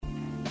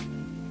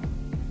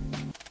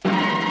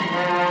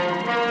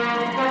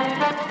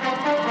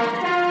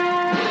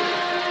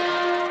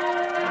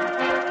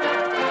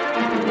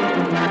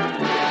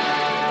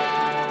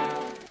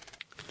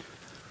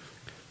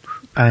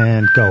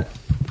And go.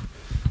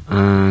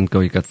 And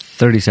go. You got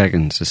 30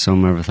 seconds to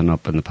sum everything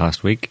up in the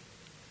past week.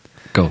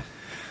 Go.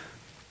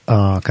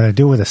 Can I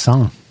do it with a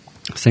song?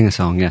 Sing a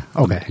song, yeah.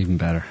 Okay. Even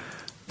better.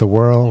 The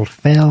world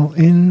fell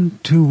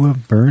into a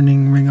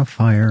burning ring of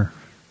fire.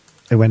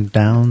 It went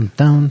down,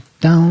 down,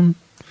 down,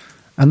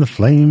 and the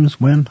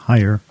flames went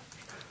higher.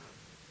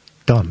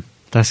 Done.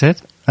 That's it?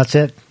 That's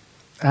it.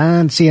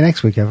 And see you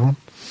next week, everyone.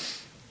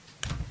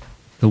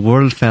 The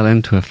world fell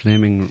into a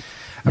burning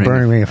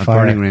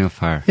ring of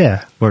fire.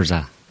 Yeah. Where's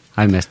that?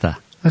 I missed that.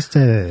 That's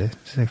the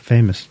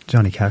famous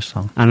Johnny Cash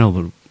song. I know,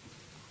 but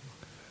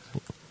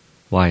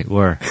why?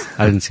 Where?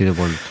 I didn't see the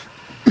word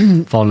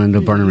falling into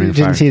a burning ring of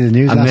fire. Didn't see the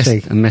news last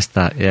week? I missed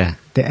that, yeah.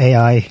 The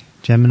AI,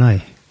 Gemini.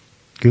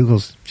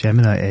 Google's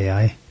Gemini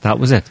AI. That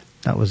was it?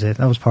 That was it.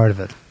 That was part of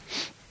it.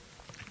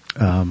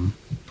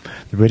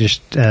 The British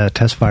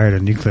test fired a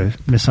nuclear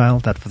missile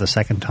that for the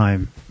second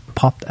time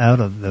popped out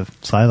of the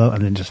silo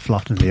and then just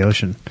flopped into the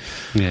ocean.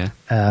 Yeah.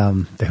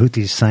 The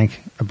Houthis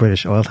sank a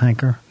British oil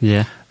tanker.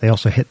 Yeah. They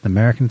also hit an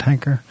American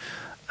tanker.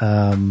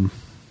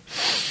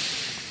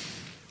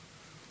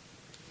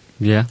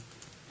 Yeah.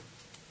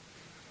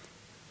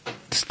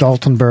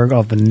 Stoltenberg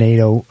of the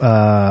NATO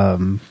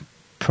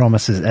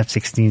promises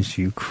F-16s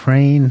to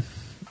Ukraine.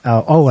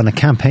 And a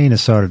campaign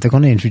is started. They're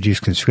going to introduce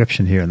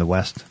conscription here in the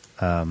West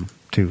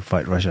to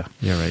fight Russia.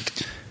 Yeah,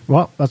 right.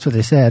 Well, that's what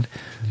they said.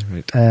 Yeah,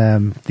 right.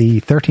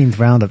 The 13th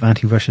round of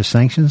anti-Russia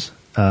sanctions,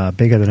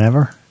 bigger than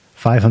ever.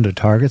 500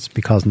 targets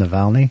because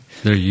Navalny.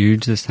 They're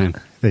huge this time.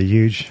 They're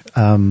huge.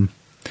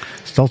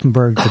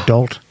 Stoltenberg, the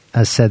dolt,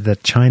 has said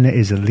that China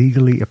is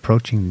illegally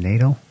approaching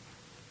NATO.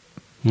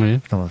 Oh, yeah? I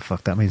don't know what the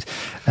fuck that means.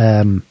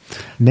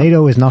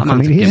 NATO is not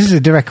coming. This is a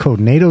direct quote.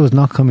 NATO is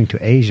not coming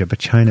to Asia, but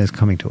China is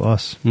coming to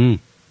us.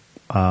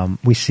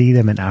 We see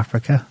them in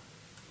Africa.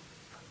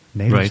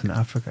 NATO's right. in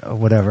Africa or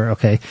whatever.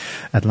 Okay,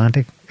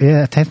 Atlantic.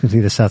 Yeah, technically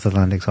the South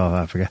Atlantic's off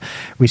Africa.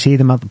 We see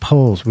them at the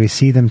poles. We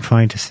see them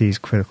trying to seize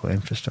critical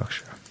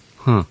infrastructure.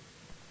 Huh.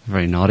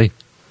 Very naughty.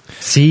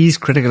 Seize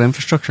critical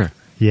infrastructure.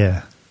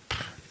 Yeah.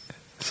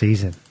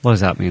 Seize it. What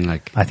does that mean?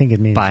 Like, I think it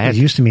means buy it. It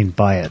used to mean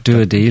buy it.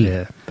 Do a deal.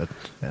 Yeah,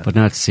 but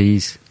not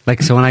seize.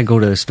 Like, so when I go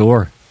to the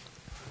store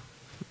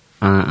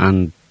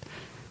and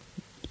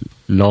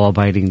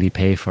law-abidingly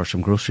pay for some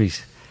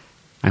groceries,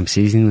 I'm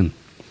seizing them.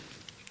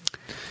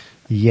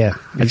 Yeah.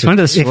 I just went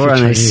to the store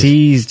and I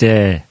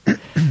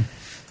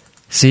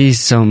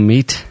seized some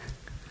meat.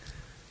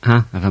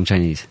 Huh? If I'm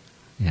Chinese.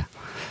 Yeah.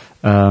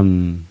 I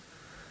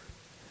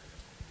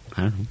don't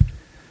know.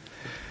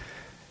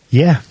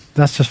 Yeah,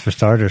 that's just for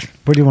starters.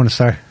 Where do you want to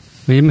start?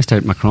 Well, you missed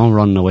out Macron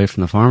running away from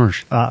the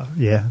farmers.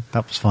 Yeah,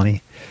 that was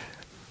funny.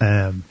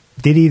 Did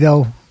he,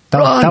 though?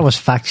 That was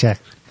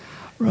fact-checked.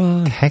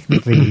 Run.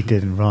 Technically, he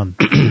didn't run.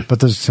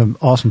 But there's some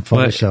awesome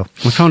footage, though.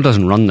 Macron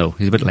doesn't run, though.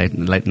 He's a bit light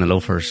in the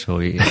loafers, so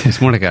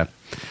it's more like a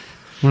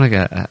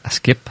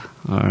skip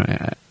or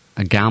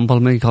a gamble.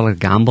 Maybe call it a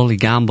gamble. He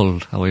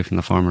gambled away from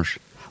the farmers,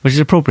 which is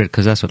appropriate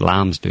because that's what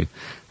lambs do.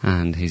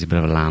 And he's a bit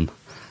of a lamb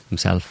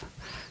himself.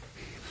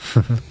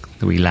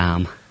 The wee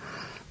lamb.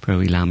 Poor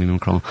wee lamby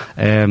Macron.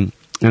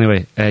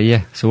 Anyway,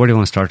 yeah, so where do you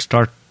want to start?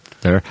 Start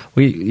there.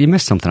 You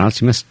missed something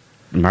else. You missed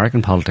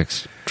American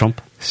politics.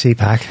 Trump.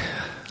 CPAC.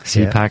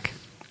 CPAC. Yeah.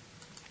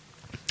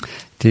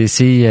 Do you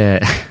see...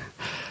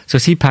 so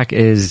CPAC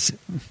is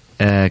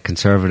a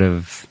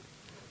conservative...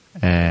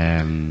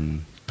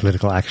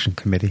 Political Action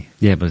Committee.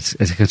 Yeah, but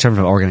it's a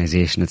conservative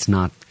organisation. It's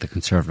not the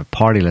Conservative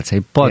Party, let's say.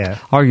 But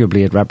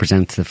arguably it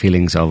represents the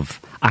feelings of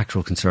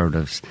actual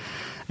conservatives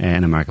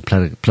in America,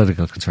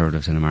 political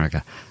conservatives in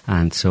America.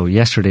 And so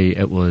yesterday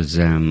it was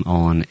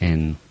on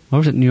in... What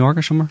was it, New York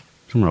or somewhere?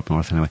 Somewhere up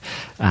north anyway.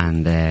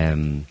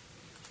 And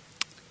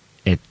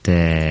it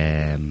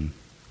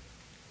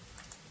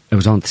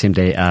was on the same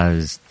day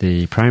as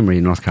the primary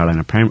in South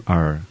Carolina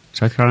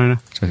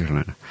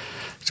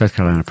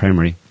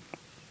primary.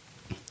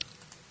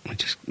 Let me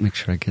just make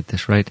sure I get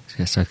this right.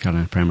 Yeah, South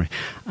Carolina primary.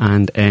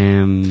 And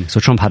so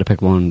Trump had to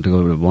pick one to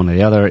go with one or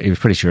the other. He was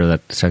pretty sure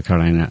that South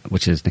Carolina,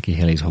 which is Nikki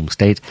Haley's home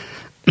state,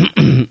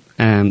 that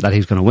he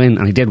was going to win,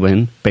 and he did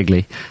win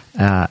bigly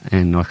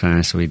in North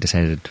Carolina. So he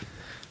decided,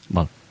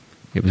 well,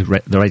 it was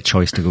the right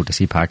choice to go to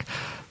CPAC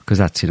because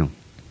that's,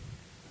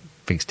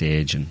 big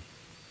stage and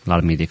a lot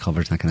of media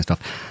coverage and that kind of stuff.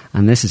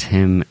 And this is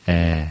him.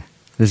 This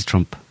is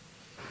Trump.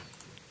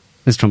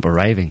 This is Trump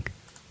arriving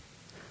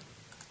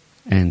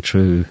in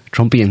true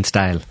Trumpian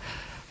style.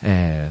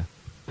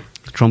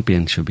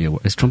 Trumpian should be a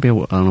word. Is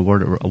Trumpian a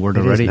word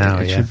already?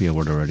 It should be a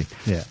word already.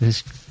 Yeah. This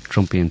is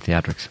Trumpian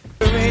theatrics.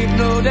 There ain't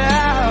no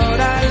doubt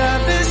I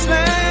love this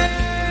man.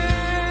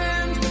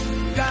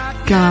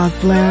 God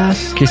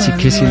bless. Kissy,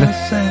 kissy.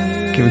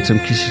 Give him some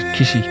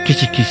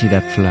kissy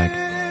that flag.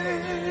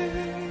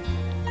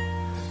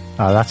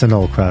 Oh, that's an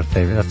old crowd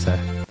favourite.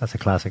 That's a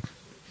classic.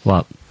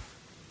 What?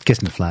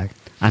 Kissing the flag.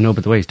 I know,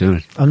 but the way he's doing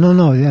it. Oh,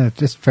 no, yeah.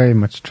 Just very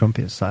much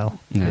Trumpian style.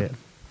 Yeah.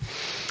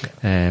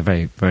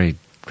 Very, very...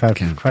 Crowd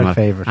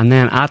favourite. And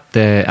then at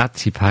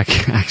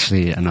CPAC,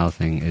 actually, another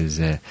thing is...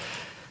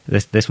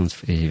 this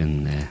one's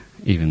even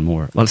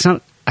more... Well, it's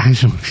not I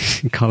don't know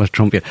if you call it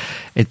Trump yet.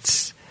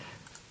 It's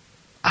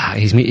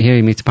he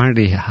meets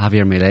apparently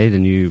Javier Milei, the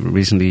new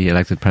recently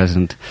elected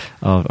president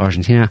of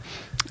Argentina,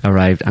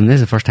 arrived, and this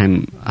is the first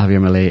time Javier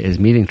Milei is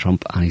meeting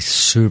Trump, and he's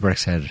super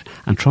excited.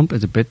 And Trump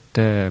is a bit,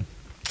 well,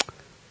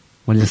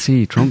 you'll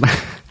see, Trump's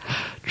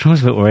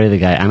a bit worried of the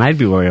guy, and I'd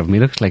be worried of him. He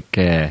looks like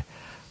I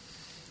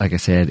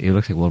said, he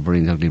looks like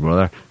Wolverine's ugly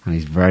brother, and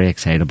he's very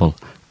excitable.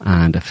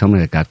 And if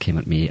somebody like that came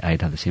at me,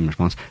 I'd have the same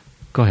response.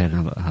 Go ahead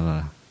and have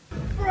a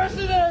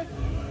President!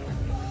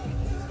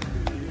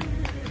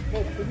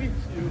 Nice to meet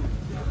you.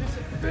 This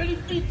is very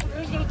deep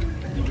pleasure.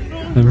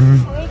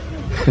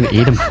 gonna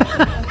eat him.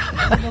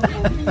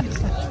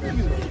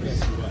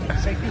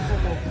 Thank you for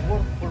the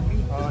work for me.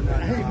 I'm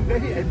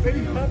very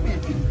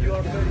happy. You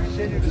are very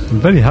generous. I'm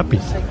very happy.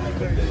 Thank you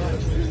very much.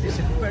 This is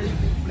a very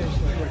big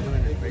pleasure. You are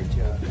doing a great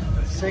job.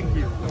 Thank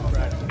you.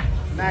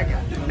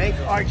 MAGA, make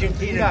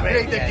Argentina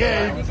great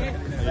again.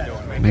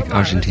 Make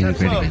Argentina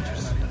great again.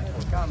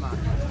 Come on.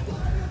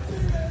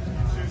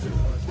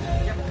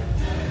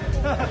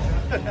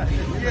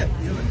 Yeah,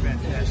 you look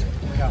fantastic.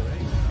 Come.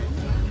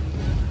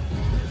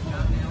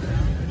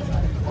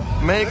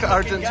 Make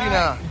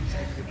Argentina.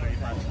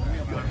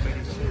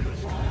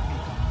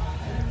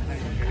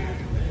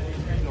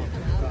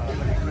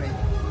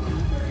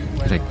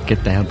 Like,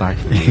 get the hell back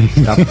from me.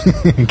 Stop.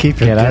 Keep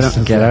Get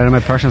out of my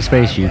personal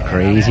space, you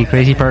crazy,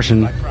 crazy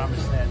person.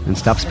 And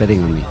stop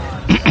spitting on me.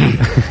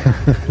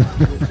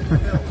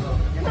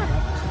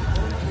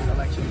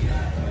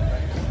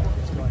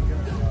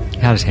 He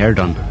had his hair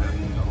done.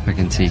 I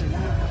can see.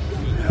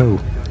 Who?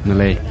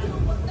 Malay.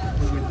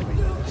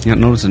 You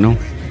don't notice it, no?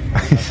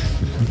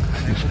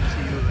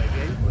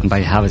 And by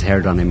have his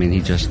hair done, I mean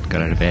he just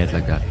got out of bed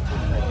like that.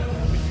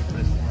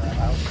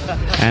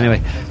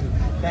 Anyway.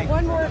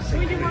 One more. Can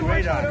we do one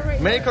more photo right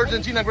Make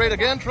Argentina great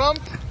again, Trump.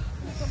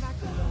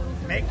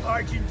 Make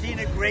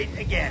Argentina great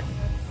again.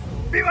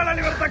 Viva la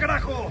libertad,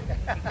 carajo!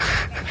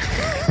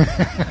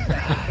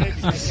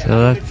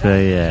 So that's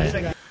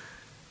I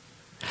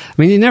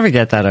mean, you never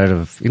get that out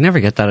of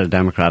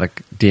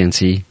Democratic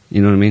DNC.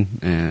 You know what I mean?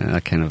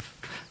 That kind of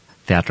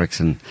theatrics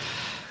and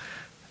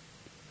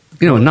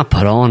not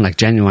put on like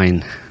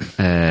genuine.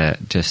 I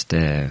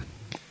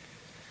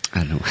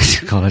don't know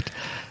what you call it.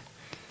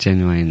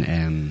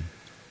 Genuine.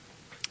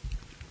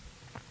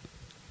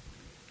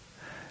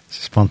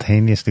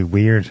 Spontaneously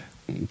weird.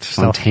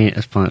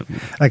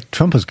 Like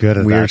Trump was good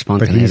at weird that,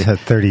 but he's had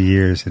 30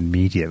 years in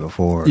media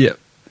before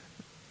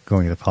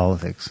going into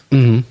politics.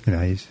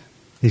 Mm-hmm.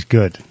 He's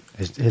good.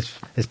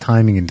 His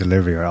timing and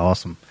delivery are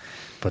awesome.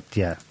 But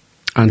yeah,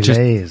 and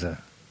Malay's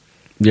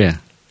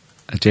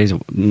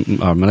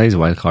Malay's a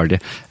wild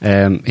card.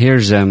 Yeah.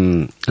 Here's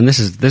and this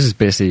is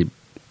basically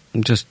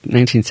just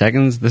 19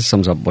 seconds. This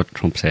sums up what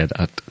Trump said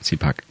at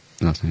CPAC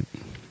last night.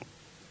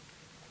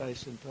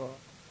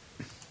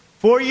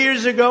 4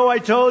 years ago, I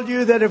told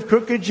you that if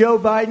crooked Joe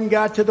Biden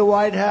got to the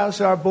White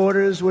House, our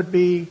borders would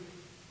be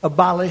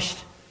abolished,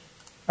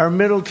 our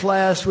middle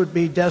class would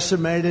be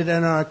decimated,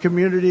 and our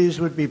communities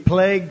would be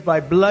plagued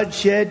by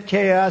bloodshed,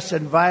 chaos,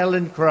 and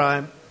violent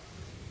crime.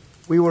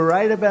 We were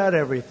right about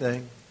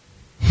everything.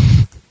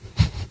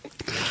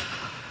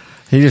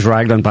 He just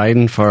ragged on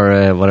Biden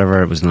for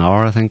whatever, it was an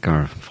hour, I think,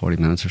 or 40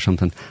 minutes or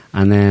something.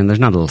 And then there's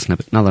another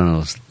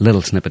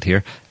little snippet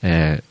here,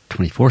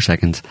 24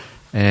 seconds.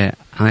 And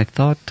I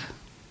thought,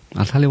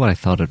 I'll tell you what I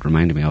thought it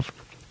reminded me of.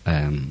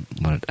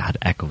 What it had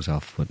echoes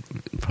of, but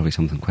probably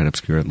something quite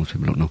obscure that most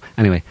people don't know.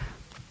 Anyway.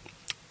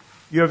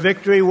 Your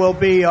victory will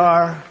be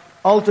our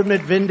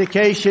ultimate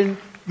vindication.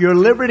 Your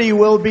liberty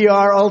will be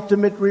our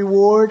ultimate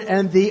reward.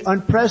 And the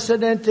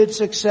unprecedented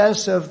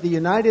success of the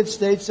United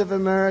States of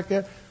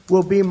America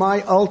will be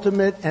my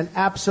ultimate and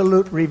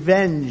absolute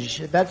revenge.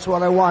 That's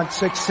what I want.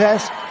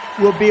 Success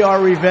will be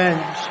our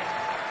revenge.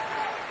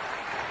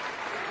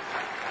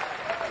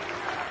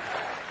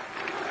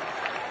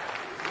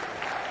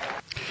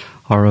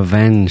 Our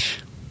revenge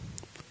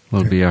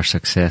will be our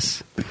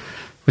success.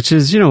 Which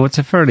is, it's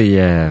a fairly...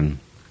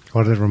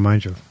 what did it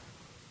remind you of?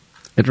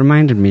 It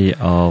reminded me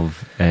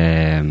of...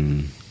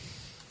 I'm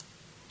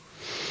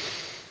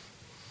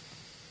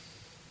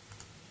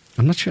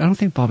not sure. I don't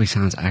think Bobby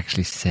Sands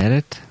actually said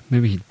it.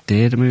 Maybe he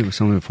did. Maybe it was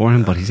someone before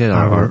him. But he said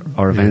our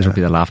revenge will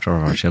be the laughter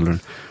of our children.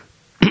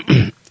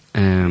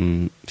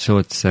 So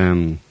it's...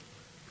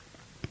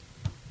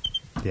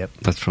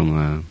 That's from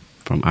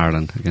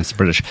Ireland against the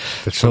British.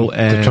 The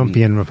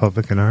Trumpian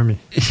Republican Army.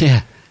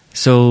 Yeah.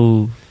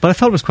 So, but I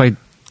thought it was quite...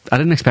 I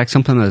didn't expect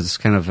something as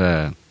kind of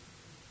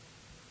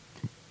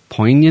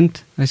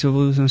poignant, I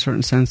suppose, in a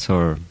certain sense,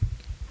 or...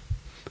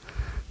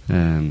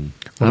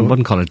 I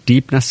wouldn't call it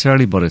deep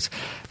necessarily, but it's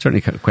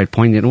certainly quite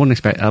poignant. I wouldn't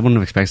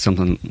have expected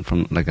something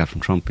like that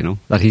from Trump.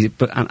 That he's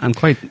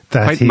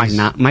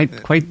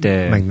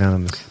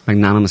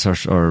magnanimous,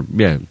 or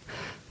yeah.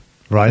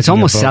 Rising it's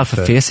almost above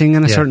self-effacing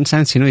in a certain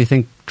sense. You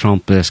think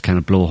Trump, this kind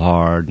of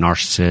blowhard,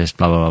 narcissist,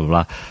 blah blah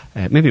blah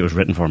blah. Maybe it was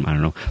written for him. I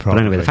don't know. Probably. But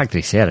anyway, the fact that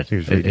he said it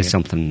is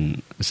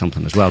something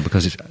as well,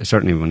 because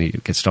certainly when he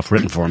gets stuff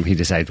written for him, he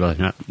decides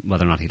whether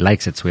or not he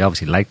likes it. So he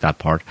obviously liked that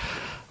part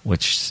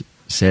which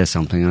says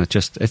something, and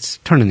it's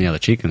turning the other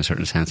cheek in a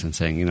certain sense and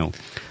saying,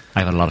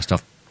 I've had a lot of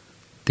stuff.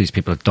 These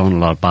people have done a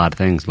lot of bad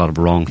things, a lot of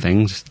wrong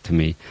things to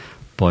me,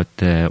 but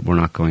we're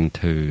not going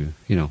to,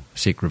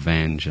 seek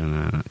revenge in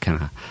a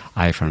kind of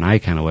eye for an eye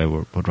kind of way.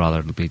 Would rather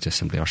it'll be just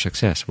simply our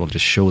success. We'll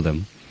just show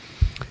them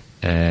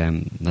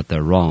that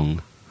they're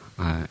wrong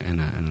in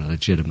a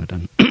legitimate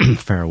and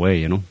fair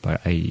way,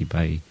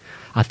 by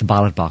at the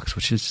ballot box,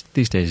 which is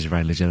these days is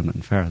very legitimate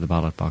and fair. The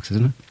ballot box,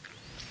 isn't it?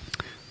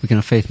 We can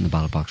have faith in the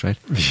ballot box, right?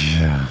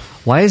 Yeah.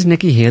 Why is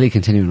Nikki Haley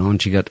continuing on?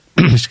 She got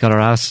her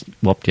ass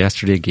whooped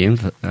yesterday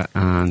again,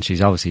 and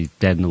she's obviously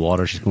dead in the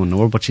water. She's going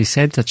nowhere, but she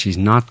said that she's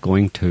not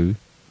going to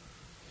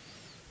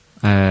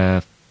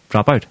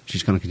drop out.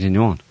 She's going to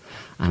continue on.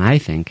 And I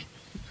think,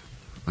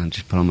 and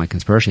just put on my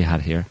conspiracy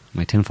hat here,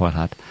 my tinfoil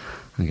hat,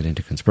 and get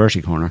into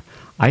conspiracy corner,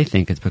 I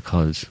think it's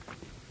because,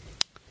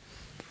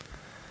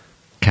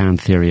 Karen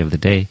theory of the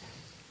day,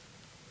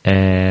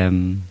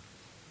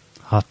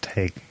 hot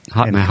take.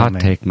 My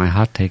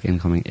hot take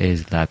incoming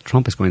is that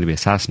Trump is going to be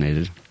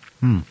assassinated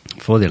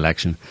for the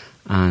election,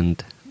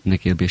 and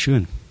Nikki will be a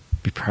shoo-in.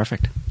 Be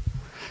perfect,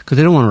 because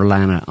they don't want to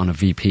rely on a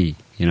VP,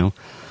 So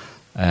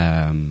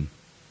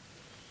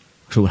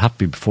it would have to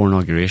be before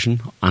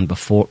inauguration, and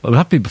it would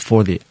have to be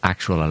before the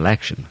actual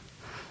election.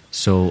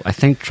 So I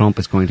think Trump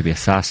is going to be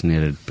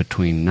assassinated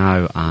between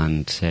now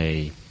and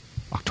say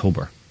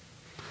October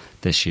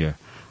this year,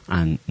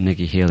 and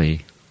Nikki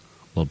Haley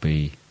will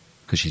be,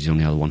 because she's the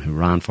only other one who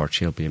ran for it,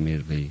 she'll be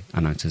immediately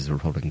announced as the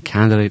Republican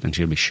candidate, and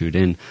she'll be shooed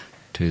in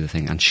to the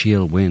thing, and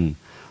she'll win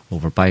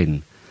over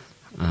Biden,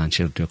 and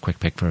she'll do a quick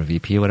pick for a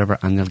VP or whatever,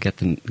 and they'll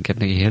get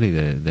Nikki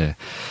Haley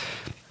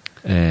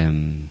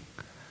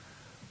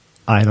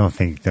I don't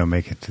think they'll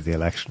make it to the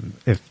election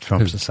if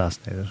Trump's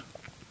assassinated.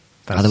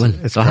 They will.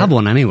 They'll have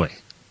one anyway.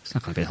 It's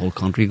not going to be the whole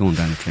country going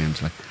down in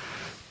flames.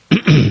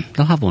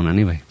 They'll have one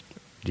anyway.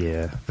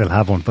 Yeah, they'll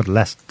have one, but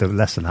less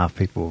than half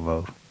people will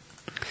vote.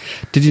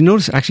 Did you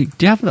notice? Actually,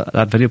 do you have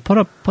that video? Put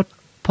up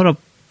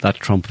that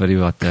Trump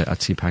video at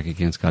CPAC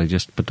again, Scotty.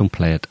 But don't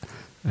play it.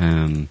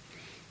 I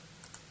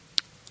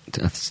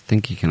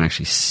think you can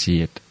actually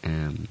see it.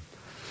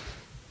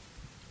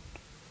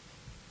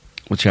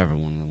 Whichever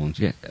one of the ones.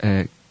 Yeah.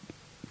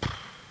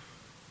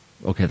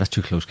 Okay, that's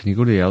too close. Can you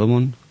go to the other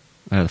one?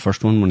 The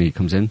first one when he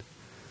comes in.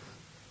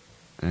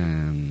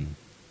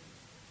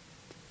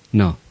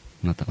 No,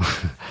 not that one.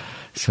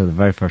 So the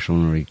very first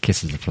one where he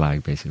kisses the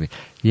flag, basically.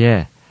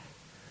 Yeah.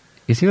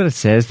 You see what it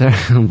says there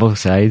on both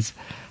sides?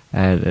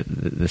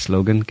 The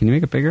slogan. Can you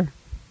make it bigger?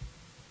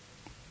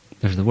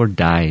 There's the word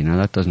die. Now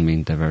that doesn't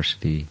mean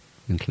diversity,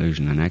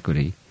 inclusion and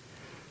equity.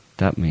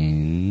 That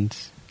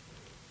means...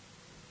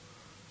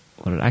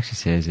 what it actually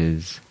says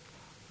is...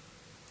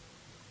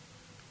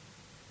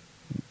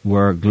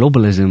 where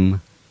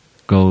globalism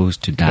goes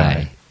to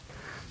die.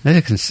 And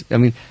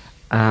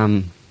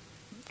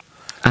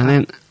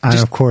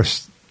of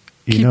course,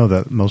 you know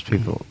that most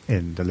people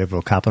in the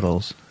liberal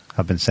capitals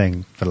have been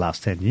saying for the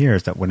last 10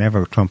 years that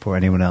whenever Trump or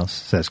anyone else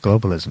says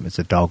globalism, it's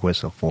a dog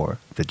whistle for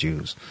the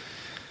Jews.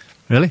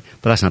 Really?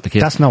 But that's not the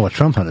case. That's not what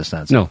Trump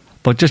understands. No,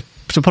 but just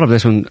to put up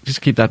this one,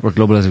 just keep that where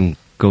globalism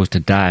goes to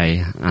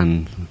die,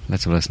 and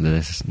let's have a listen to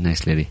this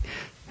nice lady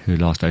who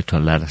lost out to a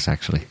lettuce,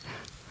 actually,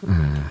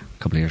 a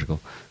couple of years ago.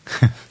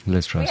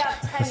 Liz Truss. We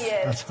have 10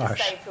 years That's to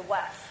harsh. save the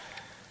West.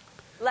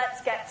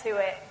 Let's get to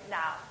it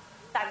now.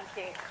 Thank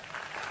you.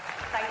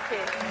 Thank you.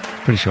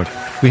 Pretty short.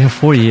 We have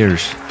 4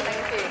 years. Thank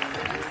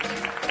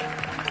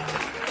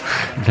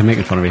you. They're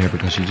making fun of her here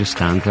because she just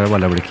stands there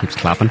while everybody keeps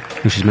clapping.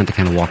 She's meant to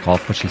kind of walk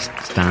off, but she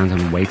stands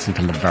and waits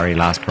until the very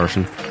last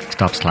person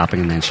stops clapping,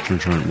 and then she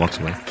turns around and walks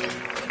away.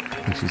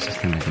 And she's just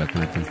kind of like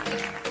looking at them.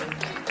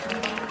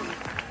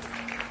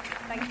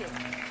 Thank you.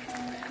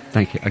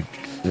 Thank you.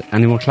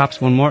 Any more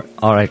claps? One more?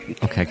 All right.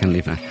 Okay, I can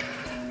leave now.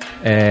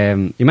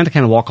 You meant to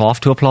kind of walk off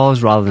to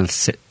applause rather than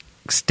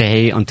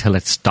stay until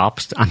it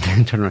stops and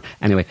then turn around.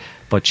 Anyway,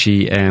 but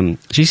she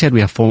said we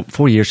have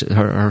 4 years.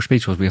 Her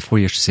speech was we have 4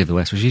 years to save the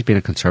West. So she's been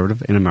a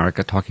conservative in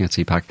America, talking at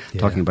CPAC,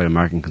 talking about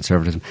American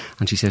conservatism,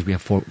 and she says we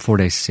have 4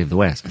 days to save the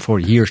West, 4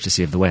 years to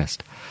save the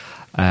West.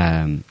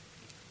 The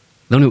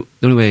only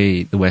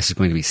way the West is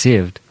going to be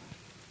saved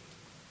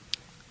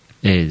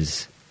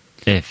is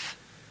if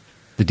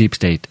the deep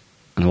state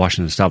and the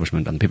Washington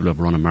establishment and the people who have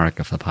run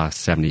America for the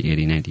past 70,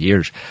 80, 90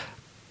 years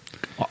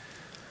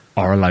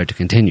are allowed to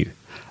continue,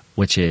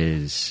 which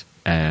is,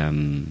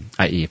 i.e.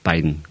 if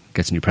Biden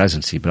gets a new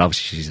presidency, but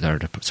obviously she's there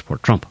to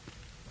support Trump.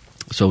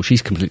 So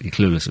she's completely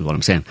clueless is what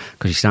I'm saying,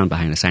 because she's standing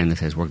behind a sign that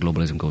says where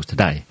globalism goes to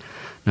die.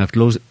 Now, if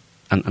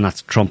and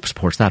that's Trump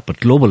supports that, but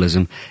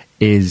globalism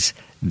is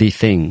the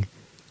thing,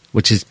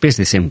 which is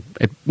basically the same,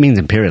 it means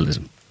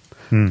imperialism.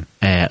 And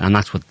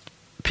that's what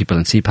people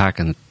in CPAC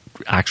and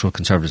actual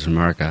conservatives in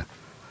America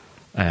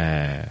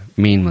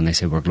mean when they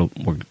say where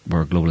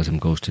globalism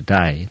goes to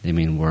die. They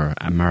mean where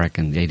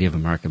the idea of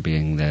America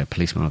being the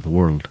policeman of the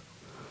world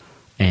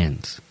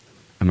ends.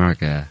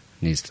 America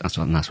That's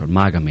what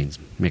MAGA means.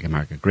 Make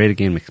America great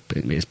again.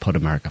 Is put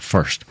America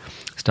first.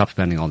 Stop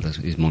spending all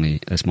this money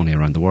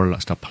around the world.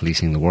 Stop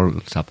policing the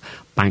world. Stop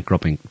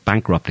bankrupting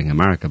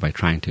America by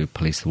trying to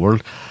police the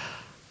world,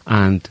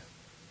 and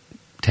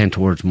tend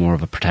towards more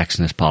of a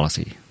protectionist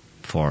policy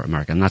for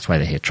America. And that's why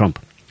they hate Trump.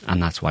 And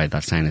that's why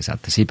that sign is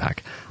at the CPAC.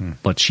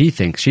 But she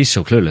thinks, she's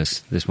so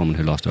clueless, this woman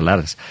who lost her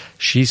lettuce,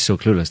 she's so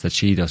clueless that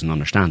she doesn't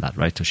understand that,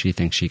 right? So she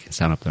thinks she can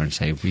stand up there and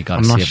say, we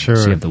got to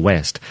save the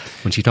West.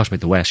 When she talks about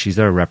the West, she's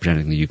there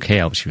representing the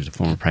UK. Obviously, she was a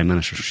former Prime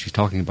Minister. So she's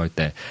talking about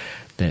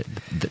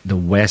the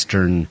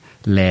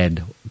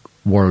Western-led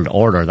world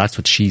order. That's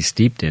what she's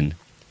steeped in.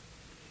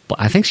 But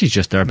I think she's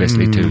just there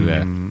basically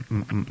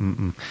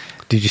to...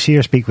 Did you see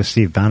her speak with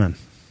Steve Bannon?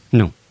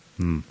 No.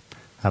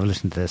 Have a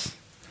listen to this.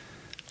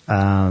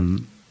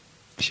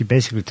 She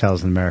basically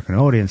tells an American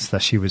audience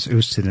that she was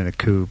ousted in a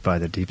coup by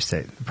the deep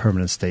state, the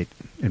permanent state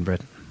in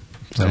Britain.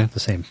 So the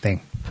same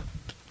thing.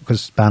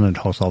 Because Bannon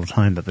talks all the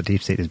time that the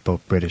deep state is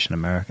both British and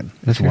American.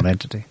 It's one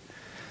entity.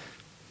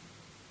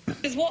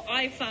 Because what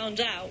I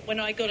found out when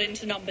I got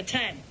into number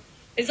 10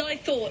 is I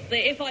thought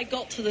that if I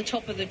got to the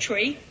top of the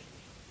tree,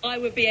 I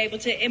would be able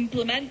to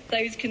implement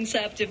those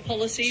conservative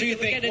policies. So you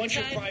think once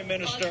you're Prime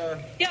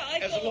Minister,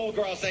 as a little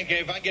girl thinking,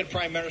 if I get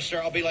Prime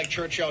Minister, I'll be like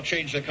Churchill, I'll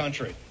change the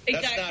country.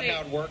 Exactly. That's not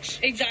how it works.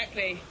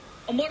 Exactly.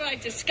 And what I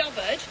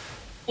discovered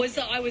was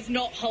that I was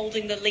not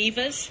holding the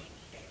levers.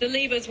 The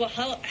levers were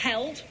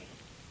held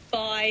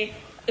by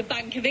the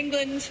Bank of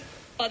England,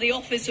 by the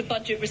Office of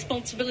Budget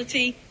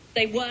Responsibility.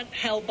 They weren't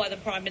held by the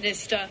Prime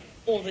Minister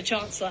or the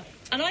Chancellor.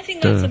 And I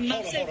think that's a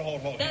massive,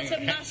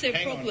 massive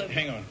problem.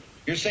 Hang on.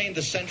 You're saying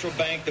the central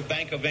bank, the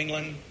Bank of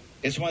England,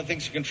 is one of the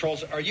things that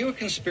controls. Are you a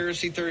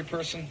conspiracy theory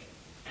person?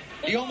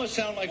 You almost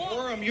sound like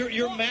Worm.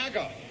 You're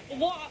MAGA.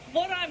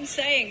 What I'm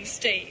saying,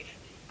 Steve,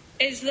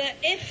 is that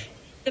if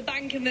the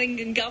Bank of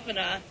England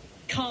governor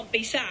can't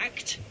be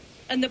sacked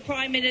and the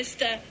Prime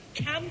Minister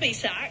can be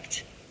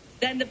sacked,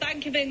 then the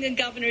Bank of England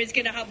governor is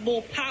going to have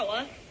more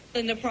power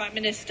than the Prime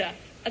Minister.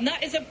 And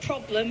that is a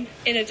problem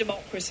in a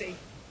democracy.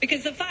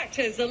 Because the fact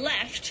is the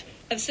left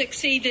have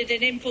succeeded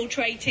in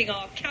infiltrating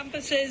our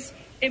campuses.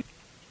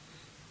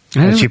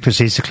 And she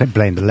proceeds to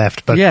blame the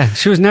left. But yeah,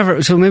 she was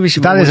never... So maybe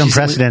that is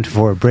unprecedented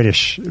for a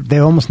British. They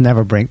almost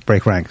never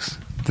break ranks.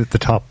 The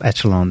top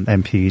echelon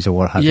MPs or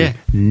what have you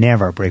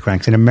never break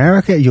ranks. In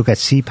America, you'll get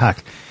CPAC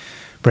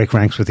break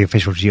ranks with the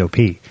official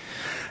GOP.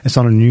 It's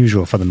not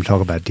unusual for them to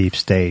talk about deep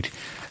state,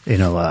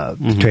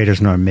 traitors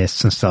in our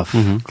midst and stuff,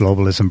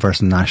 globalism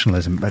versus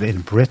nationalism. But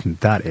in Britain,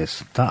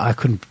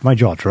 my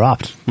jaw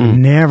dropped.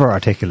 Never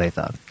articulate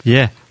that.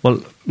 Yeah,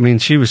 well, I mean,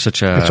 she was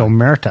such a... It's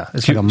omerta.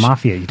 It's like a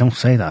mafia. You don't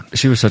say that.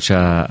 She was such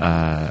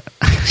a...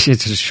 she had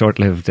such a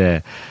short-lived...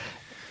 now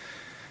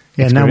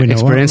we know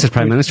experience as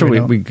Prime Minister.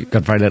 We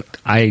got very little.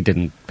 I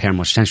didn't pay her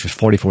much attention. She was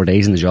 44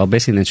 days in the job,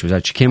 basically, and then she was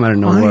out. She came out of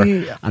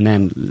nowhere and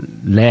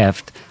then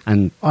left.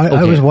 And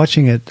I was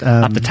watching it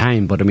at the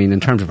time, but I mean, in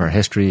terms of her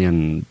history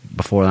and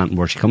before that and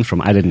where she comes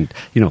from, I didn't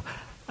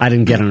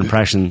get an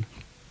impression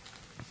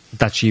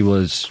that she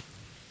was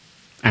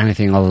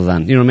anything other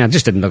than, I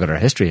just didn't look at her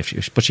history.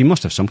 But she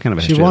must have some kind of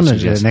a history. She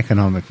wanted an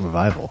economic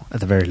revival, at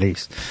the very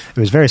least. It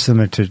was very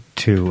similar to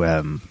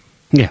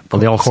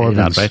they all say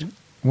that, right?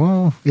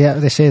 Well, yeah,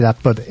 they say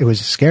that, but it was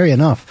scary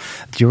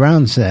enough.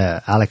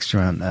 Alex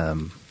Durand,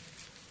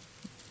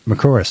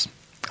 Mercouris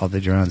of the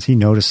Durands, he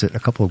noticed it a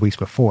couple of weeks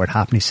before it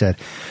happened. He said,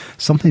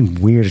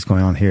 something weird is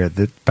going on here.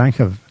 The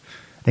Bank of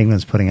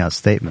England's putting out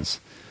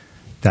statements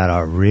that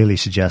are really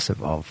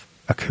suggestive of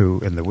a coup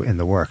in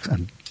the works,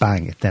 and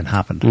bang, it then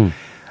happened.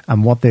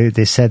 And what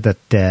they said that...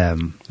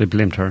 they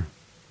blamed her.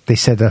 They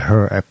said that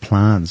her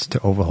plans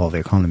to overhaul the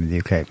economy in the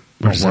UK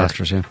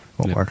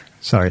won't work.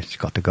 Sorry, she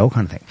got to go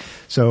kind of thing.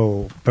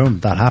 So, boom,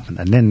 that happened.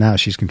 And then now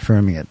she's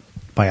confirming it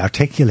by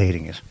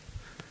articulating it.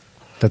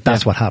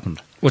 That's what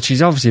happened. Well,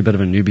 she's obviously a bit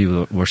of a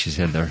newbie where she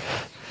said there.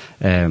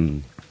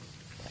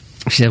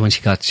 She said when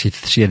she had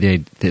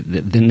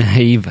the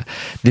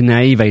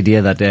naive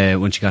idea that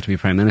when she got to be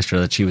Prime Minister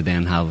that she would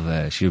then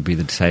have she would be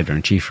the decider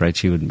in chief, right?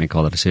 She would make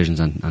all the decisions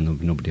and there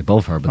would be nobody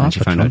above her. But then she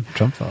found out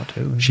Trump thought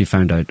too. She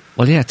found out.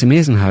 Well, yeah, it's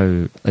amazing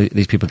how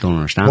these people don't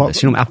understand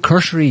this. A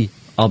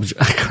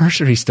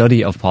cursory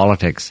study of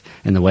politics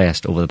in the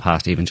West over the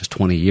past even just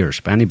 20 years.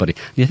 But anybody,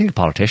 you think a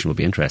politician would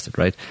be interested,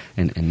 right,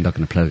 in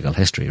looking at political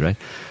history, right?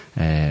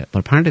 But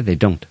apparently they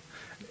don't.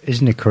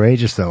 Isn't it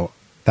courageous though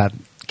that?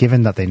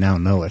 Given that they now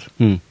know it.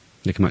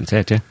 They come out and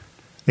say it, yeah.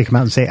 They come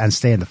out and say it and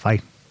stay in the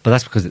fight. But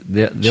that's because...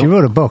 She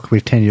wrote a book, we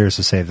have 10 years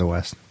to save the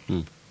West.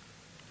 I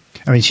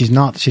mean, she's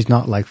not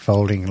like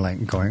folding,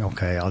 like going,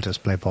 okay, I'll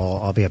just play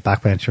ball, I'll be a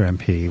backbencher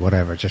MP,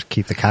 whatever, just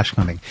keep the cash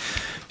coming.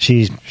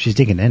 She's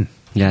digging in.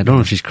 Yeah, I don't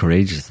know if she's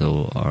courageous,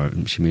 though, or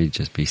she may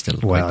just be still...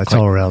 Well, it's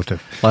all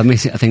relative. Well, I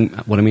think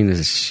what I mean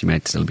is she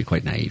might still be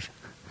quite naive,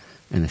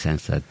 in the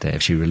sense that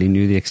if she really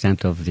knew the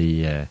extent of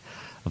the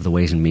the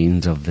ways and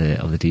means of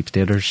the deep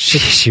staters,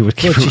 she would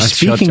keep Well, her she's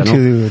mouth shut, speaking you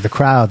know. to the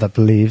crowd that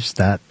believes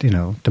that,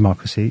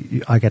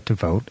 democracy, I get to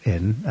vote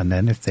in, and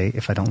then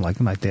if I don't like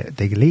them,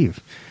 they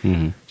leave.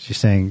 Mm-hmm. She's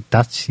saying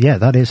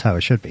that is how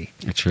it should be.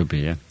 It should be,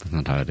 yeah. That's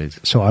not how it is.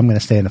 So I'm going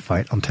to stay in the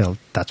fight until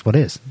that's what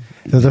is.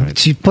 So Right.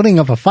 she's putting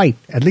up a fight.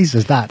 At least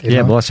as that.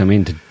 Yeah, but also, I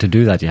mean, to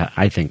do that,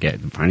 I think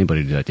for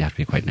anybody to do that, you have to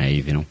be quite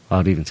naive, you know. I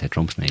would even say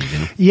Trump's naive, you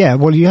know. Yeah,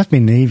 well, you have to be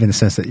naive in the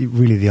sense that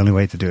really the only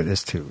way to do it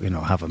is to,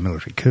 have a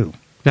military coup.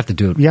 You have to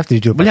do it. You have to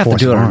do it by Well, you have to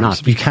force do it of or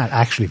arms. not. You can't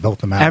actually vote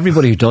them out.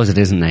 Everybody who does it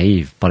isn't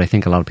naive, but I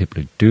think a lot of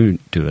people who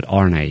do it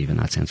are naive in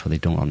that sense, where they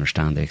don't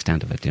understand the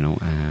extent of it, you know.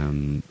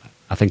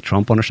 I think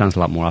Trump understands a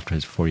lot more after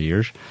his 4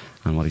 years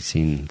and what he's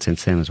seen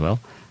since then as well.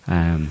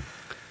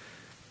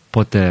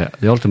 But the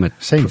ultimate...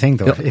 Same thing,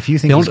 though. If you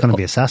think he's going to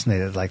be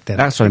assassinated, then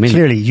that's what I mean.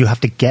 Clearly you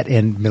have to get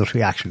in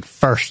military action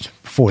first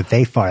before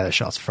they fire the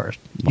shots first.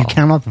 Wow. You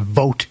cannot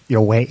vote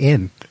your way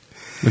in.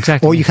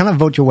 Exactly. Or you cannot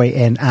vote your way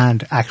in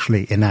and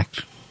actually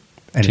enact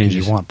anything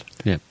Changes. you want.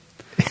 Yeah.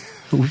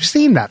 We've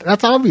seen that.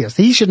 That's obvious.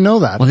 He should know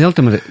that. Well, the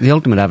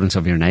ultimate evidence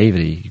of your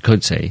naivety, you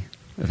could say,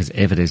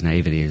 if it is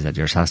naivety, is that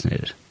you're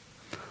assassinated.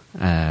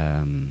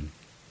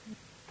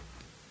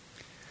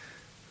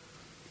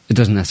 It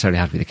doesn't necessarily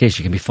have to be the case.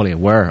 You can be fully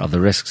aware of the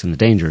risks and the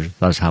dangers.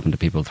 That has happened to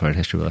people throughout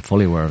history, where they're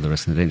fully aware of the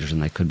risks and the dangers,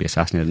 and they could be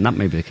assassinated. And that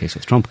may be the case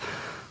with Trump.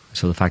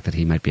 So the fact that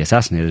he might be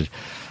assassinated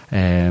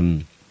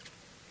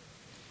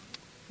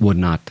would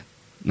not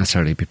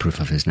necessarily be proof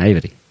of his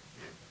naivety.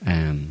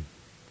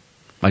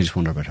 I just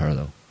wonder about her,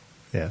 though.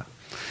 Yeah.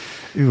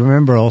 You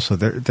remember also,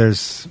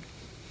 there's...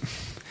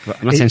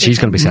 I'm not saying she's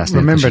going to be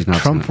assassinated. Remember, she's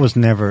not Trump was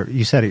never...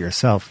 You said it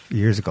yourself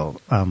years ago.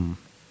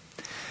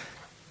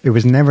 It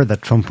was never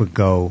that Trump would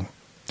go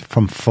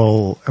from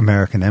full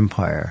American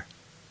empire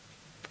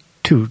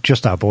to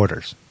just our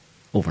borders.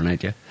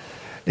 overnight, yeah.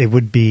 It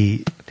would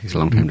be Takes a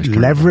long time to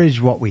turn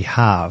leverage what we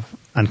have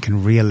and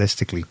can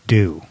realistically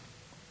do.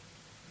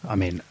 I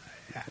mean,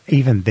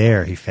 even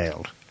there he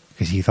failed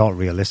because he thought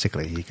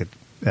realistically he could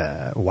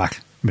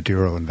whack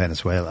Maduro in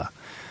Venezuela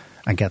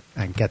and get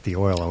the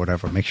oil or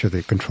whatever, make sure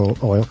the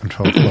oil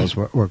control flows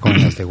were going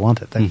as they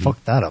wanted. They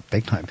fucked that up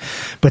big time.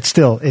 But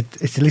still,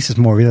 it's at least it's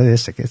more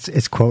realistic.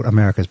 It's quote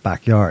America's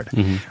backyard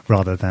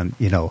rather than,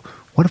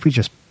 what if we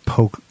just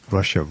poke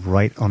Russia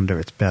right under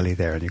its belly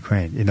there in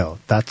Ukraine?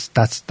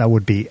 That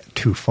would be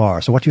too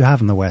far. So what you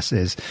have in the West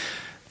is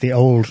the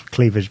old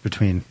cleavage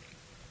between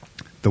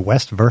the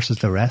West versus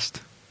the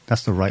rest.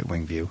 That's the right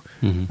wing view,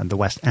 and the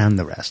West and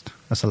the rest.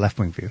 That's the left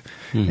wing view.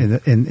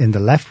 In the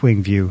left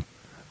wing view,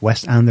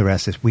 West and the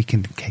rest is we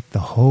can take the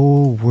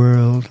whole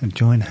world and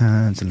join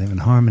hands and live in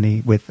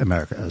harmony with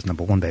America as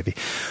number one baby.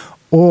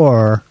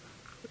 Or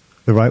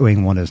the right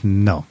wing one is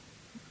no.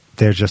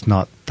 They're just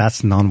not.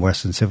 That's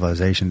non-Western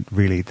civilization.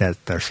 Really,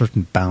 that there are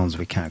certain bounds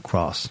we can't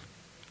cross.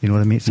 You know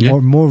what I mean? It's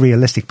more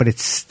realistic, but it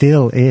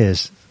still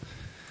is.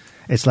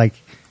 It's like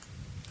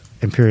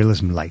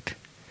imperialism light.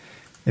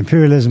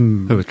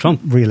 Imperialism. Who, with Trump?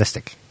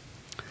 Realistic.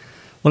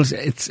 Well,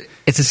 it's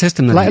a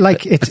system that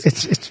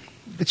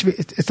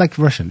it's like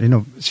Russian.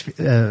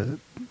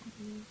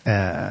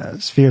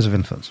 Spheres of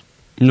influence.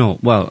 No,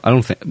 well,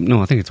 I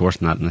think it's worse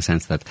than that in the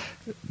sense that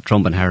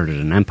Trump inherited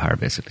an empire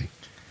basically.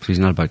 So he's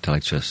not about to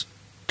just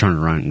turn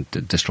around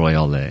and destroy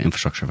all the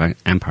infrastructure of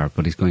empire,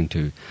 but he's going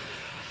to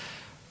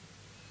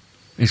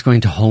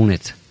hone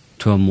it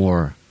to a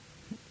more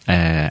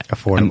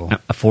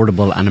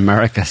affordable and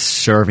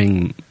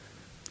America-serving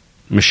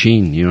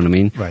machine. You know what I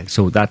mean? Right.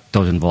 So that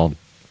does involve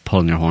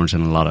pulling your horns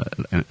in a lot of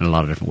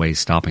different ways,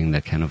 stopping the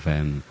kind of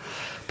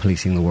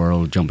policing the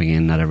world, jumping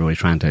in at everybody,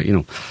 trying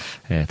to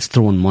it's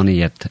throwing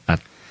money at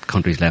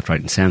countries left, right,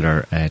 and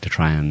centre to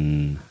try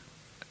and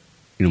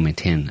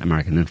maintain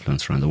American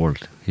influence around the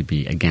world. He'd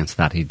be against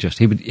that. He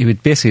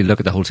would basically look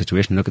at the whole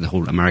situation, look at the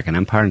whole American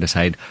empire, and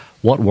decide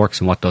what works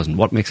and what doesn't,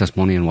 what makes us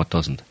money and what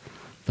doesn't.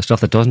 The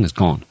stuff that doesn't is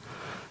gone.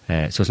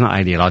 So it's not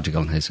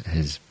ideological in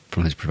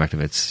from his perspective.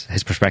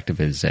 His perspective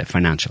is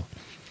financial,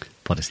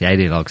 but it's the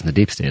ideologues in the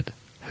deep state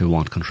who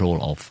want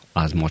control of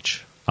as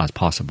much as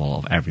possible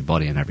of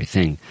everybody and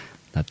everything.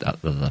 That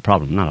the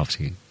problem. That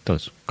obviously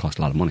does cost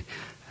a lot of money.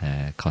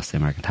 Costs the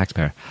American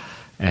taxpayer.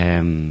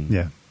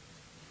 Yeah.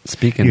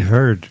 Speaking, you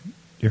heard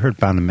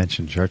Bannon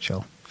mention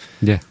Churchill.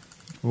 Yeah.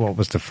 What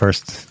was the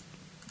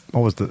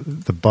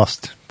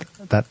bust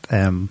that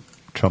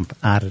Trump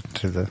added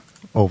to the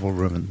Oval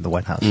Room in the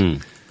White House?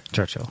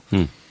 Churchill.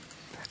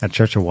 And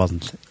Churchill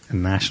wasn't a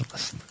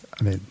nationalist.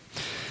 I mean,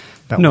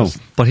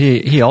 but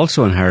he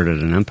also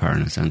inherited an empire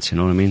in a sense. You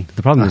know what I mean?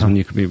 The problem is when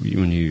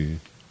you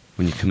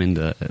come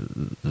into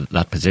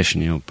that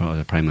position,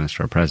 prime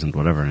minister or president,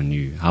 whatever, and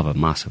you have a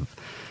massive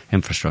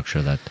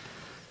infrastructure that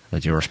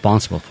you're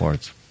responsible for.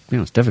 It's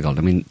difficult.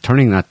 I mean,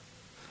 turning that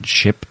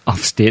ship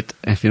of state,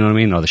 if you know what I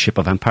mean, or the ship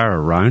of empire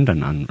around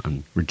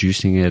and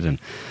reducing it and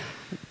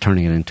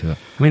turning it into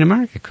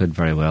America could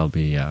very well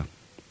be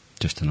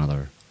just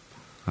another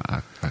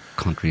a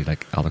country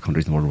like other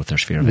countries in the world with their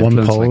sphere of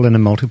influence. One pole in a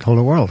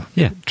multipolar world.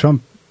 Yeah.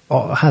 Trump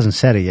hasn't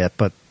said it yet,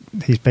 but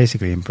he's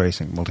basically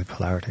embracing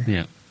multipolarity.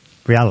 Yeah.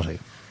 Reality.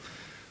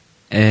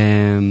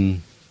 Yeah,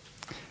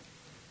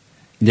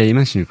 you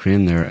mentioned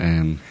Ukraine there.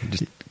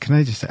 Can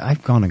I just say,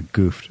 I've gone and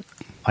goofed.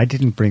 I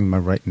didn't bring my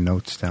writing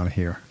notes down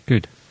here.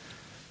 Good.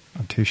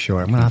 I'm too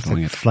short. I'm going to have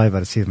to fly by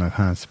the seat of my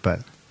pants,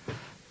 but...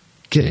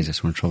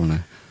 Jesus, we're in trouble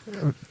now.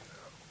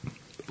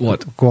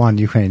 What? Go on,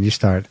 Ukraine, you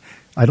start.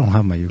 I don't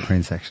have my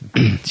Ukraine section.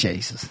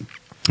 Jesus.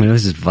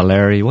 This is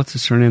Valery. What's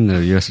his surname?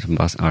 The US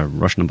ambassador, or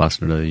Russian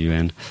ambassador to the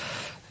UN.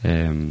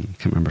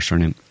 Can't remember his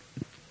surname.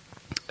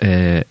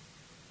 This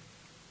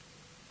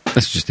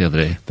is just the other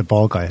day. The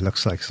ball guy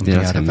looks like something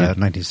out of the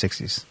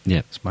 1960s. Yeah.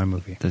 It's my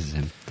movie. This is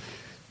him.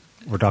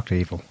 We're Dr.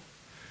 Evil.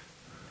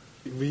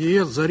 В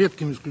ЕС, за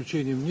редким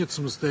исключением, нет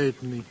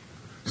самостоятельной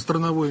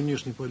страновой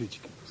внешней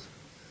политики.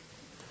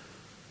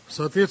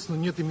 Соответственно,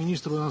 нет и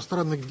министра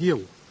иностранных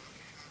дел,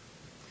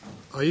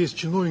 а есть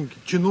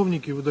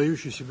чиновники,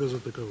 выдающие себя за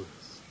таковых.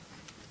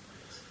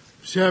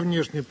 Вся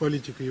внешняя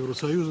политика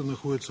Евросоюза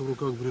находится в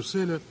руках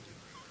Брюсселя,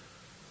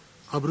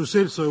 а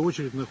Брюссель, в свою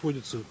очередь,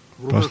 находится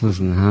в руках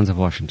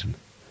Washington.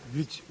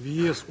 Ведь в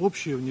ЕС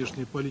общая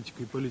внешняя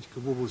политика и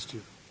политика в области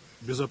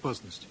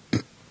безопасности.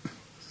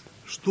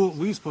 Что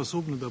вы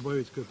способны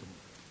добавить к этому?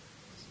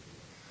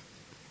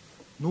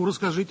 Ну,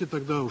 расскажите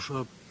тогда уж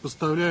о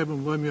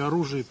поставляемом вами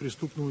оружии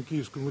преступному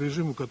киевскому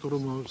режиму,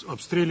 которому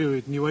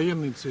обстреливает не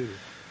военные цели,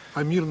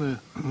 а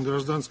мирное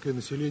гражданское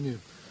население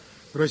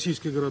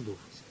российских городов.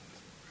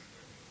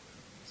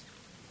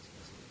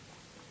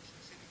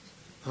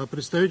 А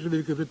представитель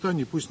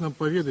Великобритании пусть нам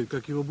поведает,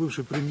 как его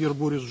бывший премьер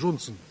Борис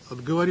Джонсон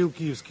отговорил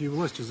киевские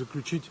власти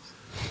заключить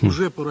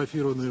уже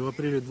парафированное в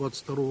апреле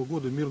 22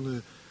 года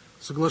мирное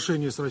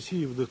соглашение с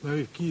Россией,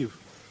 вдохновив Киев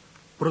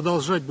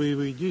продолжать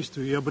боевые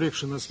действия и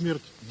обрекши на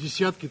смерть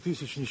десятки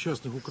тысяч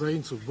несчастных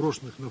украинцев,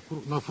 брошенных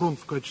на фронт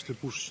в качестве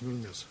пушечного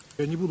мяса.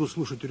 Я не буду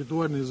слушать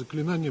ритуальные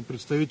заклинания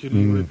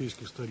представителей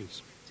европейских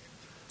столиц.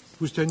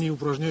 Пусть они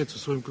упражняются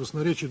в своем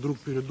красноречии друг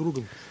перед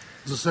другом,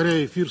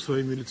 засоряя эфир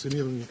своими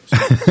лицемерными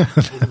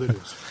Благодарю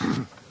вас.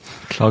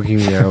 Clogging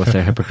the air with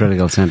their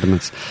hypocritical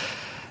sentiments.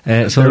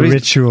 So the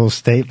ritual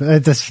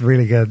statement, that's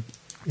really good.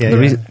 Yeah,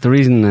 the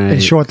reason in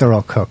short, they're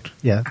all cooked.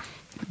 Yeah.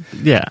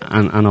 Yeah,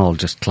 and all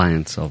just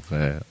clients of,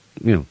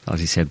 as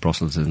he said,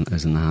 Brussels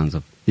is in the hands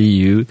of the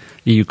EU.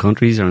 EU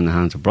countries are in the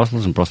hands of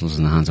Brussels, and Brussels is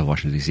in the hands of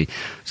Washington, D.C.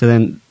 So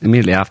then,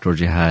 immediately afterwards,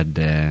 you had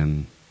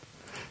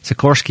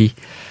Sikorski,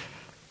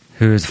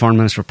 who is the foreign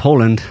minister of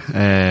Poland,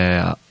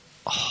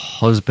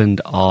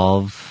 husband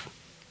of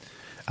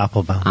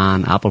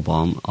Anne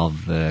Applebaum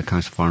of the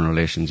Council of Foreign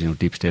Relations,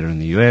 deep stater in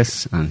the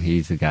US, and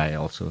he's the guy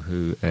also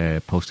who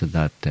posted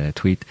that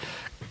tweet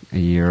a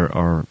year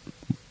or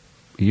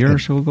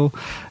so ago.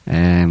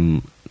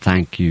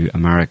 Thank you,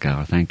 America,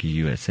 or thank you,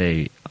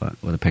 USA,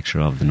 with a picture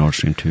of the Nord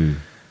Stream 2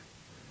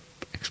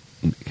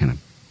 kind of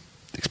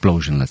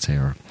explosion, let's say,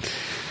 or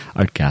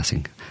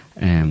outgassing.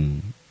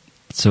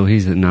 So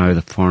he's now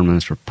the foreign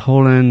minister of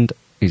Poland.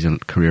 He's a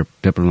career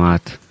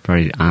diplomat,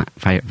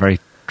 very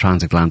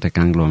transatlantic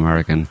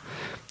Anglo-American,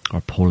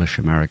 or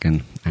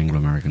Polish-American,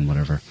 Anglo-American,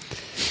 whatever.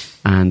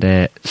 And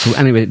so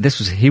anyway,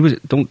 we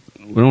don't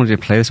want you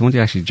to play this. I want you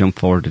to actually jump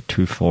forward to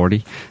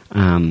 240.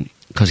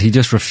 Because he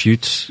just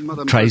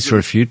tries to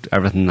refute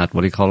everything that, what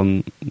do you call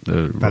him?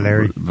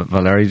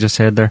 Valery just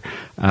said there.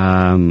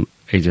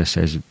 He just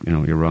says,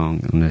 you're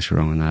wrong on this, you're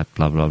wrong on that,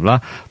 blah, blah, blah.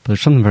 But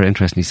there's something very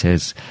interesting he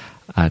says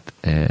at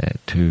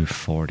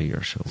 240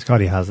 or so.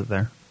 Scotty has it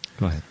there.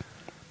 Go ahead.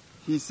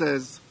 He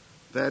says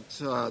that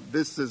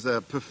this is a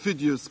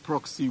perfidious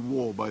proxy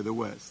war by the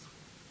West.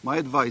 My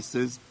advice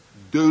is,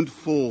 don't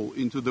fall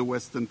into the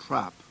Western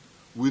trap.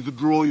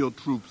 Withdraw your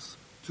troops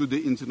to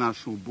the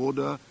international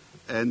border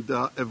and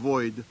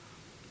avoid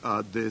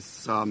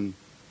this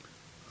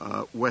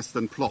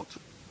Western plot.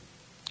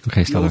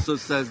 Okay, he also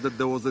says that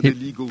there was an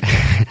illegal...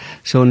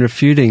 So in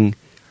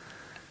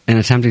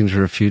attempting to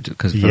refute,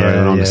 because Valery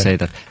went on to say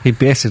that, he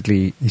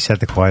basically... He said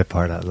the quiet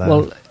part out loud.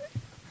 Well,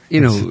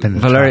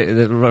 Valery,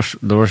 the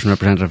Russian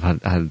representative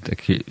had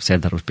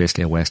said that it was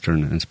basically a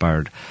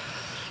Western-inspired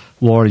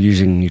war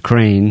using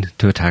Ukraine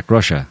to attack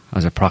Russia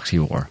as a proxy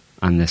war.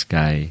 And this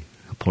guy,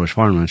 a Polish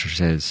foreign minister,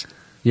 says...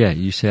 Yeah,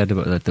 you said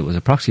about that it was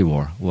a proxy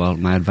war. Well,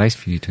 my advice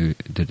for you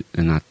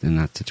in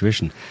that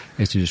situation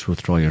is to just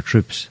withdraw your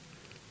troops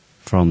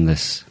from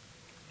this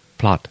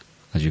plot,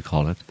 as you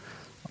call it,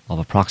 of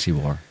a proxy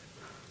war.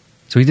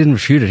 So he didn't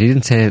refute it. He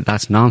didn't say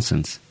that's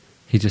nonsense.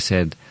 He just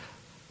said,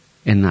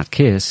 in that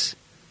case,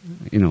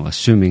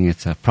 assuming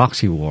it's a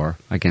proxy war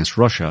against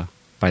Russia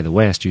by the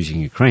West using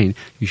Ukraine,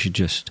 you should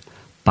just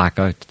back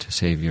out to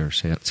save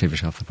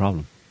yourself the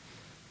problem.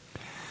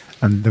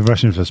 And the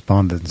Russians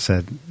responded and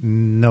said,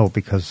 no,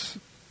 because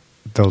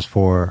those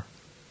 4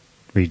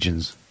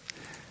 regions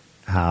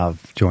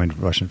have joined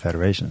the Russian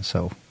Federation,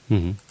 so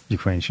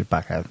Ukraine should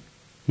back out.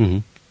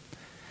 Mm-hmm.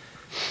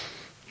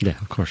 Yeah,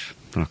 of course,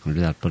 they're not going to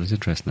do that, but it's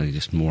interesting that he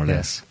just more or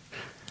less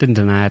didn't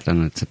deny it,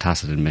 and it's a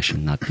tacit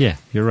admission that, yeah,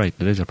 you're right,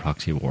 it is a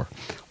proxy war,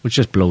 which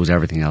just blows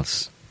everything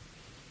else.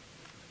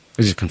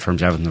 It just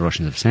confirms everything the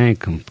Russians have saying,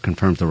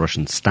 confirms the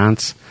Russian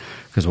stance,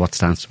 because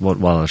what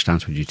other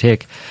stance would you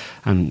take,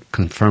 and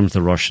confirms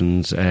the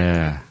Russians'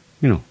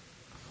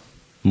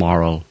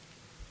 moral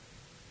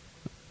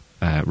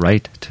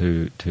right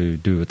to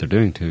do what they're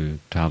doing, to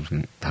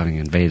having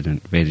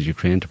invaded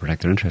Ukraine to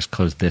protect their interests,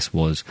 because this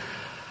was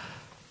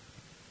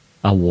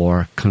a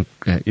war,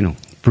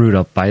 brewed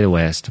up by the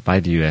West, by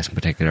the US in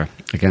particular,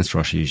 against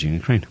Russia using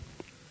Ukraine.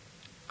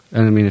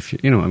 And I mean,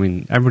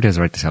 everybody has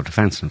a right to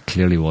self-defense, and it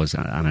clearly was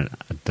a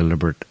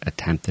deliberate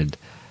attempted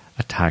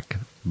attack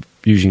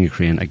using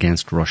Ukraine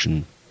against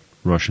Russian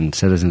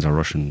citizens or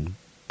Russian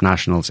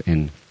nationals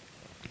in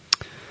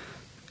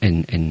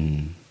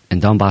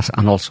Donbass,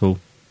 and also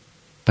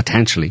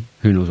potentially,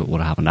 who knows what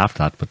would have happened after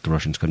that, but the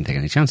Russians couldn't take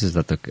any chances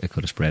that it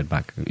could have spread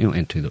back,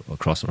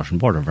 across the Russian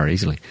border very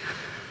easily.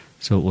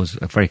 So it was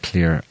a very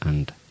clear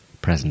and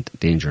present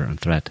danger and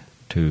threat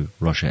to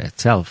Russia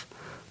itself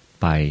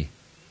by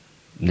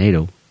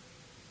NATO,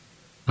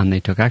 and they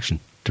took action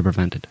to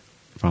prevent it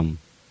from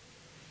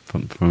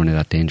any of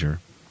that danger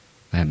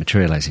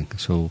materializing.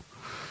 So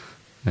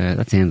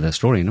that's the end of the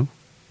story, Well,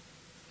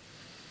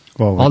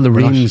 all the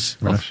we're reams.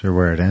 Not sure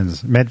where it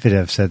ends.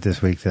 Medvedev said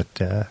this week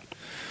that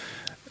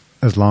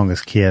as long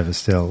as Kiev is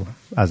still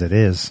as it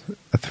is,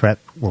 a threat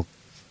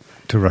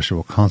to Russia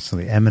will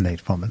constantly emanate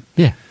from it.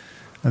 Yeah.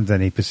 And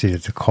then he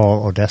proceeded to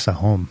call Odessa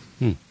home,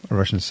 a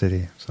Russian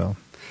city. So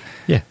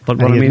yeah, but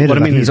what I mean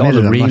is all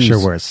the reams. I'm not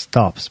sure where it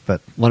stops,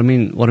 but what I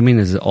mean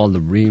is all the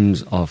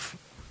reams of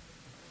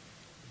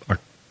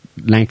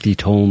lengthy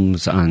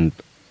tomes and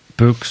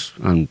books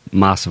and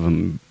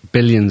massive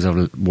billions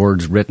of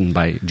words written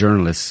by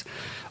journalists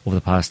over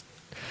the past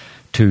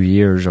 2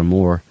 years or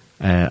more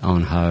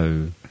on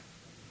how,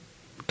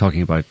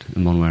 talking about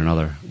in one way or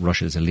another,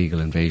 Russia's illegal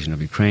invasion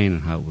of Ukraine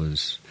and how it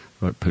was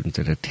Putin's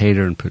a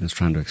dictator and Putin's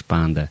trying to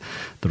expand the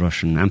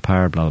Russian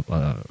Empire,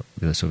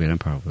 the Soviet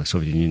Empire, the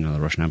Soviet Union or the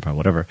Russian Empire,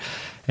 whatever.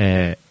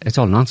 It's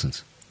all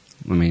nonsense.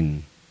 I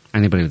mean,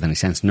 anybody with any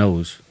sense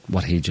knows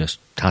what he just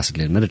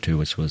tacitly admitted to,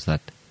 which was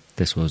that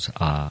this was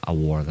a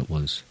war that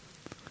was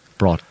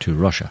brought to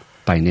Russia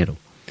by NATO.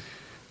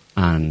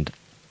 And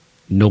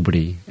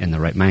nobody in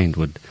their right mind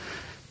would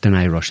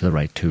deny Russia the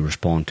right to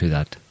respond to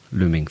that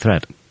looming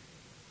threat.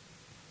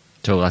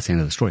 So that's the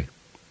end of the story.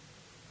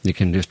 You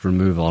can just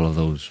remove all of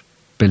those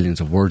billions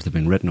of words that have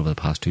been written over the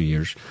past 2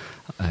 years,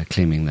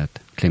 claiming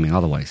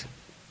otherwise.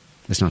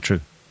 It's not true.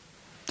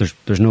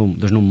 There's no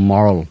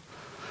moral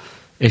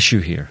issue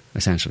here.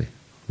 Essentially,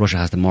 Russia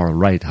has the moral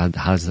right,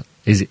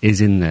 is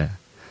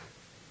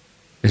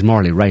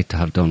morally right to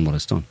have done what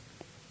it's done,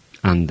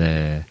 and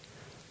the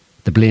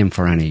blame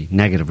for any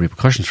negative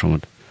repercussions from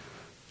it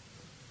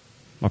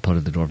are put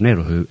at the door of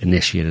NATO, who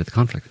initiated the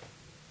conflict.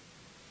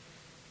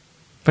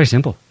 Very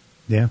simple.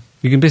 Yeah.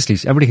 You can basically,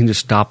 everybody can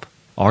just stop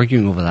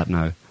arguing over that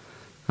now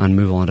and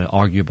move on to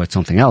argue about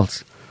something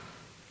else,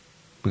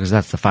 because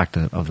that's the fact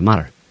of the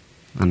matter.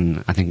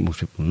 And I think most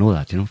people know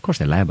that. Of course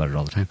they lie about it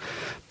all the time.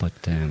 But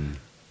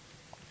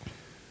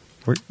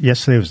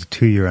yesterday was the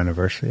 2-year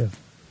anniversary of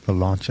the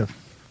launch of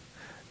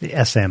the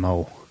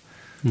SMO.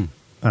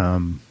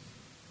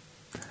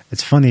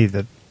 It's funny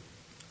that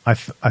I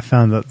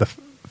found that the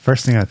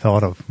first thing I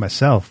thought of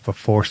myself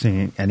before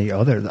seeing many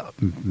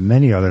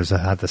others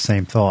that had the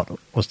same thought,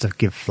 was to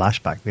give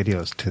flashback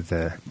videos to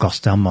the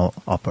Gostomel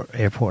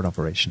airport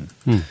operation.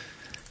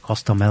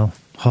 Hostomel.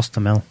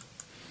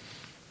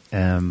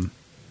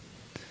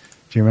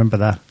 Do you remember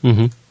that?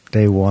 Mm-hmm.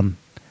 Day one.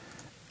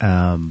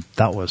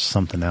 That was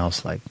something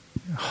else, like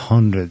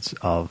hundreds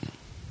of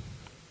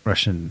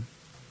Russian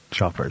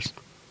choppers,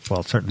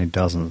 well, certainly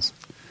dozens,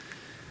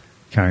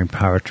 carrying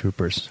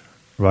paratroopers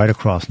right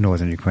across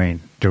northern Ukraine,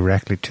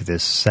 directly to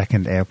this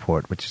second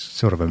airport, which is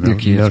sort of a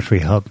military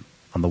hub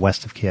on the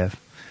west of Kiev.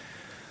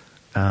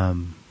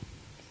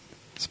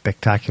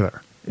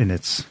 Spectacular, and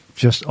it's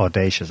just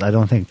audacious. I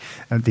don't think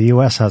the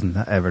US hasn't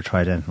ever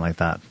tried anything like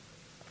that.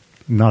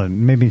 Not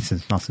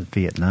since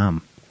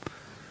Vietnam.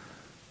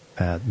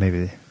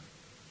 Maybe.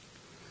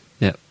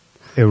 Yeah.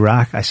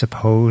 Iraq, I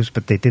suppose,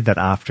 but they did that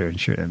after, and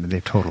sure, they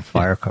have total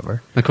fire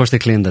cover. Of course, they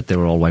claimed that they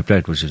were all wiped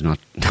out, which is not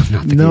the case.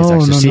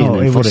 No.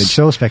 It was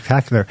so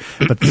spectacular.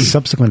 But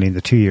subsequently, in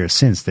the 2 years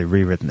since, they've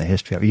rewritten the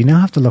history of it. You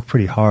now have to look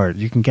pretty hard.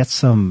 You can get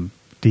some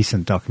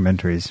decent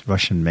documentaries,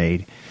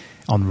 Russian-made,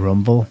 on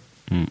Rumble.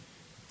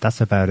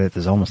 That's about it.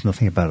 There's almost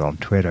nothing about it on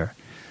Twitter.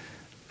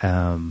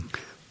 And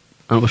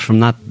it was from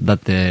that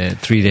the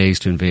 3 days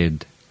to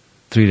invade,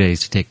 3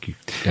 days to take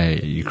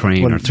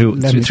Ukraine, or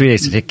 3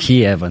 days to take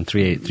Kiev, and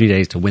 3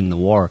 days to win the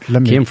war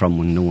came from,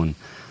 when no one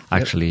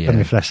actually... Let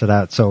me flesh it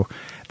out. So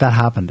that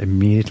happened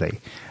immediately.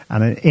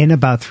 And in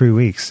about 3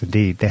 weeks,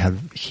 indeed, they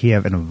had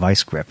Kiev in a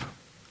vice grip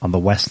on the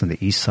west and the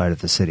east side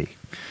of the city,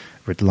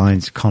 with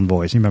lines,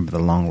 convoys, you remember the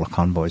long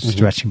convoys,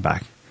 stretching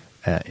back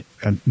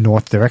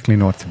directly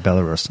north to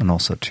Belarus and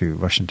also to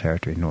Russian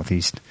territory,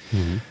 northeast.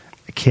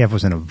 Kiev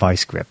was in a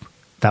vice grip.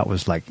 That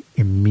was like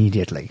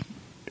immediately.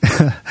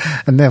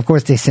 And then, of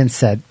course, they since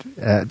said,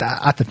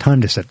 at the time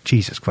they said,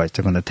 Jesus Christ,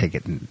 they're going to take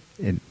it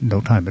in no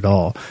time at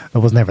all.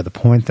 That was never the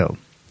point, though.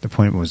 The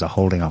point was a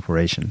holding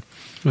operation.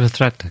 It was a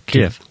threat to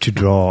Kiev. To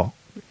draw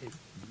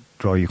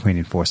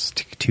Ukrainian forces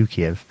to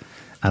Kiev,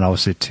 and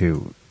obviously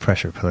to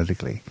pressure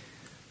politically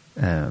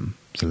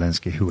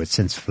Zelensky, who had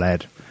since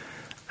fled,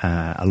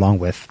 along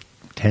with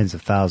tens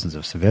of thousands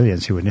of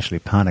civilians who initially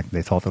panicked.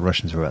 They thought the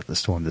Russians were about to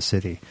storm the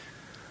city.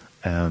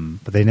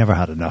 But they never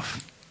had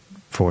enough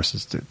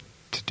forces to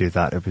do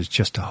that. It was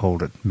just to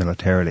hold it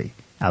militarily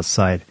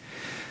outside.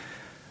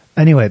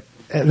 Anyway,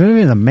 I don't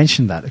even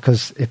mention that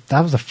because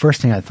that was the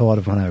first thing I thought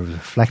of when I was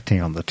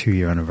reflecting on the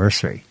 2-year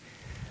anniversary.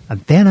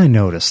 And then I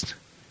noticed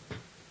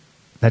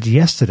that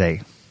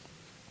yesterday,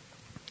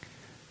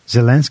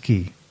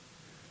 Zelensky,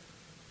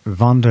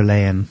 von der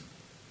Leyen,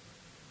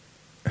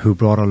 who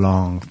brought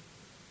along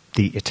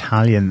the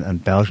Italian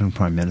and Belgian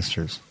prime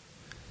ministers,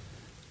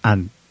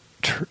 and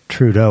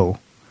Trudeau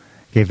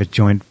gave a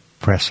joint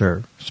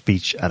presser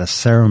speech at a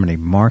ceremony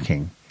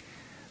marking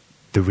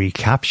the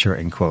recapture,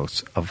 in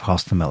quotes, of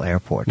Hostomel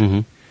Airport,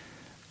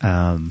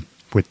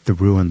 with the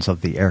ruins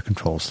of the air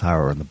control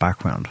tower in the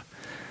background.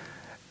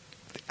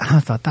 And I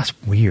thought, that's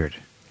weird.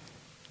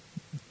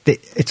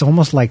 It's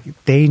almost like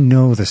they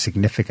know the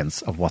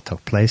significance of what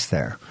took place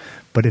there.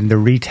 But in the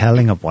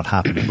retelling of what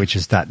happened, which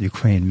is that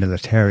Ukraine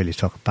militarily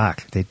took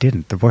back, they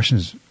didn't. The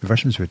Russians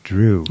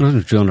withdrew. The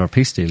Russians withdrew under a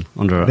peace deal,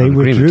 under they an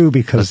withdrew agreement,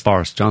 because as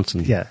Boris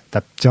Johnson. Yeah,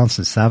 that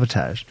Johnson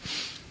sabotaged.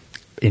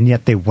 And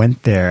yet they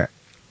went there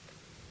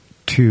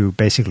to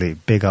basically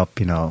big up,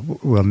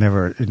 we'll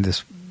never,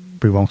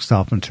 we won't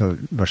stop until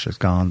Russia's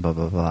gone, blah,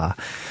 blah, blah.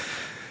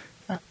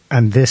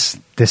 And this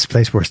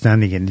place we're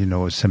standing in,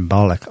 is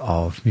symbolic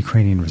of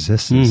Ukrainian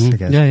resistance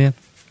against. Yeah.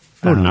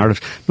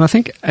 Narrative. No,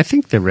 I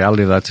think the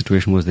reality of that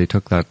situation was they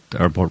took that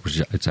airport, which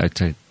is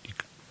outside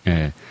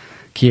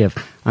Kiev,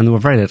 and there were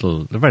very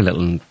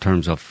little in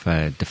terms of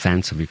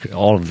defence of Ukraine.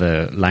 All of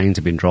the lines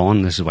have been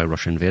drawn. This is why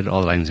Russia invaded. All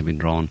the lines have been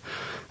drawn.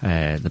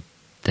 The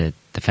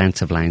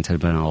defensive lines had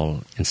been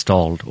all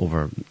installed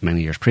over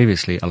many years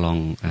previously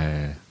along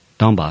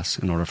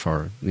Donbass in order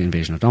for the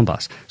invasion of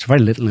Donbass. So very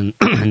little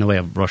in the way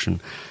of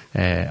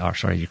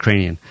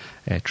Ukrainian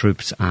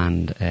troops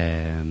and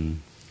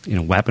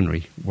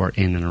weaponry were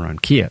in and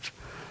around Kiev.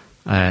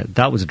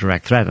 That was a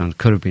direct threat, and it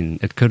could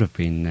have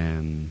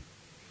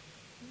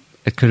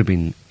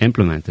been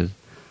implemented.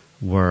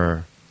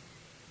 Were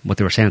what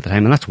they were saying at the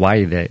time, and that's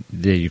why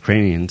the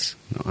Ukrainians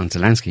and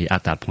Zelensky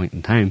at that point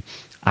in time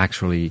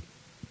actually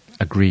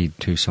agreed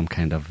to some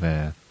kind of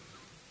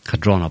had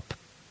drawn up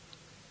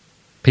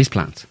peace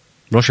plans.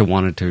 Russia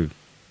wanted to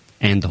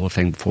end the whole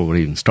thing before it would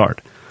even start,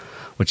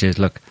 which is,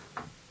 look,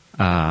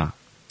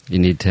 you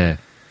need to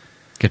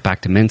get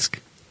back to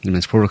Minsk, the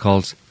Minsk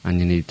protocols, and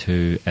you need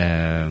to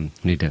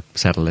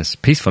settle this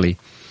peacefully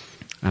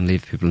and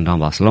leave people in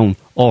Donbass alone,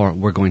 or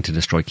we're going to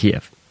destroy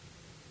Kiev.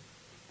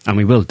 And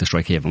we will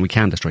destroy Kiev, and we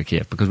can destroy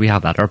Kiev, because we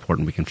have that airport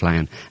and we can fly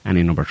in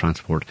any number of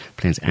transport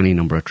planes, any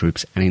number of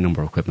troops, any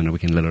number of equipment, and we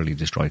can literally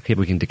destroy Kiev.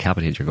 We can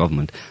decapitate your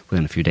government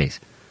within a few days.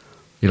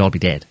 You'll all be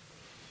dead.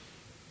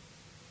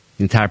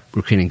 The entire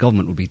Ukrainian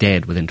government will be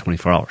dead within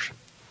 24 hours.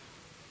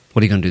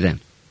 What are you going to do then?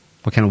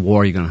 What kind of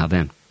war are you going to have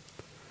then?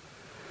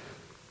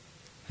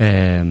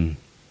 And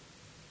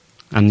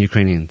the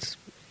Ukrainians,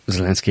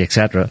 Zelensky,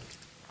 etc.,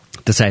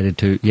 decided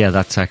to,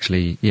 that's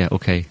actually,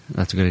 okay,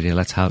 that's a good idea.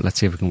 Let's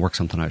see if we can work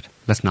something out.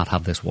 Let's not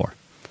have this war.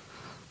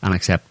 And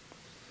accept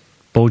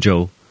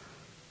Bojo,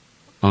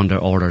 under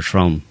orders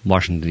from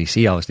Washington,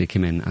 D.C., obviously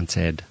came in and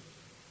said,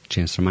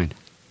 change their mind.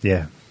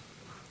 Yeah.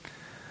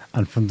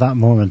 And from that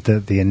moment,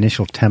 the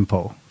initial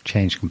tempo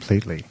changed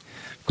completely.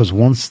 Because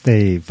once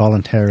they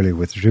voluntarily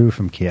withdrew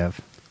from Kiev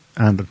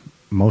and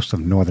most of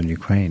northern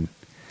Ukraine,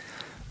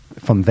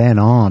 from then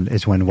on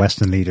is when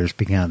Western leaders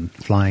began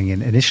flying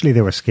in. Initially,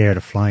 they were scared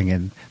of flying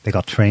in. They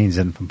got trains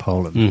in from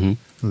Poland.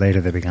 Mm-hmm.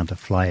 Later, they began to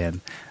fly in.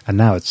 And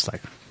now it's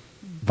like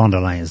von der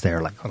Leyen's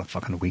there like on a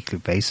fucking weekly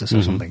basis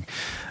or something.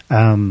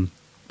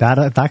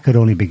 That could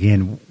only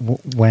begin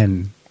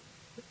when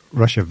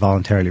Russia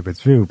voluntarily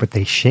withdrew, but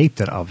they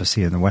shaped it,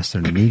 obviously, in the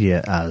Western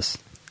media as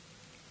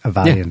a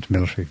valiant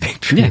military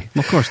victory. Yeah,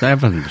 of course,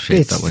 everything was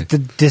shaped that way.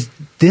 The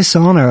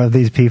dishonour of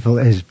these people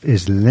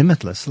is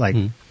limitless. Like,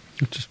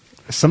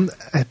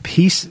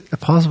 a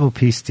possible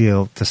peace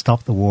deal to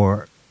stop the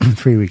war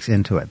 3 weeks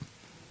into it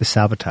is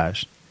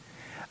sabotaged,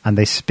 and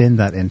they spin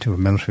that into a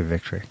military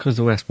victory because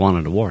the West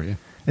wanted a war. Yeah,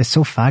 it's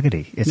so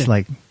faggoty. It's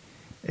like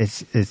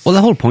it's. Well,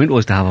 the whole point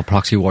was to have a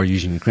proxy war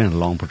using Ukraine, a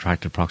long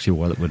protracted proxy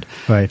war that would,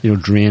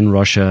 drain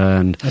Russia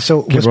and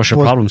give Russia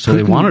problems. So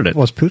they wanted it.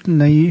 Was Putin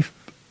naive?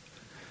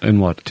 In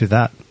what? To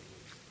that?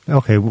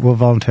 Okay, we'll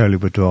voluntarily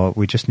withdraw.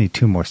 We just need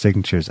 2 more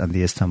signatures, and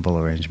the Istanbul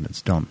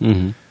arrangement's done.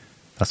 Mm-hmm.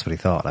 That's what he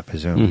thought, I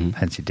presume. Mm-hmm.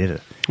 Hence he did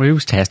it. Well, he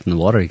was testing the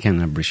water. You can't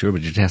never be sure,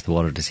 but you test the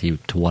water to see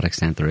to what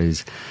extent there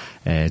is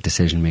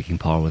decision-making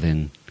power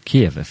within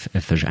Kiev.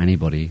 If there's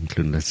anybody,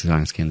 including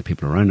Zelensky and the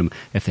people around him,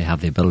 if they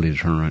have the ability to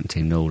turn around and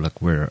say, no, look,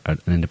 we're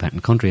an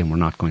independent country and we're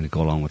not going to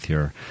go along with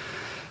your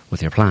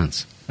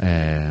plans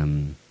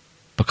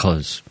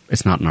because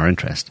it's not in our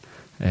interest.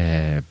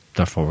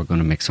 Therefore, we're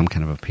going to make some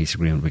kind of a peace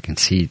agreement. We can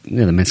see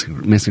the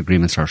Minsk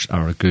agreements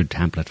are a good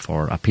template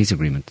for a peace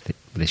agreement.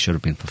 They should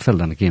have been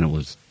fulfilled. And again, it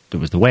was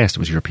the West, it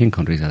was European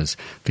countries, as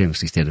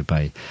famously stated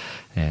by,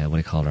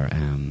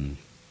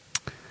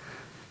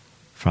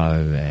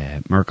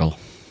 Frau Merkel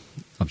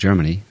of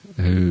Germany,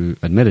 who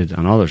admitted,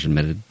 and others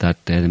admitted,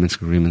 that the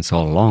Minsk agreements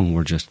all along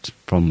were just,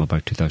 from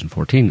about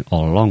 2014,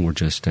 all along were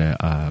just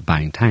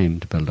buying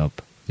time to build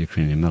up the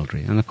Ukrainian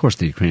military. And of course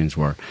the Ukrainians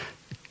were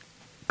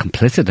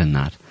complicit in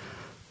that.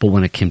 But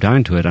when it came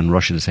down to it and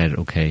Russia decided,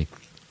 okay,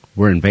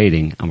 we're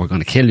invading and we're going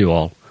to kill you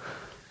all,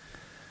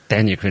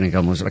 then the Ukrainian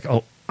government was like,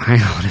 oh,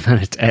 hang on a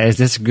minute, is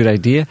this a good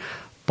idea?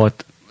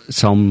 But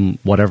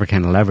whatever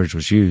kind of leverage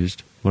was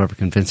used, whatever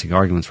convincing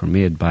arguments were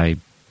made by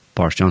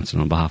Boris Johnson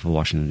on behalf of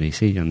Washington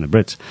DC and the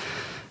Brits,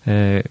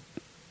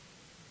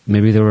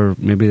 maybe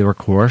they were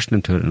coerced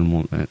into it in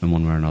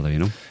one way or another, you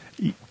know.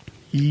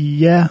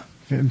 Yeah,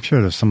 I'm sure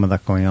there's some of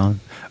that going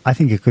on. I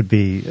think it could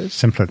be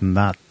simpler than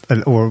that,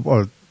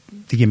 or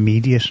the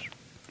immediate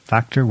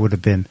factor would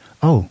have been,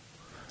 oh,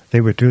 they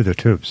withdrew their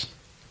troops.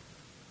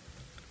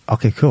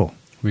 Okay, cool.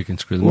 We can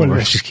screw them over.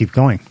 Let's just keep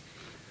going.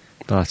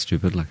 That's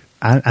stupid, like.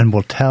 And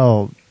we'll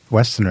tell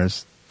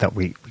Westerners that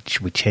we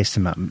chased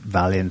them out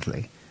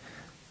valiantly.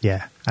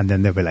 Yeah, and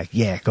then they'll be like,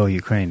 "Yeah, go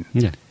Ukraine."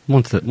 Yeah,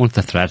 once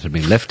the threat had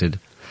been lifted,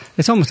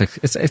 it's almost like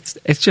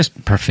it's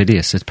just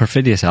perfidious. It's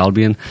perfidious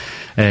Albion.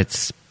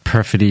 It's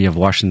perfidy of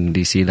Washington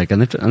DC. Like,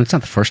 and it's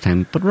not the first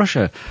time. But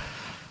Russia,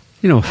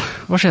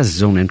 Russia has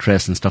its own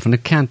interests and stuff, and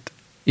it can't.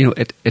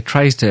 It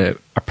tries to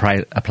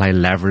apply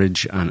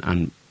leverage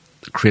and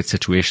create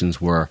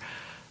situations where,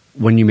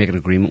 when you make an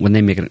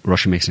agreement,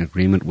 Russia makes an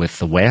agreement with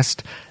the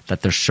West,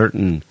 that there's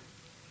certain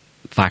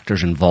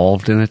factors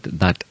involved in it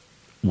that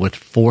would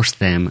force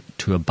them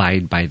to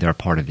abide by their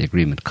part of the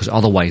agreement, because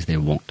otherwise they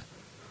won't.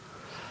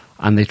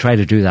 And they try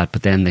to do that,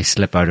 but then they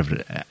slip out of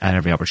it at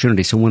every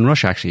opportunity. So when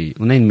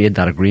they made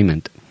that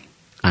agreement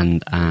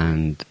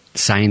and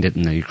signed it,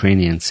 and the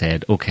Ukrainians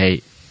said,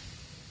 okay,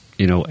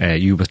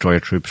 you withdraw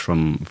your troops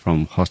from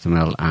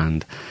Hostomel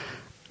and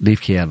leave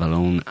Kiev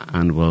alone,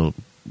 and we'll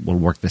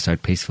work this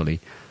out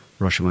peacefully.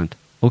 Russia went,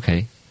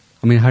 okay.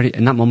 I mean,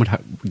 in that moment, how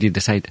do you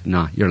decide,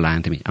 nah, you're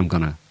lying to me, I'm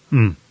going to...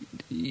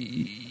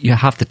 You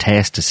have to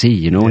test to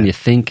see, and you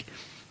think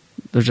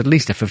there's at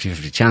least a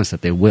 50-50 chance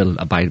that they will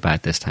abide by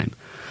it this time.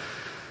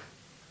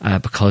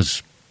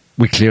 Because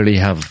we clearly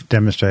have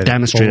demonstrated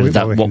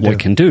what we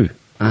can do.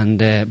 And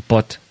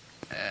but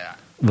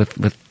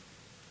with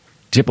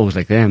jippos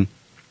like them,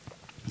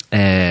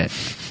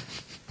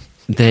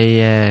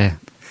 they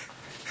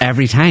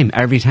every time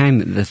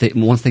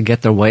once they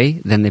get their way,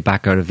 then they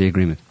back out of the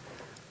agreement.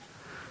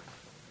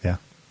 Yeah,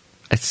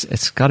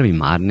 it's got to be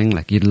maddening.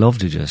 Like, you'd love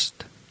to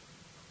just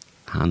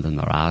hand in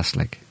their ass,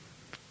 like,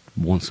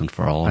 once and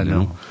for all. I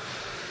know.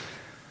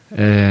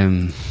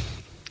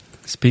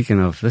 Speaking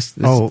of this,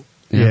 are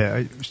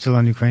you still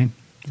on Ukraine?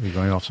 Are you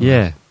going off somewhere?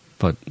 Yeah,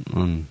 but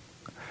on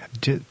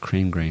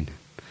Ukraine grain.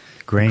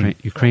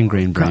 Ukraine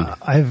grain brain.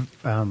 I've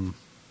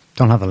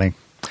don't have a link,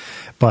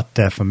 but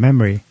from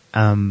memory,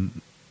 2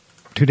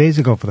 days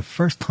ago, for the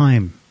first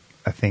time,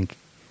 I think,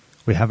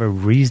 we have a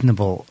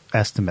reasonable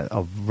estimate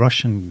of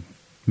Russian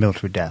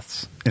military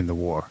deaths in the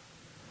war.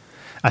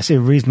 I say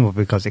reasonable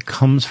because it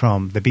comes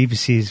from the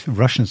BBC's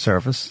Russian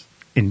service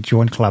in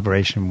joint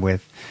collaboration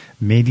with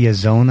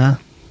Mediazona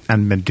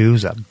and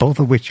Meduza, both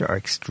of which are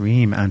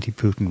extreme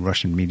anti-Putin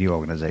Russian media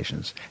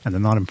organizations, and they're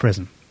not in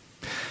prison.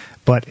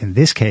 But in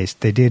this case,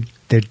 they did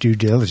their due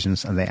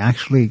diligence, and they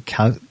actually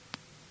came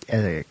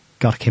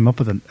up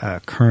with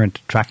a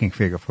current tracking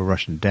figure for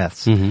Russian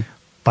deaths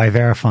by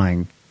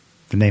verifying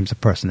the names of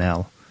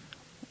personnel,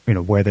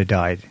 where they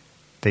died.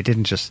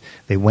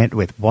 They went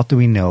with what do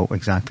we know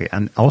exactly,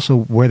 and also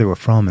where they were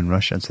from in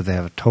Russia, and so they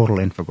have a total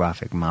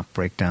infographic map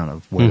breakdown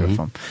of where they're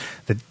from.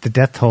 The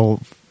death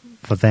toll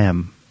for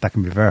them, that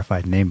can be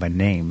verified name by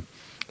name,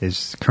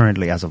 is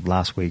currently, as of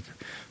last week,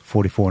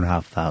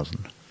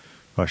 44,500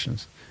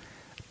 Russians.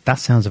 That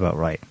sounds about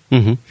right.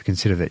 If you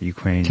consider that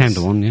Ukraine's 10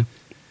 to 1, yeah.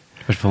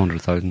 There's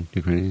 400,000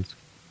 Ukrainians,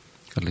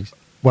 at least.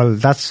 Well,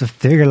 that's the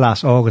figure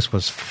last August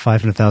was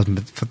 500,000,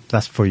 but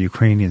that's for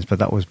Ukrainians, but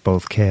that was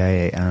both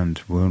KIA and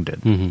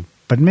wounded.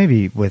 But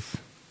maybe with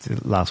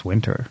the last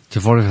winter. So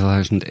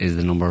 40,000 is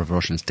the number of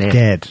Russians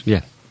dead.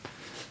 Yeah.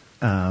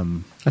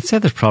 I'd say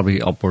there's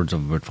probably upwards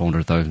of about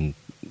 400,000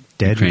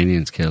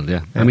 Ukrainians killed,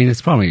 yeah. I mean,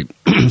 it's probably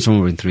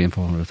somewhere between 300,000 and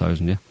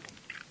 400,000, yeah.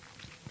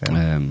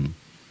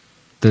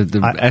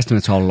 The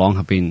estimates all along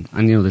have been,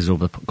 and this is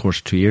over the course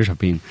of 2 years, have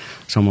been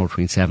somewhere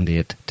between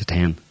 78 to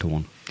 10 to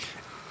 1.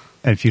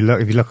 And if you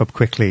look up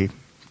quickly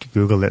to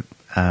Google it,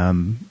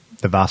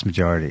 the vast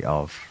majority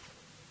of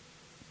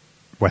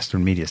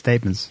Western media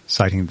statements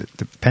citing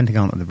the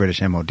Pentagon and the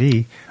British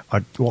MOD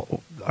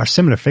are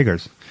similar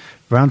figures,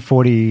 around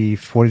 40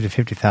 to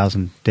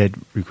 50,000 dead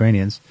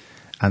Ukrainians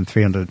and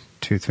 300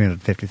 to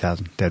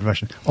 350,000 dead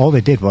Russians. All they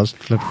did was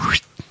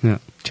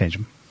change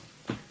them.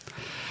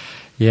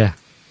 Yeah.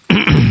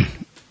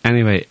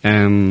 Anyway,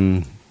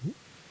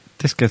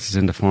 this gets us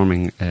into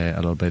farming a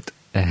little bit.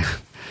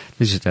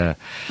 This is the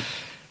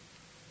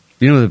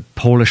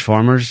Polish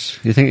farmers.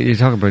 You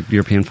talk about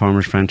European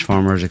farmers, French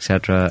farmers,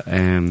 etc.,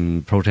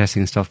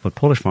 protesting and stuff, but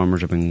Polish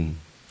farmers have been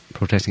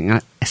protesting.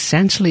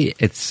 Essentially,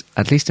 it's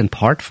at least in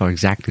part for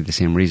exactly the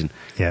same reason.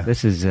 Yeah.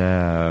 This is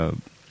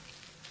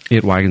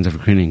 8 wagons of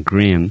Ukrainian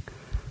grain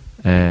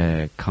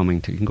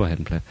coming to... You can go ahead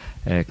and play.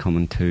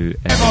 Coming to...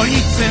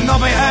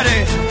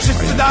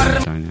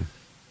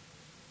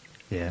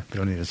 Yeah, we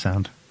don't need a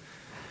sound.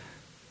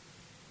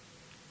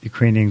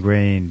 Ukrainian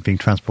grain being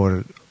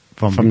transported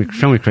from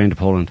Ukraine to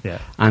Poland. Yeah.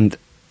 And,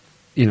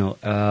 you know,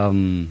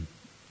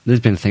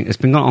 there's been a thing. It's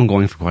been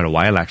ongoing for quite a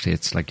while, actually.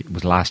 It's like it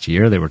was last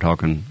year they were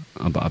talking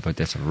about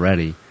this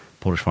already.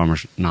 Polish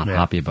farmers not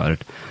happy about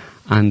it.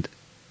 And,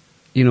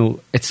 you know,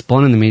 it's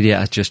spun in the media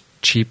as just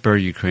cheaper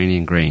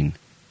Ukrainian grain.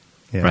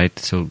 Yeah. Right?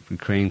 So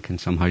Ukraine can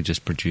somehow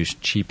just produce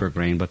cheaper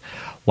grain. But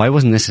why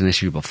wasn't this an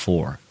issue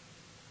before?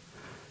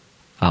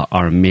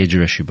 Or a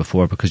major issue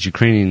before? Because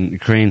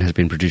Ukraine has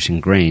been producing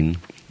grain,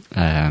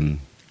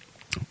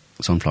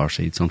 sunflower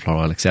seeds, sunflower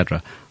oil,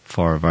 etc.,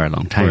 for a very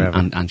long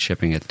time, and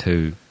shipping it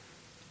to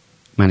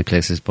many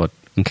places, but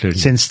including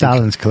since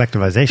Stalin's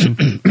collectivization,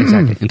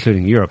 exactly,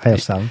 including Europe,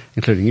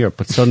 including Europe.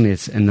 But suddenly,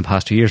 it's in the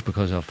past 2 years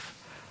because of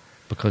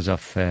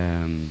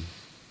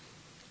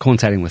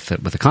coinciding with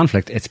the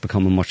conflict, it's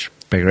become a much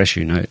bigger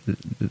issue now.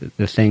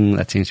 The thing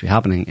that seems to be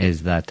happening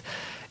is that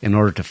in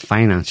order to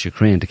finance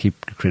Ukraine, to keep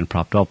Ukraine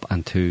propped up,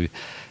 and to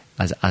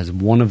as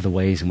one of the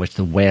ways in which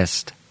the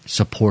West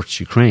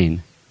supports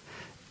Ukraine,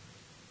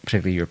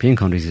 particularly European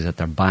countries, is that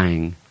they're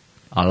buying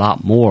a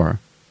lot more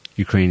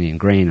Ukrainian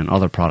grain and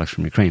other products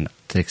from Ukraine,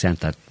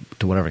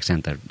 to whatever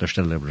extent they're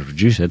still able to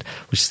reduce it,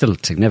 which is still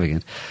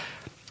significant.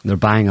 They're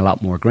buying a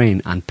lot more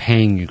grain and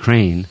paying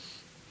Ukraine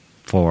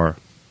for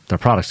their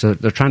products. So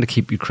they're trying to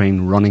keep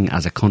Ukraine running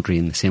as a country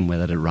in the same way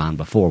that it ran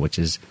before, which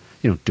is,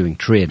 you know, doing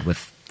trade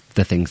with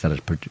the things that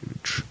it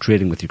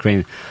trading with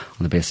Ukraine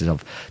on the basis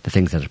of the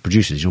things that it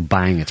produces, you know,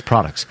 buying its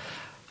products.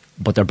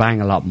 But they're buying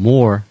a lot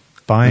more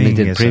than they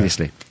did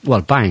previously.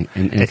 Buying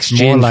in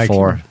exchange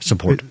for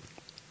support.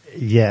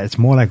 It's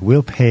more like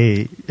we'll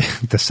pay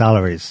the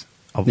salaries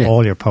of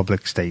all your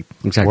public state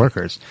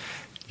workers.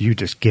 You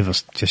just give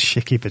us,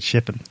 keep it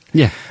shipping.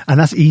 Yeah. And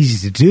that's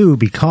easy to do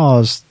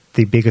because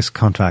the biggest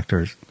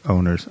contractors,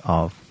 owners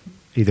of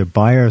either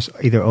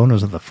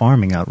owners of the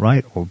farming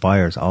outright or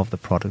buyers of the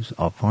produce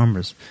of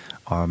farmers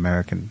are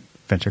American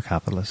venture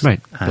capitalists. Right.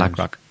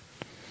 BlackRock.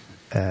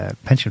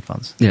 Pension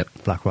funds. Yeah.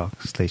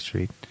 BlackRock, State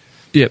Street.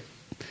 Yep.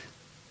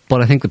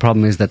 But I think the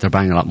problem is that they're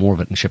buying a lot more of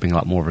it and shipping a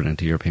lot more of it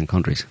into European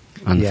countries.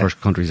 And the first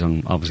countries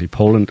on, obviously,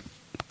 Poland,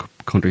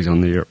 countries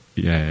on the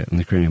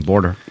Ukrainian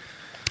border.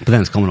 But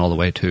then it's coming all the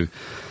way to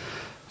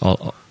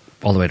all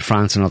the way to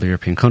France and other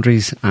European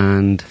countries,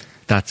 and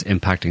that's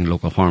impacting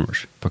local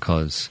farmers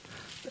because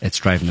it's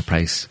driving the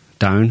price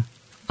down,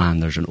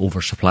 and there's an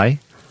oversupply.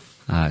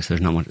 So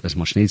there's not as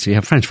much need. So you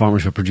have French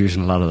farmers who are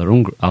producing a lot of their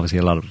own. Obviously,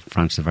 a lot of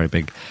France is a very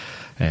big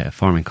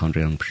farming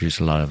country and produce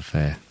a lot of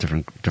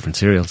different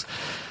cereals.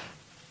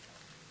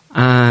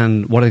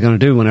 And what are they going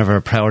to do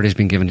whenever priority has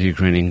been given to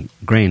Ukrainian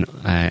grain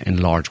in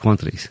large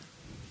quantities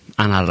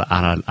and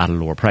at a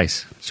lower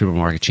price?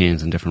 Supermarket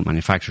chains and different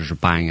manufacturers are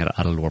buying it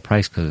at a lower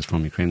price because it's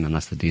from Ukraine, and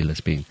that's the deal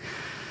that's being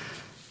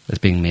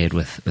made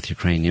with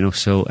Ukraine. You know,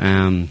 so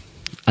and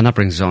that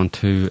brings us on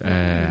to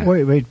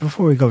wait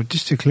before we go,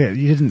 just to clear,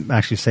 you didn't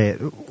actually say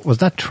it. Was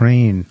that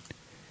train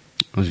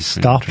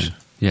stopped?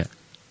 Yeah,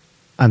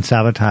 and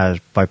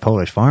sabotaged by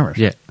Polish farmers?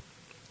 Yeah,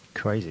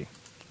 crazy.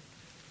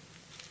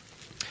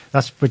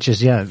 That's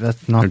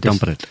not. They're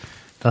dumping it.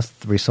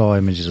 We saw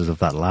images of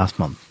that last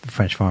month. The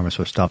French farmers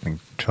were stopping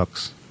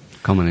trucks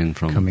coming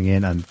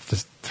in and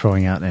just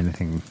throwing out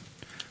anything.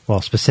 Well,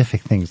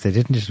 specific things. They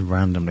didn't just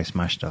randomly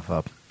smash stuff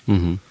up.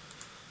 Mm-hmm.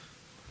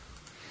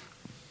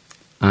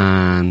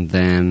 And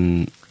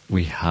then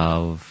we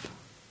have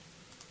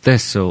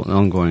this. So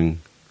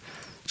ongoing.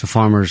 So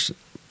farmers,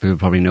 people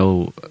probably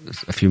know,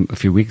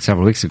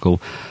 several weeks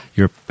ago,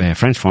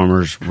 French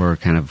farmers were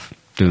kind of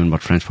doing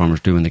what French farmers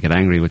do when they get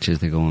angry, which is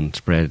they go and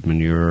spread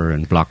manure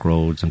and block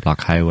roads and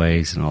block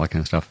highways and all that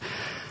kind of stuff.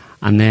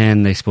 And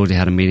then they supposedly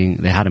had a meeting.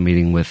 They had a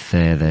meeting with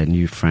the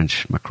new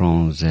French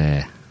Macron's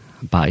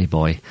batty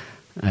boy,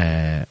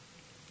 Macron's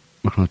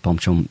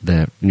bumchum,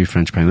 the new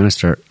French Prime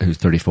Minister, who's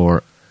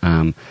 34.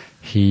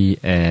 He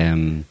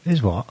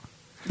is what?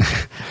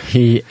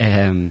 He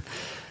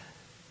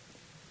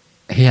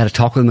had a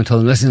talk with them and told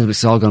them, listen,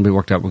 it's all going to be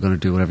worked out. We're going to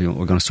do whatever you want.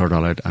 We're going to sort it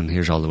all out, and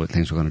here's all the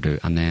things we're going to do.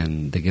 And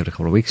then they gave it a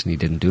couple of weeks, and he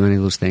didn't do any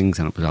of those things,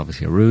 and it was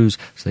obviously a ruse.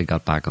 So they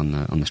got back on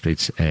the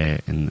streets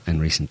in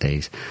recent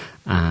days.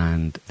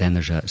 And then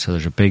there's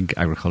a big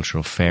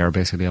agricultural fair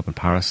basically up in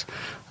Paris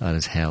that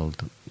is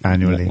held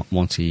annually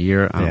once a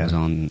year. And it was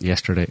on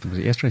yesterday. Was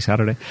it yesterday?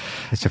 Saturday?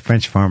 It's a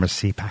French farmers'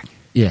 CPAC.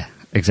 Yeah.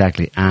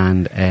 Exactly,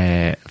 and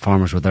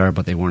farmers were there,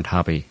 but they weren't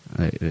happy.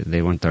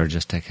 They weren't there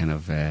just to kind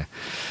of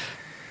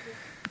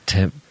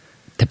to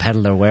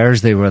peddle their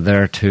wares. They were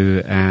there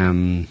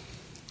to,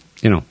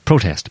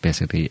 protest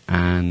basically.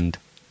 And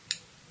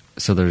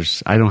so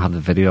I don't have the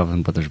video of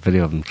them, but there's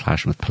video of them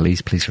clashing with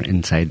police. Police are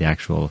inside the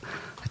actual.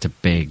 It's a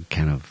big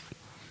kind of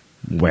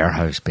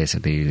warehouse,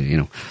 basically,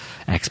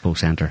 expo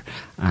centre.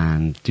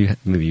 And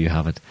maybe you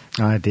have it?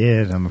 I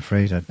did. I'm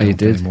afraid I don't you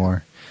did?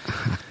 anymore.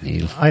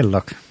 Neil, I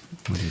look.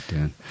 What are you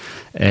doing?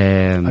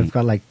 I've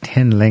got like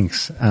 10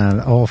 links,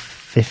 and all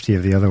 50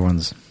 of the other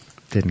ones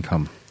didn't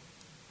come.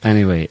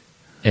 Anyway,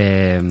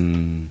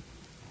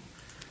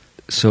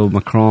 so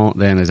Macron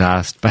then is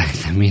asked by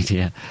the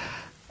media,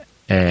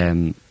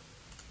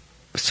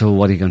 so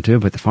what are you going to do?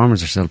 But the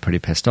farmers are still pretty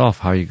pissed off.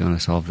 How are you going to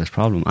solve this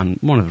problem? And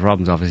one of the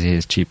problems, obviously,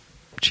 is cheap.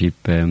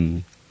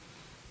 One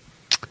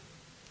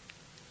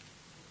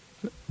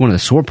of the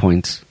sore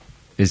points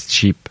is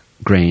cheap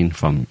grain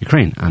from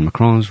Ukraine. And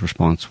Macron's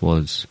response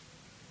was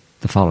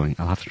the following.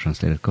 I'll have to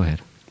translate it. Go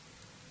ahead.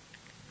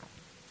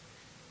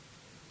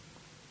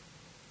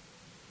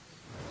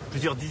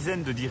 Plusieurs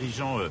dizaines de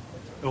dirigeants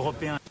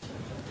européens.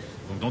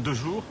 Donc dans 2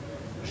 jours,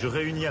 je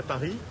réunis à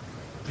Paris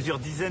plusieurs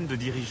dizaines de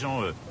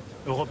dirigeants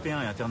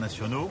européens et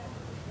internationaux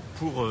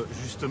pour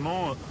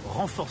justement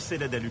renforcer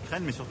l'aide à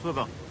l'Ukraine, mais surtout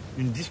avoir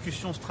une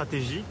discussion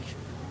stratégique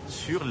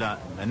sur la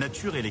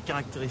nature et les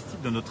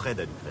caractéristiques de notre aide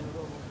à l'Ukraine.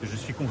 Je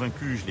suis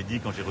convaincu, je l'ai dit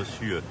quand j'ai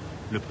reçu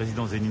le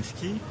président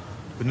Zelensky,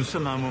 que nous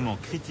sommes à un moment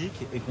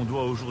critique et qu'on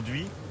doit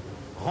aujourd'hui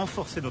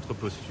renforcer notre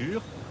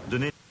posture,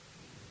 donner...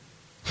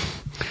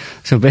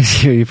 So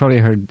basically, you probably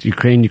heard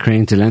Ukraine,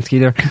 Zelensky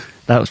there.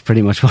 That was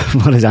pretty much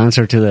what his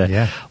answer to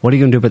the, what are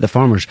you going to do about the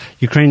farmers?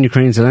 Ukraine,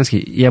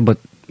 Zelensky. Yeah, but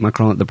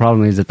Macron, the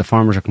problem is that the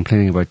farmers are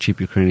complaining about cheap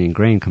Ukrainian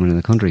grain coming in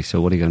the country. So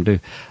what are you going to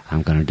do?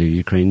 I'm going to do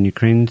Ukraine,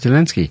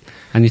 Zelensky.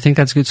 And you think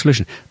that's a good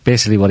solution?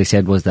 Basically, what he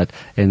said was that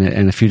in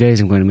a few days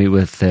I'm going to meet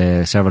with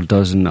several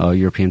dozen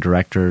European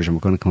directors, and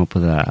we're going to come up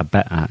with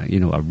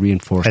a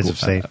reinforced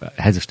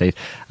heads of state,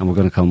 and we're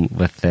going to come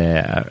with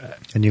a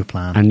new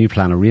plan,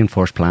 a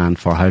reinforced plan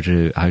for how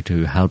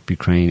to help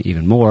Ukraine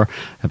even more,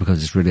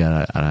 because it's really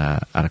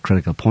at a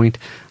critical point,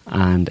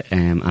 and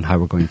how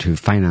we're going to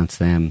finance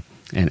them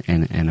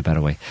in a better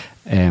way.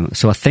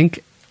 So I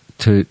think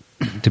to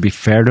be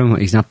fair to him,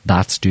 he's not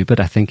that stupid.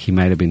 I think he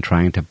might have been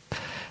trying to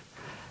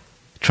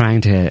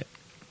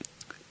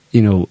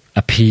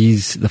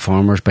appease the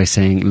farmers by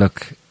saying,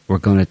 look, we're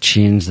going to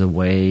change the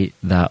way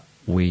that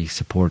we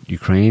support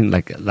Ukraine.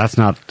 Like, that's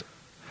not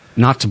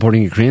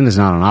supporting Ukraine is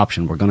not an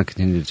option. We're going to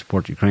continue to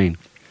support Ukraine.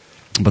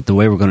 But the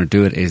way we're going to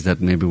do it is that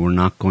maybe we're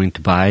not going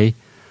to buy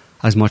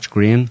as much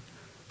grain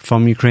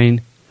from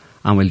Ukraine,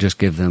 and we'll just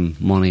give them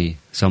money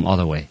some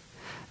other way.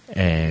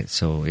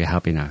 So you're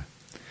happy now?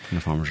 And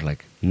the farmers are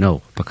like,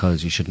 no,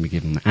 because you shouldn't be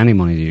giving any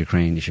money to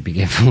Ukraine. You should be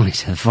giving money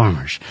to the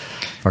farmers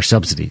for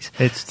subsidies.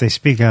 It's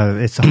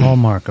a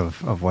hallmark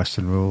of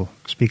Western rule.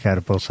 Speak out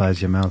of both sides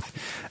of your mouth.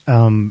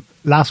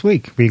 Last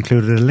week, we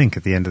included a link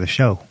at the end of the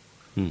show.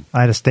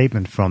 I had a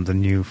statement from the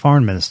new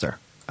foreign minister,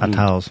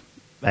 Attal's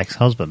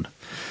ex-husband,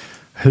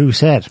 who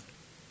said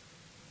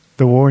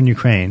the war in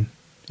Ukraine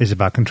is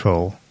about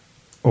control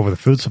over the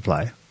food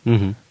supply.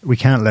 We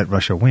can't let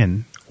Russia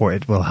win, or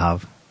it will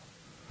have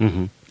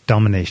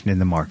domination in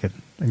the market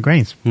and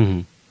grains.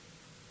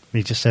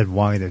 He just said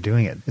why they're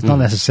doing it. It's not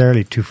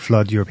necessarily to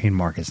flood European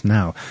markets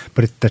now,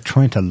 but they're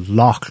trying to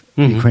lock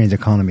Ukraine's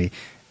economy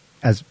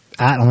on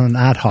an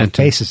ad hoc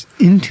basis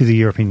into the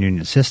European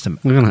Union system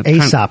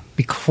ASAP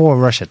before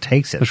Russia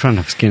takes it. They're trying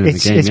to have skin in the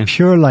game. It's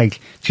pure, like,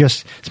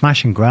 just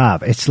smash and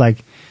grab. It's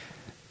like,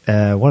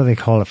 what do they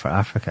call it for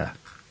Africa?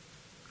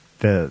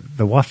 The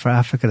what for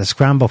Africa? The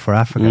scramble for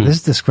Africa. This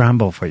is the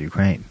scramble for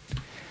Ukraine.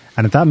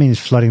 And if that means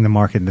flooding the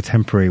market in the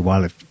temporary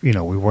while we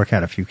work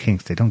out a few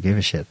kinks, they don't give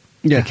a shit.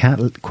 Yeah. They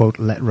can't, quote,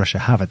 let Russia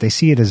have it. They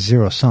see it as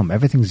zero sum.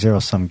 Everything's zero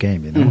sum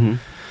game, you know.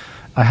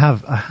 I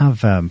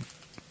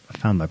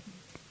found the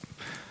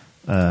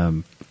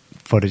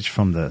footage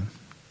from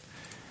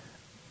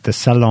the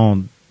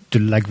Salon de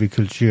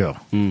l'Agriculture.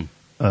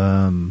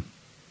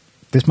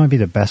 This might be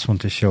the best one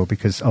to show,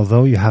 because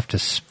although you have to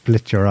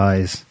split your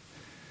eyes,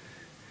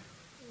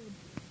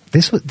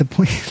 this was the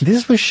point.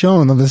 This was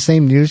shown on the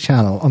same news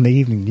channel on the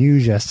evening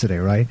news yesterday,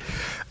 right?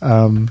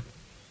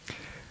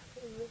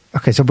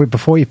 Okay, so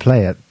before you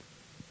play it,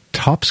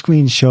 top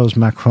screen shows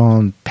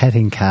Macron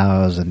petting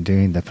cows and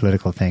doing the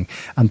political thing,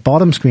 and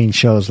bottom screen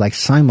shows, like,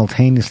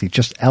 simultaneously,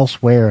 just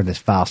elsewhere in this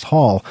vast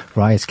hall,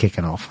 riots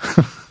kicking off.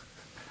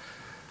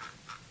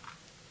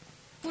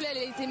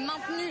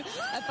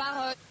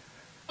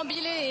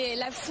 Et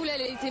la foule,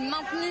 elle a été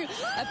maintenue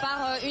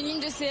par une ligne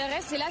de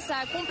CRS, et là ça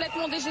a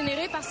complètement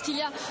dégénéré parce qu'il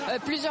y a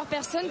plusieurs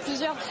personnes,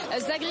 plusieurs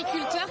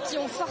agriculteurs qui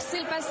ont forcé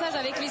le passage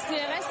avec les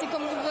CRS, et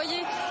comme vous le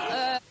voyez,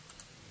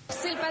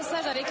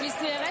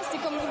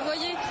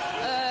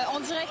 en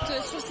direct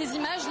sur ces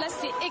images, là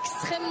c'est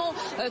extrêmement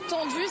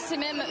tendu, c'est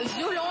même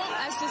violent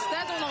à ce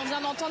stade. On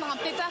vient d'entendre un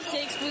pétard qui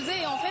a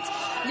explosé, et en fait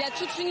il y a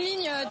toute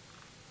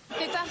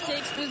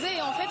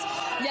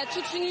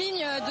une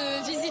ligne de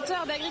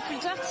visiteurs,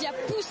 d'agriculteurs qui a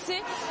poussé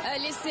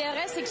les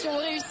CRS et qui ont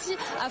réussi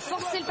à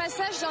forcer le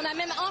passage. Il y en a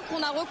même un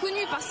qu'on a reconnu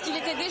parce qu'il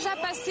était déjà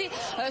passé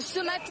ce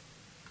matin.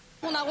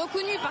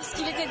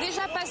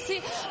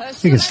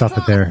 You can stop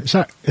it there.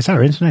 Is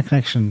our internet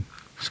connection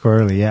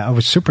squirrely? Yeah, I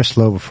was super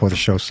slow before the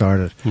show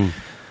started.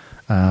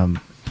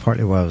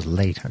 Partly why I was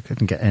late. I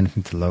couldn't get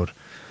anything to load.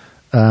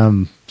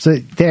 So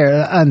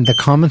there, and the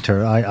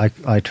commenter,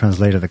 I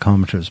translated the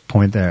commenter's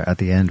point there at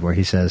the end where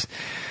he says,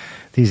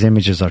 these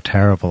images are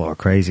terrible or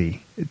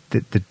crazy.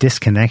 The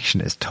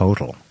disconnection is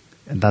total,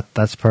 and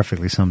that's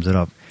perfectly sums it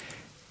up.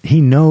 He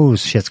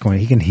knows shit's going.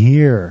 He can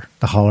hear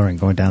the hollering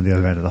going down the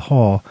other end of the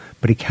hall,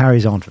 but he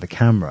carries on to the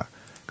camera.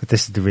 But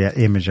this is the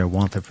image I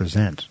want to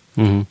present.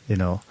 Mm-hmm. You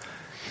know,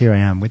 here I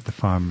am with the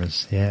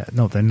farmers. Yeah,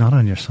 no, they're not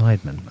on your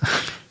side, man.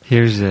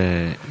 Here's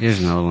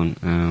another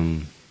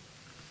one.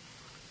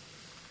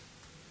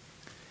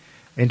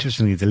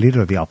 Interestingly, the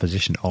leader of the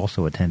opposition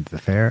also attended the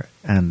fair,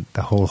 and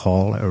the whole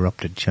hall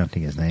erupted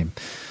chanting his name.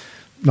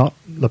 Not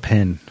Le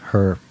Pen,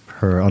 her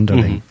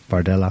underling,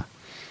 Bardella.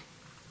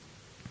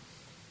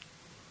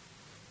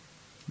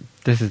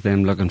 This is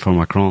them looking for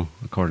Macron,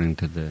 according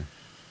to the...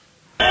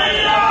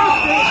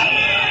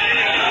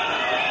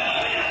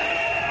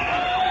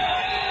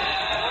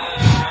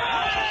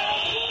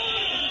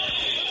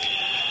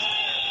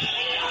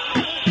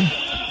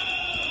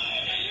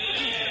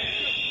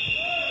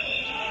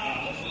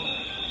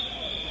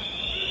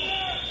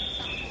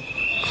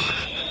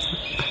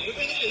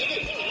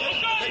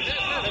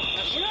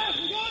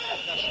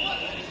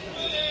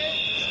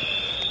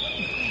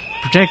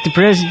 Protect the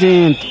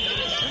president.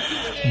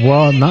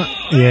 Well,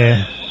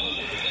 yeah.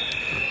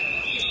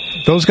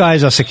 Those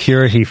guys are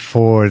security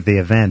for the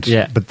event.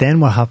 Yeah. But then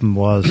what happened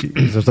was,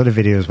 there's other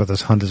videos where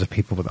there's hundreds of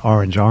people with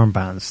orange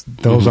armbands.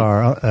 Those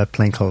are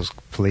plainclothes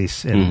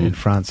police in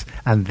France.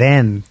 And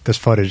then there's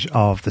footage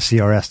of the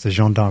CRS, the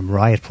gendarme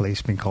riot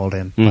police, being called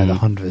in by the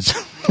hundreds.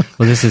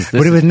 Well,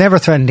 but it was never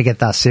threatened to get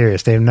that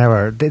serious.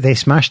 They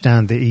smashed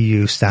down the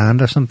EU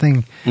stand or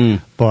something.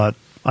 But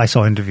I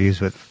saw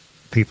interviews with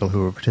people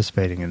who were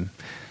participating, and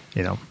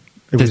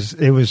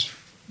it was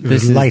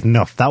light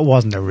enough. That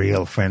wasn't a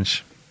real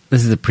French.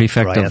 This is the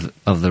prefect riot.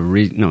 of the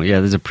region. No, yeah,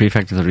 there's a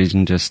prefect of the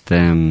region just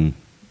turning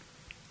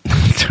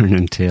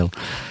tail.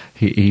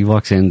 He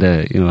walks in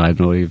I don't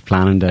know, he's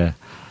planning to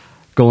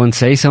go and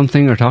say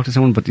something or talk to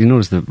someone, but you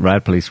notice the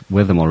riot police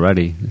with him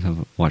already. Let's have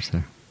a watch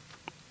there.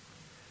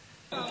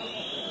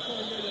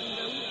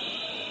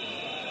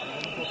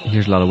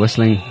 Here's a lot of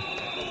whistling.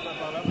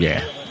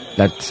 Yeah,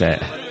 let's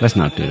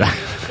not do that.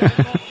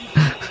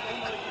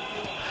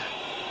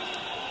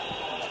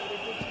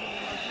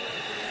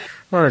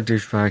 What a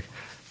douchebag.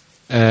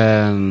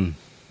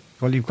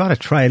 Well, you've got to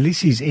try. At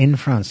least he's in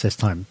France this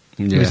time.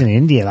 Yeah. He was in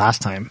India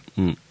last time.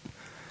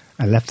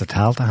 I left the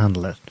Tal to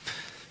handle it.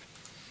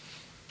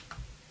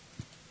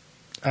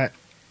 But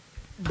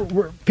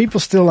people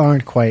still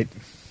aren't quite,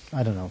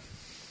 I don't know,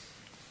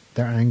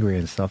 they're angry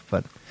and stuff,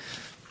 but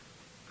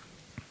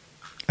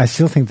I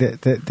still think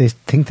that they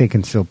think they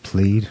can still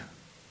plead.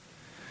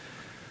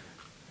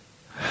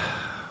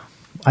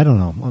 I don't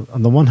know.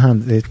 On the one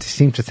hand, they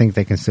seem to think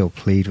they can still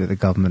plead with the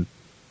government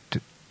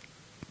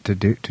to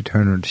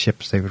turn the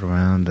ship safe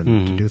around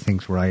and to do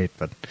things right.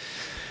 But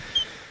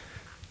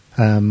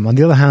on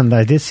the other hand,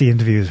 I did see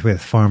interviews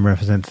with farm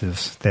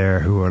representatives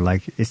there who were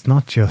like, it's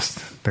not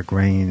just the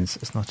grains,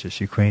 it's not just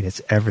Ukraine,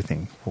 it's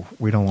everything.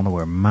 We don't want to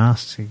wear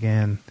masks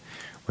again.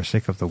 We're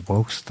sick of the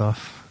woke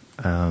stuff.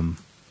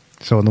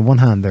 So on the one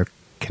hand, they're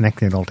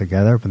connecting it all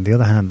together. But on the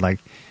other hand, like,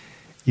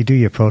 you do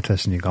your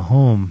protest and you go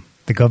home,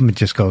 the government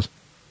just goes,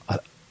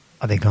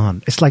 are they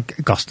gone? It's like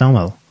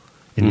Gostomel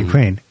in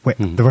Ukraine. Wait,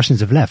 the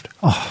Russians have left.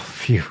 Oh,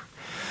 phew.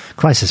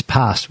 Crisis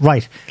passed.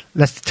 Right,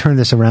 let's turn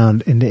this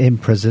around in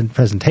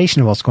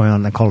presentation of what's going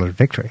on and call it a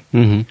victory.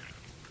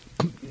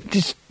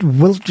 Just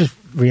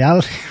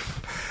reality.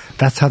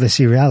 That's how they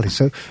see reality.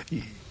 So,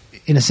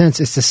 in a sense,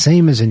 it's the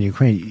same as in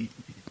Ukraine.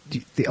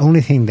 The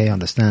only thing they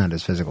understand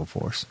is physical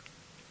force.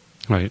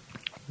 Right.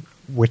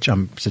 Which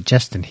I'm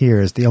suggesting here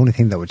is the only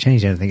thing that would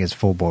change anything is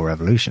full-bore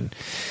revolution.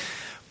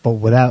 But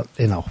without,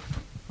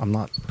 I'm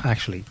not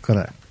actually going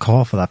to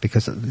call for that,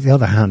 because on the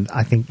other hand,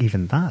 I think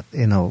even that,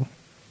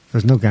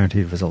 there's no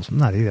guaranteed results from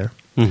that either.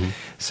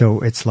 So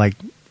it's like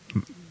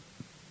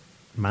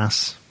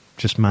mass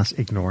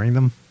ignoring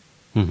them.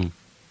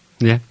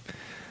 Yeah.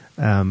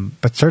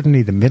 But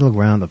certainly the middle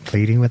ground of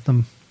pleading with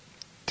them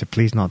to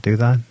please not do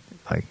that,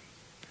 like,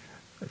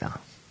 no,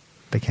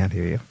 they can't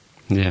hear you.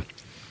 Yeah.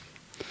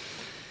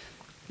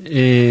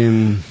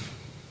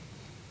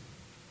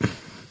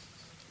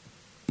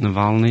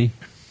 Navalny.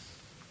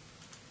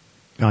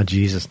 Oh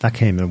Jesus, that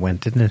came and went,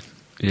 didn't it?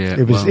 Yeah,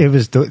 it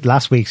was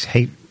last week's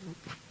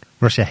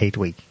Russia hate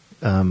week.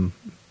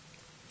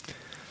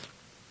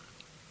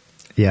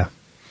 Yeah,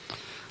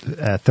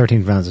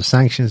 13 rounds of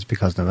sanctions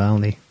because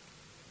Navalny.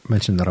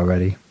 Mentioned that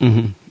already.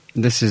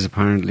 This is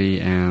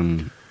apparently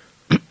is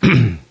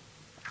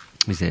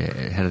he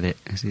the head of the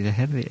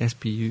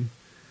SBU?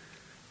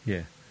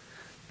 Yeah,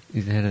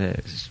 he's the head of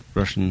the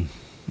Russian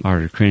or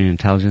Ukrainian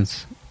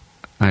intelligence.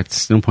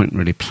 It's no point in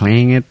really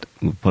playing it.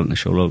 We'll put it in the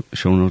show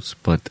notes,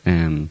 but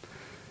the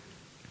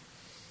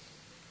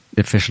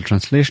official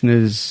translation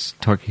is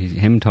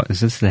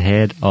this is the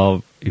head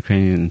of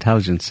Ukrainian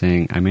intelligence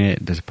saying, I may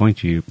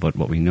disappoint you, but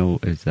what we know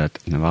is that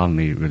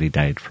Navalny really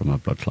died from a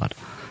blood clot.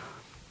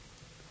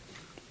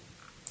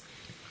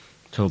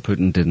 So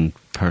Putin didn't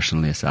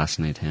personally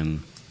assassinate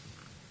him.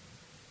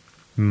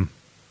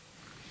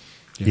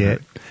 Yeah.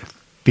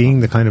 being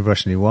the kind of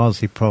Russian he was,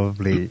 he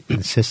probably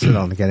insisted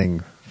on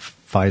getting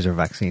Pfizer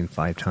vaccine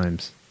 5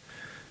 times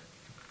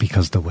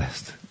because the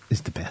West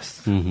is the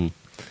best. Mm-hmm.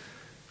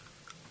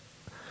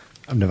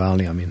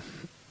 Navalny, I mean.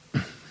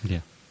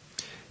 Yeah.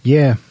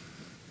 Yeah,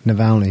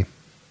 Navalny.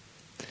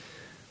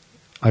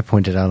 I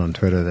pointed out on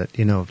Twitter that,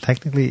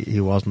 technically he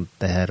wasn't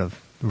the head of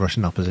the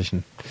Russian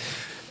opposition.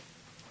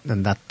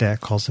 And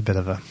that caused a bit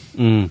of a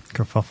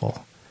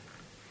kerfuffle.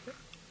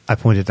 I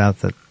pointed out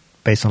that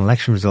based on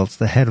election results,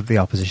 the head of the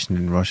opposition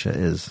in Russia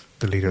is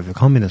the leader of the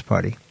Communist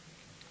Party.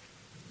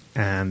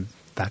 And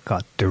that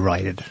got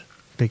derided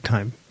big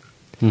time.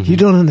 Mm-hmm. You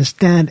don't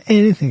understand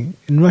anything.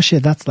 In Russia,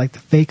 that's like the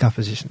fake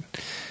opposition.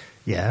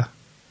 Yeah,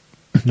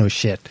 no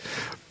shit.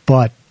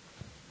 But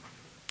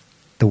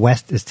the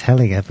West is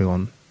telling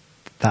everyone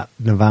that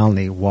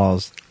Navalny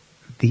was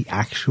the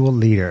actual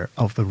leader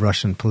of the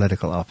Russian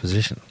political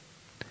opposition.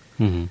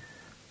 Mm-hmm.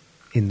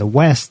 In the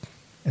West,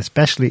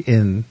 especially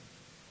in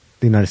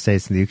the United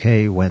States and the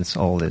UK, whence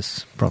all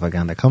this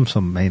propaganda comes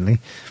from mainly,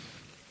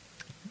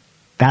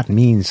 that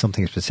means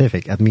something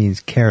specific. That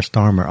means Keir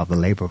Starmer of the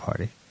Labour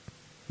Party.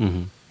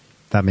 Mm-hmm.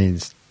 That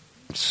means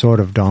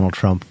sort of Donald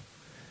Trump,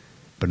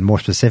 but more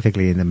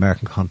specifically in the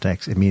American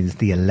context, it means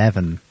the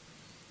 11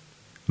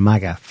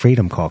 MAGA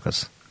Freedom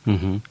Caucus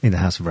mm-hmm. in the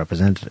House of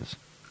Representatives.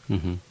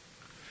 Mm-hmm.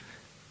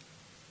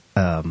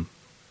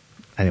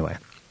 Anyway.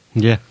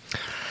 Yeah.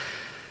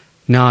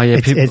 No, yeah.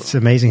 It's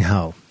amazing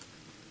how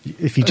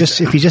if you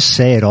just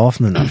say it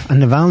often enough,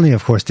 and Navalny,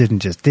 of course, didn't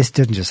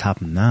just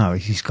happen now.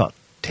 He's got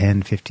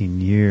 10,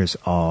 15 years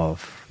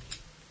of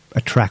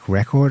a track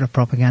record of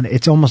propaganda.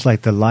 It's almost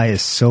like the lie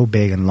is so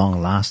big and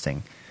long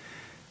lasting,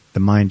 the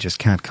mind just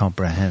can't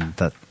comprehend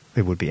that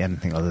it would be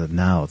anything other than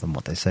now than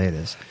what they say it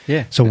is.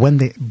 Yeah. So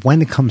when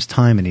it comes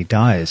time and he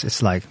dies,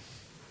 it's like,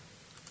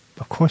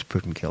 of course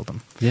Putin killed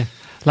him. Yeah.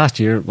 Last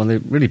year, well, they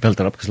really built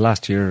it up because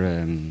last year,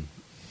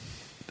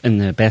 in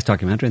the best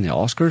documentary in the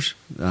Oscars,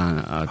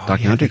 a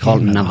documentary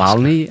called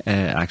Navalny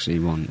actually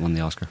won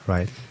the Oscar.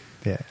 Right.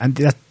 Yeah. And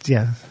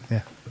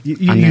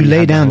you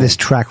lay down this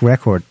track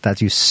record that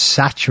you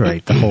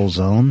saturate the whole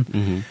zone.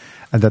 Mm-hmm.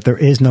 And that there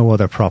is no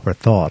other proper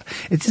thought.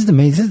 It's just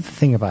amazing. This is the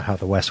thing about how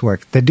the West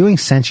works. They're doing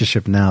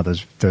censorship now.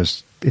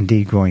 There's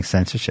indeed growing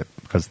censorship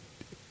because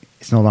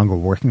it's no longer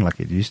working like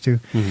it used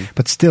to. Mm-hmm.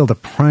 But still, the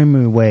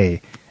primary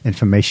way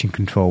information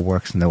control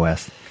works in the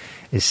West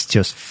is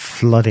just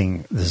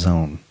flooding the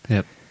zone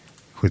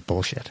with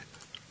bullshit.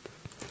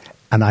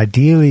 And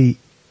ideally,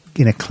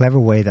 in a clever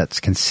way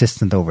that's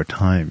consistent over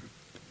time.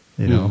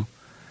 You know?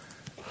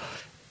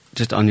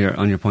 Just on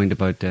your point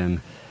about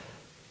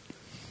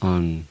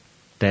on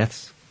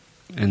deaths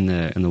in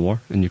the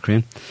war in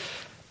Ukraine.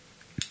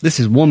 This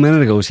is 1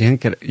 minute ago, so you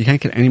can't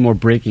get any more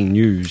breaking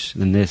news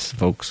than this,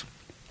 folks.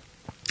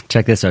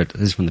 Check this out.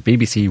 This is from the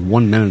BBC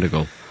 1 minute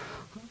ago,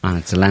 and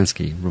it's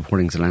Zelensky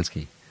reporting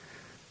Zelensky.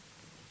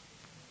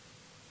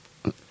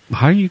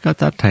 How you got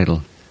that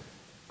title?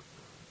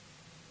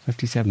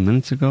 57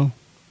 minutes ago.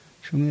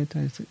 Show me the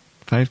title.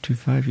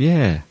 525.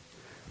 Yeah,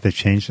 they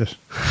changed it.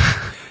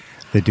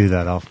 They do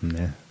that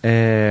often,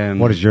 yeah.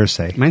 What does yours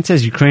say? Mine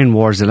says Ukraine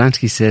war.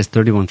 Zelensky says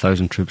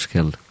 31,000 troops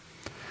killed.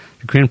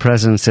 Ukraine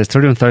president says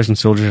 31,000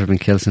 soldiers have been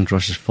killed since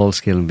Russia's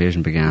full-scale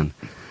invasion began.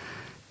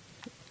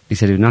 He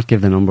said he would not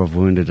give the number of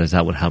wounded as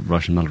that would help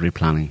Russian military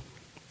planning.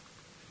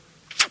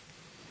 So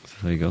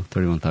there you go,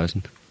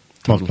 31,000.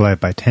 Multiply it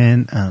by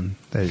 10 and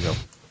there you go.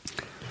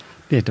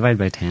 Yeah, divide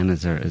by 10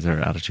 is their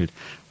attitude.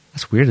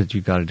 That's weird that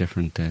you got a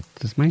different...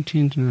 does mine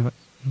change?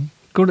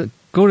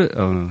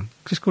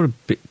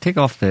 Take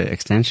off the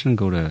extension and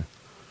go to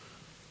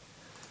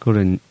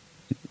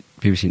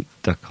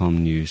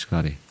BBC.com news,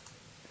 Scotty.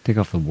 Take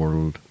off the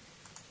world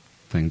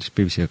thing, just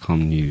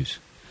BBC.com news.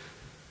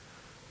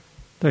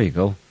 There you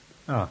go.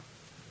 Oh.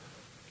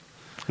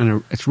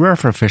 And it's rare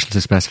for officials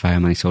to specify how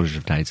many soldiers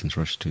have died since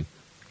Russia too.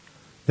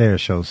 There it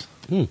shows.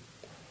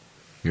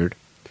 Weird.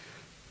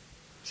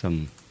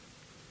 It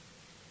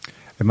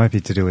might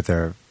be to do with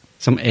their...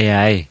 Some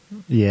AI.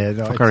 Yeah,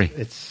 no, fuckery.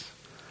 It's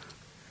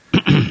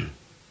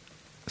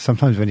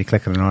sometimes when you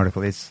click on an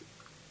article,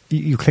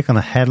 you click on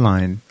a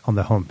headline on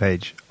the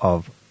homepage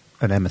of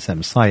an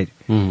MSM site,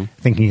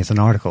 thinking it's an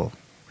article,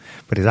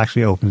 but it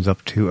actually opens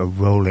up to a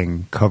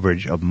rolling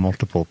coverage of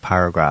multiple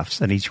paragraphs,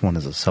 and each one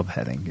is a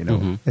subheading.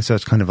 And so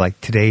it's kind of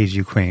like today's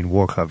Ukraine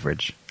war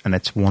coverage, and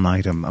it's one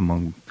item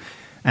among,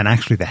 and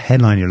actually the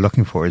headline you're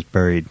looking for is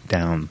buried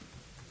down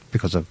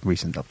because of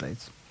recent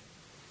updates.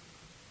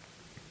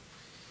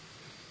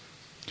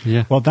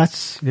 Yeah. Well,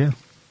 that's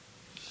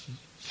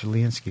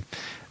Zelensky.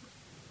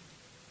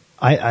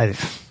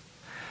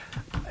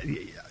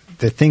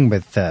 The thing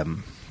with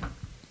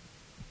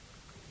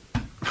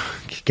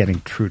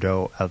getting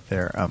Trudeau out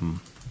there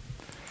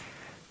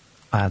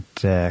at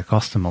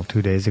Costumal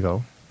 2 days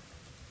ago,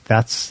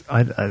 that's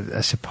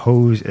I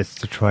suppose it's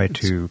to try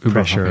to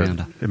pressure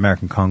the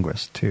American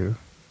Congress to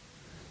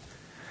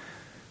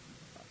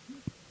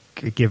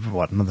give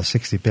another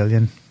 $60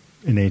 billion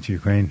in aid to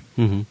Ukraine.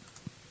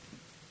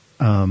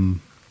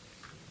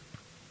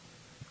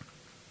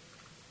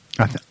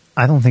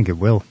 I don't think it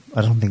will.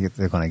 I don't think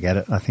they're going to get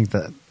it. I think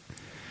that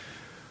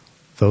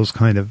those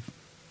kind of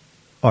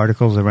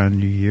articles around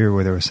New Year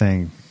where they were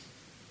saying,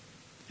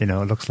 it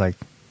looks like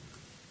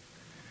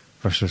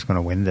Russia's going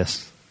to win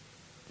this,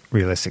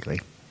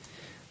 realistically.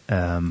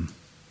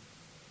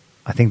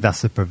 I think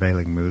that's the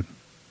prevailing mood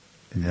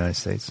in the United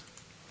States.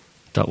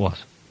 That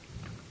what?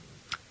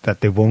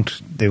 That they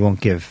won't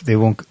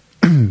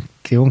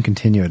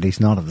continue, at least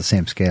not at the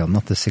same scale,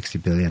 not the 60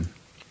 billion.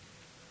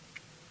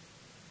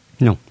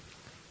 No.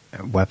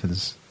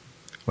 Weapons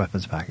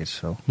package.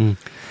 So, and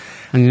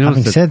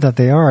having said that,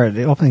 they are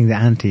opening the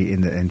ante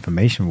in the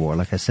information war.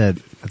 Like I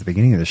said at the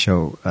beginning of the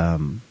show,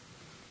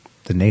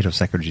 the NATO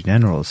Secretary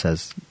General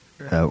says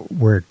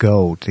we're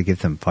go to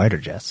give them fighter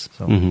jets.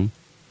 So,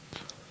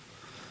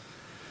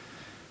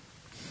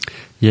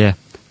 yeah,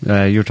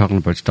 you're talking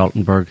about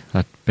Stoltenberg,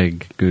 that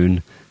big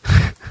goon.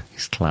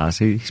 He's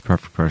classy. He's a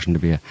perfect person to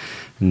be a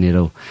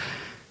NATO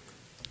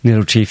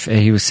chief.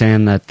 He was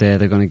saying that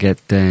they're going to get.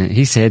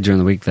 He said during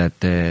the week that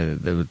they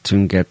would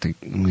soon get.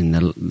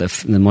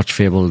 The much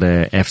fabled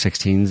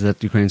F-16s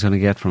that Ukraine's going to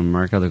get from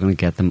America. They're going to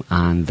get them,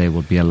 and they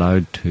will be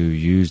allowed to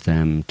use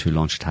them to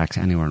launch attacks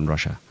anywhere in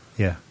Russia.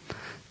 Yeah.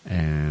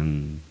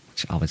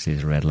 Which obviously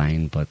is a red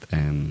line, but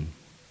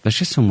there's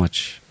just so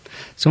much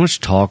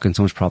talk and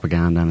so much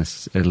propaganda, and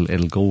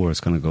it'll go where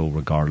it's going to go,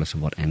 regardless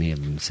of what any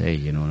of them say.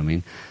 You know what I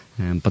mean?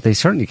 But they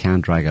certainly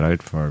can't drag it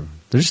out for.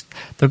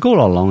 Their goal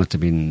all along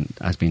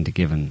has been to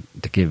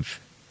give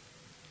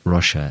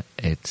Russia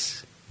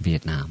its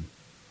Vietnam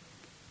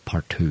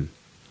Part 2,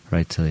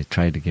 right? So they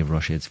tried to give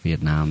Russia its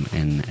Vietnam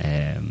in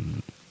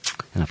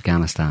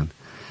Afghanistan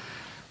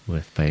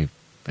with the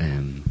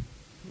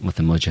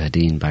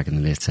Mujahideen back in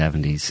the late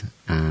 70s,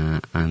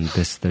 and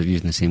they're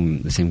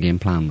using the same game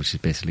plan, which is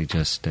basically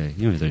just they're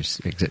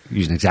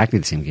using exactly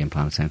the same game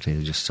plan. Essentially,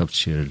 they just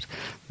substituted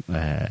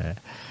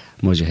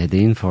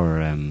Mujahideen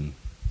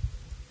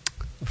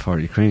for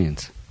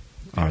Ukrainians,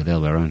 or the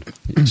other way around.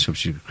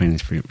 Substitute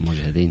Ukrainians for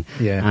Mujahideen,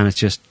 and it's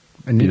just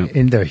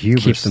in their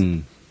hubris,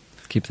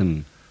 keep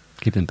them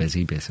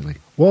busy, basically.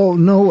 Well,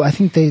 no, I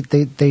think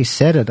they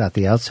said it at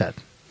the outset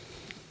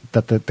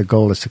that the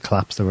goal is to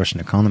collapse the Russian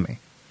economy.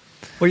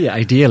 Well, yeah,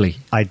 ideally.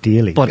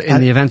 But in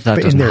the event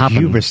that doesn't happen...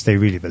 in their hubris, they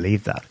really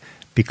believe that,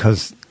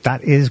 because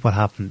that is what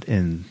happened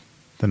in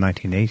the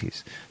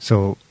 1980s.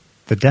 So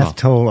the death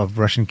toll of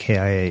Russian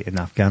KIA in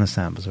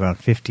Afghanistan was around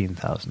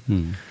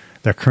 15,000.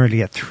 They're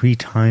currently at 3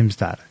 times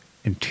that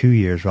in 2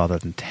 years rather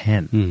than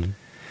 10.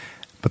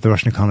 But the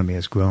Russian economy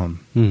has grown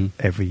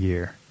every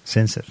year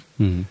since it.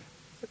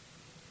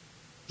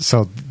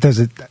 So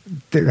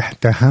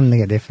they're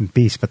handling a different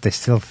beast, but they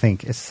still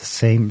think it's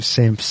the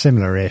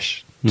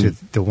similar-ish to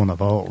the one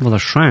of old. Well, they're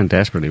trying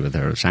desperately with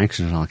their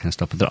sanctions and all that kind of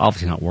stuff, but they're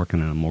obviously not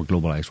working in a more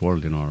globalized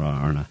world, or in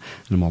a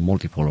more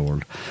multipolar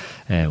world,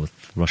 with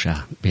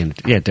Russia being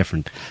totally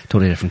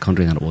different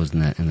country than it was in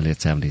the late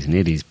 70s and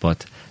 80s.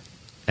 But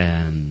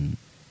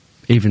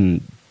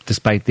even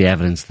despite the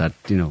evidence that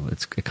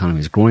its economy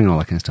is growing, all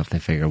that kind of stuff, they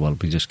figure, well,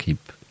 we just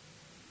keep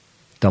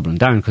doubling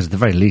down, because at the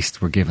very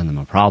least we're giving them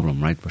a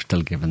problem, right? We're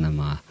still giving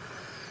them at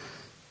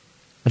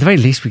the very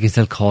least we can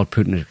still call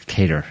Putin a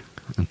dictator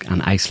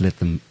and isolate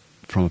them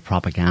from a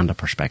propaganda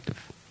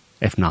perspective,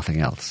 if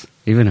nothing else.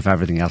 Even if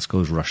everything else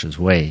goes Russia's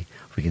way,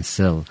 we can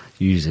still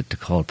use it to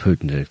call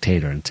Putin a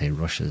dictator and say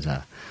Russia's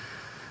a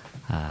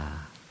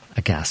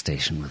gas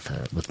station with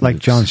like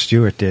nukes. Jon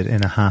Stewart did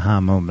in a ha-ha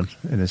moment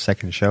in his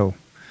second show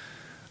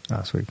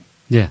last week.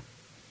 Yeah.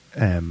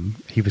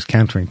 He was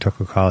countering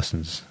Tucker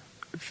Carlson's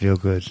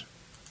feel-good,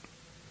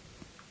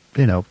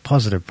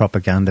 positive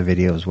propaganda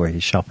videos where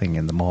he's shopping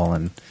in the mall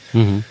and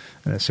in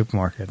a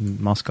supermarket in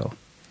Moscow.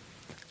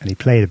 And he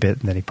played a bit,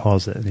 and then he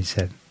paused it, and he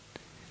said,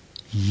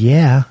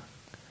 yeah,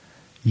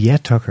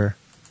 Tucker,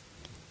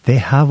 they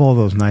have all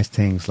those nice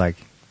things like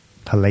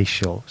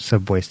palatial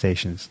subway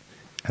stations,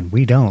 and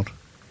we don't,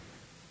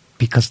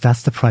 because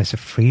that's the price of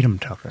freedom,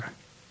 Tucker.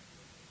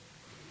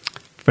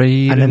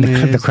 Freedom. And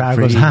then the crowd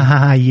goes, ha ha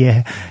ha,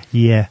 yeah.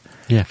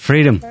 Yeah,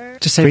 freedom.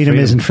 Just say freedom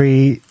isn't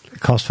free. It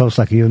costs folks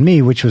like you and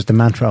me, which was the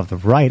mantra of the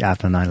right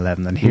after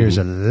 9/11. And here's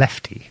a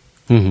lefty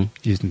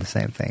using the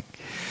same thing.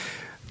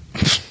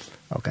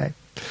 Okay.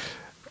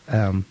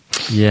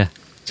 Yeah,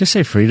 just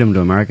say freedom to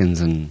Americans,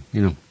 and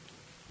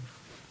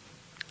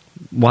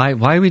why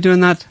are we doing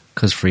that?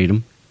 Because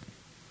freedom.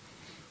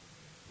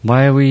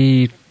 Why are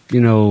we,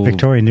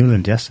 Victoria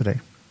Nuland yesterday.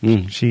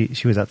 She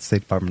was at the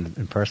State Department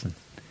in person,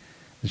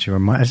 and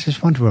I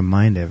just want to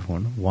remind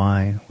everyone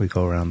why we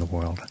go around the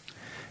world.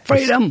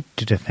 Freedom! It's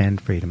to defend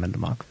freedom and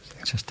democracy.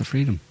 It's just the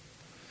freedom.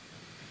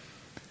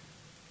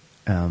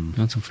 You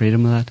want some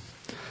freedom with that?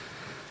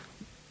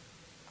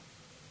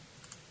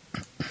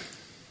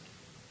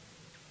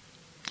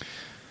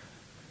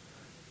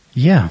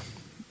 Yeah.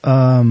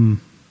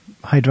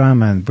 High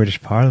drama in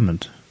British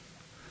Parliament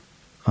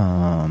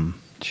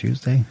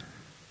Tuesday.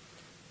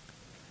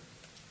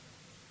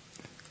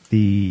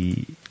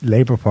 The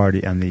Labour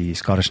Party and the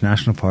Scottish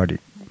National Party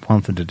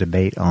wanted a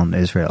debate on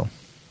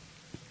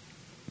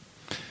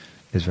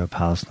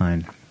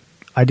Israel-Palestine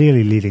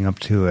ideally leading up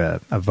to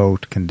a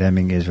vote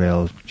condemning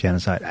Israel's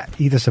genocide,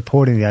 either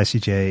supporting the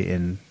ICJ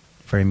in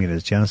framing it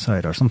as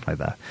genocide or something like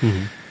that.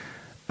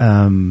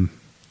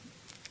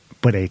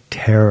 But a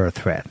terror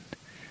threat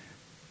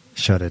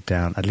shut it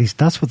down. At least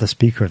that's what the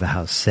Speaker of the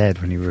House said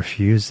when he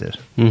refused it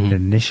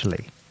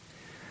initially.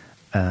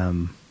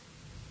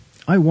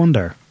 I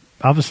wonder,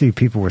 obviously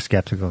people were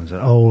skeptical and said,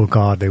 oh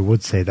God, they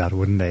would say that,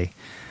 wouldn't they?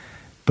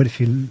 But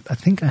I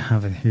think I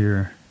have it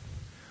here.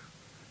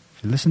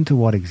 If you listen to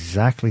what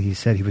exactly he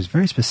said, he was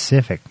very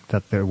specific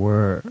that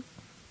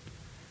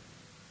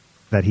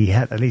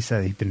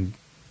he'd been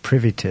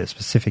privy to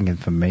specific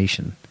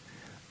information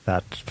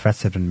that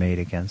threats had been made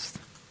against.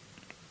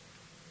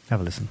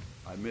 Have a listen.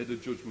 I made a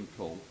judgment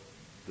call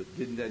that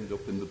didn't end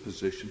up in the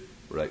position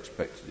where I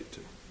expected it to.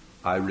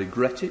 I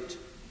regret it.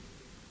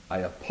 I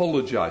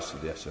apologise to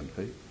the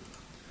SNP.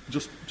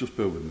 Just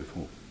bear with me for a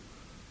moment.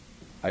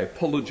 I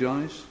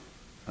apologise,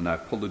 and I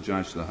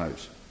apologise to the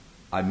House.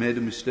 I made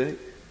a mistake.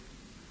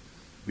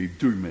 We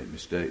do make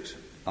mistakes.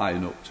 I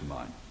own up to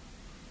mine.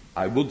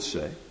 I would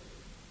say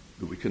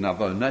that we can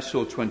have an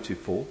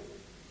SO24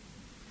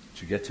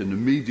 to get an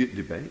immediate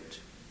debate,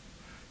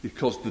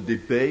 because the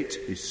debate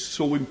is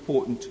so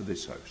important to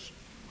this House.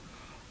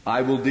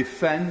 I will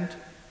defend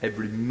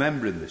every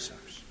member in this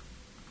House.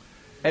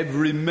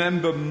 Every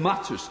member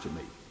matters to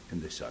me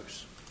in this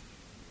House.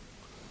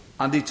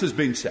 And it has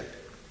been said,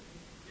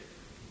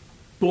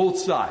 both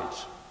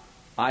sides,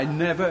 I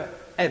never,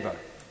 ever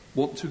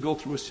want to go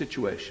through a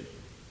situation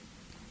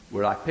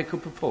where I pick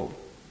up a phone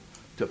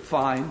to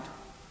find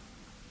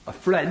a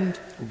friend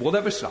of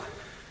whatever side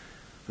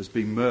has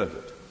been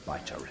murdered by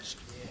terrorists.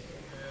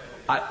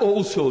 I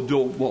also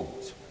don't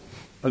want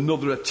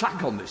another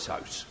attack on this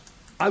House.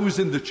 I was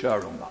in the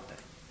chair on that day.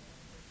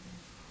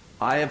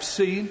 I have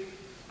seen,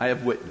 I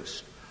have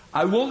witnessed.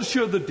 I won't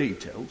share the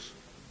details,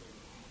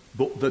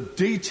 but the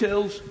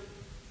details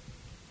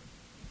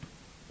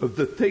of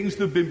the things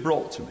that have been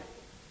brought to me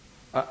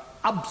are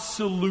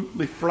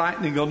absolutely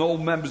frightening on all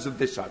members of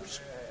this House,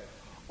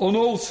 on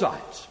all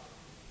sides.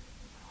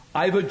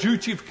 I have a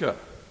duty of care,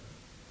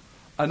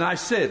 and I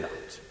say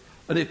that.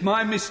 And if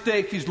my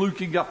mistake is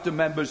looking after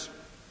members,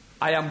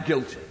 I am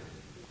guilty.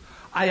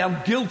 I am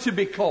guilty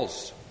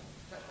because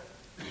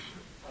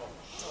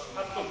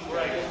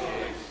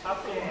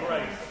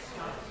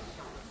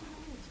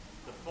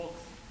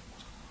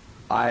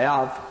I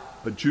have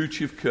a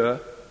duty of care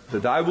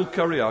that I will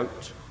carry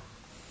out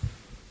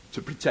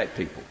to protect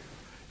people.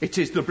 It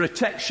is the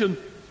protection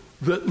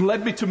that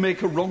led me to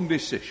make a wrong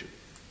decision.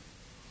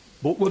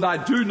 But what I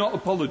do not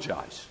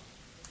apologise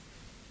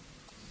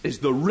is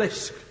the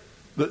risk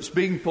that's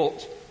being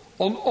put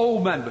on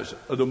all members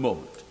at the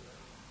moment.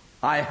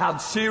 I had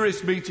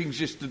serious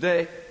meetings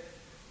yesterday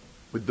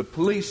with the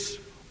police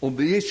on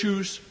the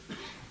issues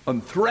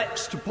and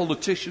threats to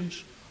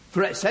politicians,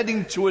 threats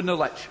heading to an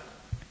election.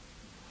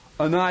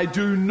 And I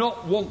do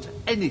not want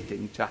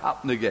anything to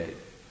happen again.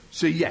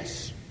 So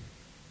yes,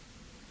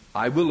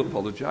 I will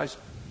apologise.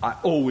 I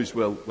always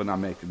will when I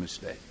make a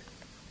mistake.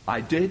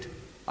 I did.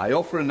 I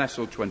offer an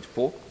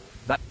SO24.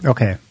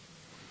 Okay.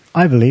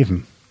 I believe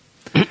him.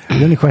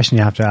 The only question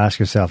you have to ask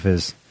yourself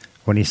is,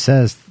 when he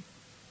says,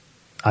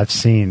 I've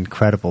seen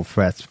credible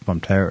threats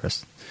from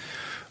terrorists,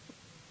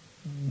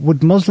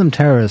 would Muslim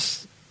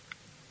terrorists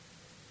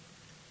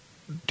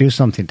do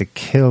something to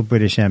kill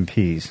British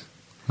MPs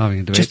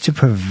just to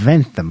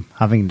prevent them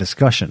having a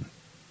discussion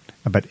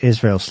about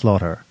Israel's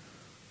slaughter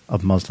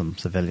of Muslim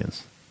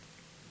civilians?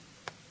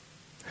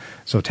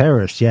 So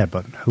terrorists, yeah,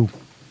 but who?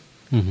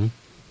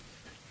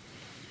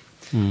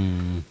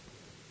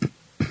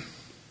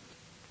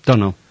 Don't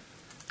know.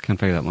 Can't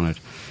figure that one out.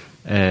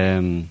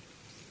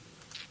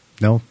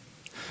 No?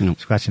 No.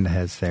 Scratching the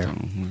heads there.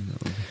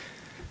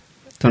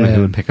 Don't know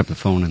who would pick up the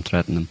phone and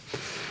threaten them.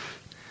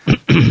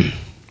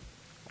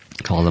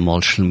 Call them all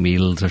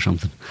schlemiels or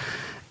something.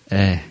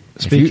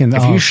 If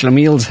you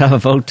schlemiels have a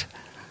vote,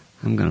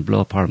 I'm going to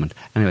blow up Parliament.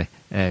 Anyway,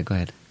 go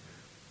ahead.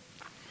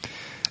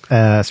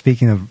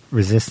 Speaking of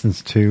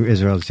resistance to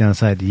Israel's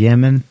genocide,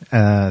 Yemen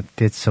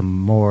did some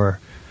more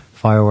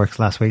fireworks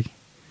last week.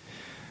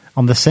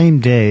 On the same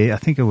day, I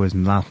think it was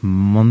last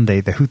Monday,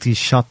 the Houthis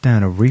shot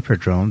down a Reaper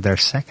drone, their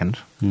second.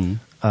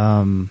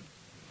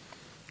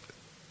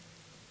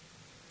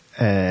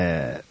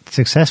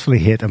 Successfully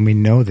hit, and we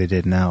know they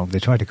did now. They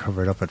tried to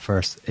cover it up at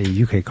first. A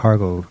UK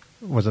cargo,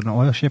 was it an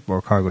oil ship or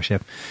a cargo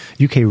ship?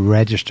 UK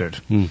registered.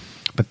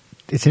 But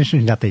it's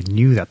interesting that they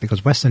knew that,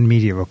 because Western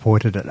media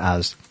reported it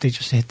as they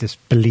just hit this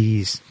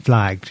Belize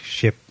flagged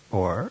ship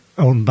or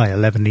owned by a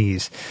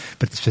Lebanese,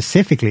 but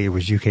specifically it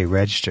was UK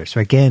registered. So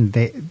again,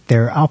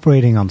 they're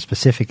operating on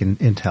specific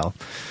intel.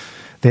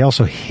 They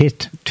also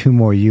hit two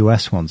more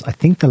US ones. I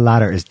think the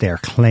latter is their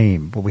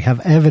claim, but we have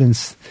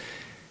evidence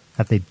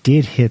that they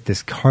did hit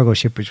this cargo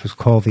ship, which was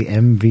called the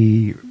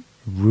MV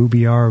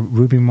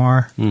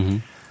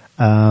Rubimar.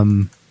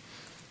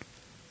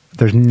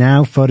 There's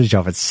now footage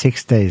of it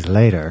 6 days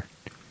later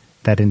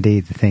that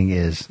indeed the thing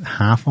is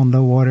half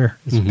underwater.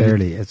 It's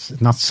barely,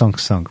 it's not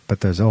sunk, but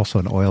there's also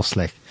an oil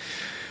slick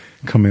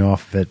coming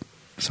off of it.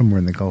 somewhere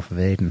in the Gulf of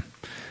Aden.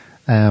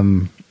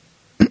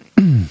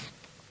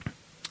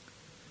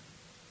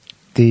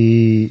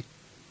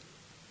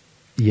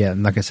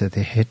 Like I said,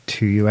 they hit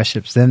 2 US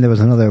ships. Then there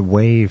was another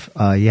wave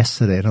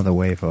yesterday, another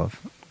wave of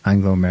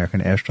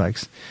Anglo-American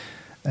airstrikes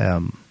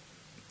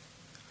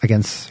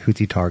against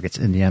Houthi targets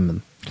in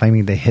Yemen,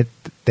 claiming they hit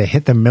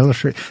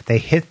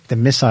the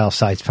missile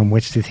sites from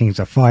which the things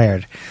are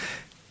fired.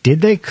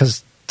 Did they?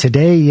 Because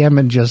today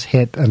Yemen just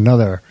hit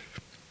another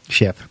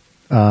ship.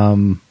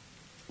 Don't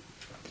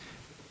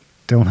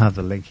have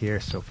the link here.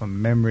 So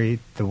from memory,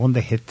 the one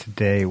they hit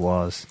today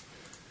was,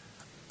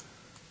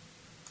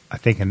 I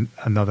think,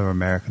 another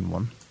American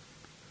one.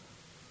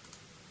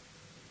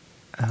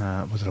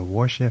 Was it a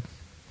warship?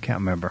 Can't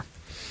remember.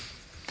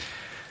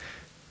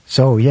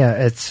 So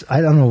yeah,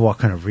 I don't know what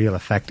kind of real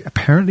effect.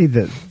 Apparently,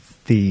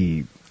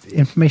 the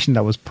information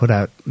that was put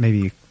out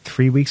maybe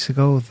 3 weeks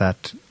ago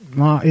that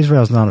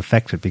Israel's not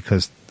affected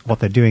because what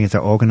they're doing is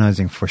they're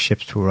organizing for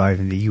ships to arrive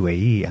in the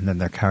UAE and then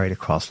they're carried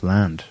across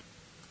land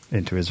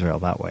into Israel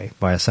that way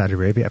via Saudi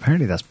Arabia.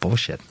 Apparently, that's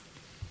bullshit.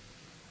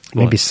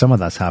 Maybe some of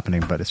that's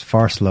happening, but it's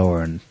far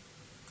slower and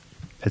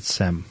it's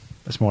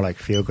more like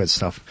feel good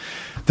stuff.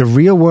 The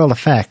real world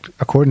effect,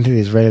 according to the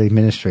Israeli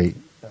ministry,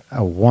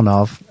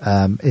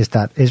 is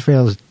that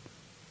Israel's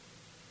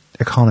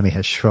economy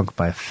has shrunk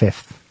by a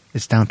fifth.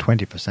 It's down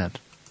 20%.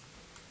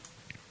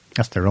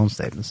 That's their own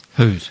statements.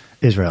 Whose?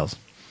 Israel's.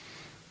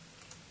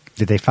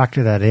 Did they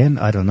factor that in?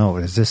 I don't know.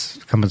 Does this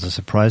come as a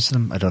surprise to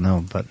them? I don't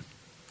know. But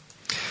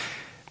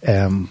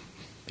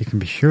you can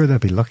be sure they'll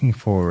be looking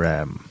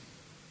for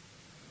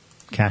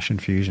cash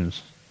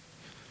infusions.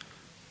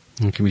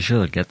 You can be sure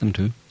they'll get them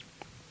too.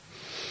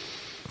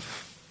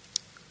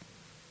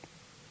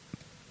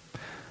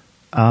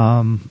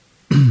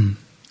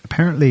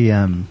 Apparently,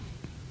 I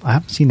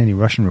haven't seen any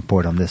Russian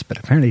report on this, but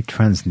apparently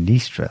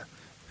Transnistria,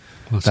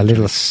 that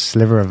little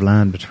sliver of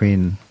land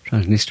between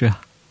Transnistria,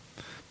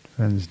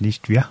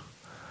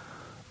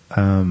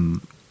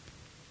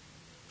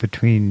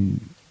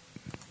 between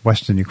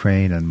Western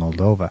Ukraine and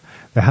Moldova,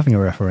 they're having a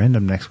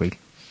referendum next week.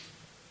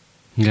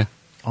 Yeah.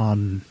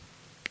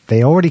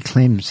 They already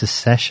claimed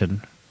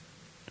secession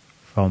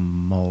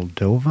from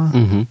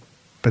Moldova,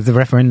 but the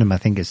referendum, I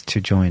think, is to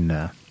join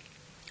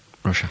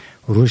Russia.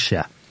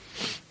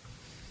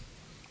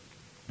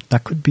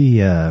 That could be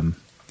a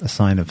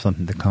sign of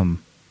something to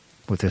come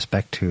with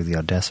respect to the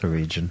Odessa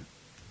region.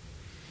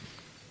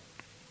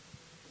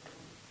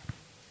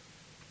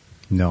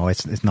 No,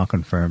 it's not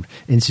confirmed.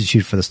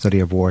 Institute for the Study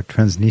of War,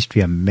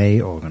 Transnistria may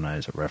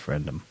organize a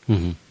referendum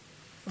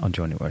on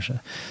joining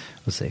Russia.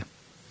 We'll see.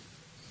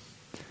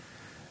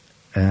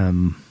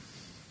 The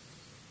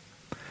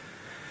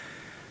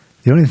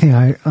only thing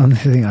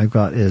I've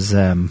got is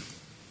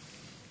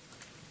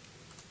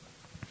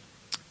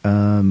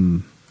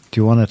do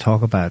you want to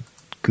talk about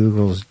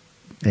Google's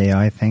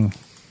AI thing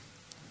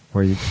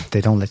where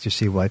they don't let you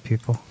see white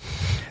people?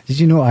 Did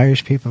you know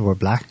Irish people were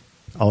black?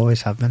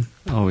 Always have been.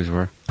 Always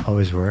were.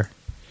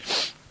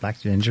 Black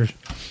gingers.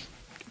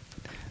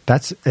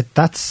 That's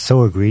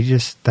so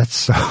egregious. That's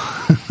so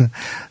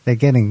they're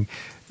getting.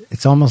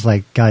 It's almost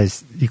like,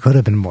 guys, you could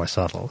have been more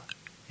subtle.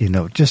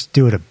 Just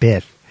do it a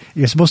bit.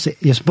 You're supposed to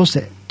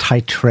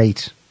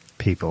titrate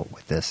people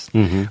with this.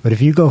 But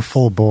if you go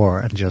full bore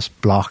and just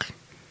block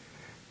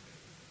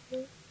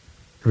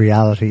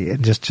reality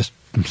and just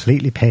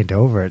completely paint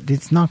over it,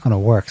 it's not going to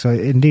work. So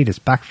indeed, it's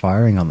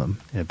backfiring on them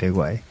in a big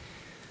way.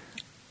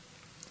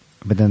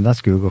 But then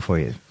that's Google for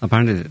you.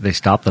 Apparently, they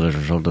stopped it as a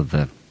result of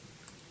the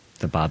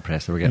bad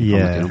press they were getting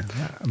from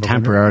it.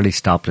 Temporarily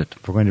stopped it.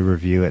 We're going to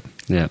review it.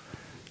 Yeah.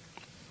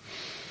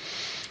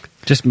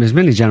 Just, there's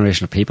mainly a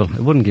generation of people.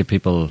 It wouldn't give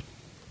people...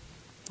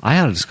 I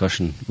had a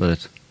discussion with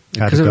it.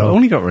 Because it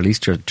only got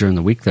released during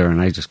the week there,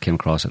 and I just came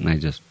across it and I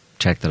just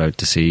checked it out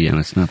to see, and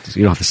it's not...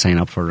 You don't have to sign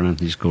up for it or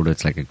anything. You just go to...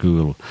 It's like a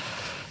Google...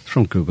 It's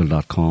from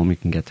google.com. You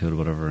can get to it or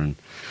whatever, and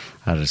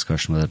I had a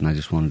discussion with it, and I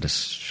just wanted to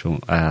show...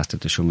 I asked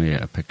it to show me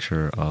a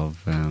picture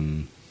of...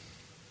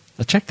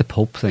 I checked the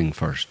Pope thing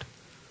first.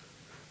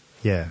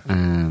 Yeah.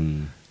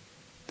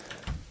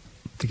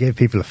 To give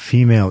people a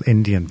female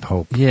Indian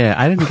Pope. Yeah,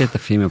 I didn't get the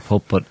female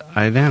Pope, but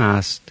I then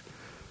asked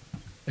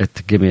it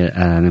to give me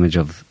an image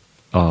of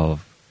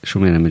show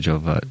me an image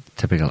of a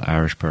typical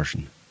Irish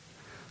person,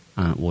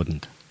 and it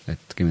wouldn't. It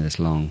gave me this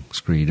long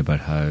screed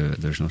about how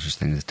there's no such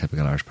thing as a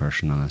typical Irish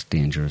person, and it's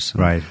dangerous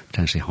and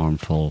potentially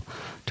harmful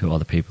to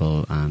other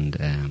people,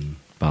 and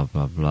blah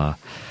blah blah.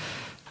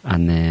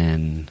 And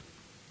then,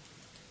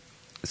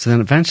 so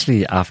then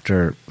eventually,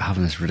 after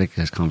having this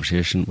ridiculous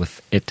conversation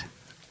with it,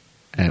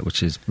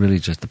 which is really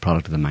just the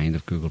product of the mind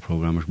of Google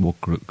programmers, woke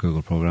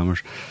Google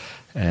programmers,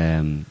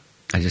 I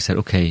just said,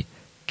 okay,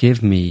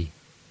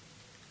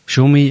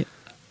 show me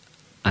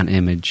an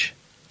image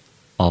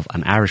of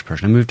an Irish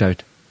person. I moved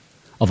out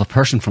of a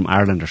person from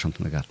Ireland or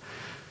something like that.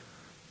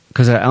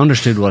 Because I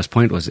understood what his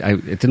point was.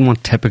 It didn't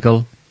want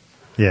typical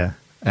or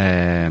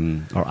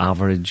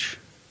average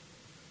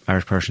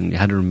Irish person. You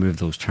had to remove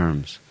those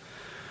terms.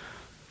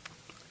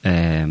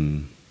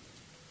 And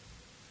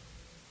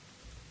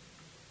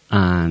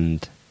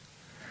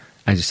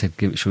I just said,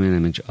 show me an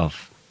image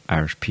of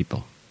Irish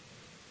people.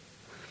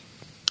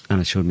 And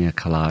it showed me a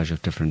collage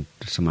of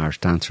some Irish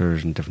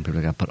dancers and different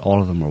people like that, but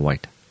all of them were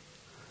white.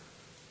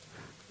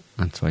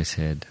 And so I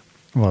said,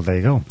 well, there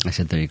you go. I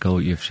said, there you go.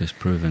 You've just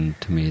proven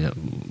to me that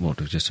what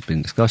we've just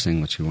been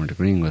discussing, which you weren't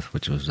agreeing with,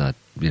 which was that,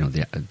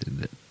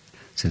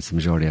 since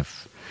a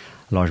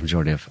large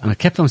majority of, and I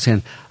kept on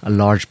saying a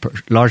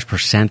large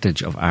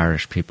percentage of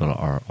Irish people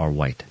are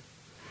white.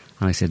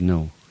 And I said,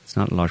 no, it's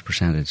not a large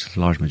percentage, it's a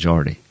large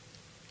majority.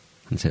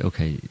 And I said,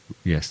 okay,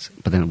 yes.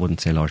 But then it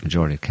wouldn't say large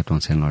majority, it kept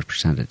on saying large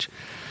percentage.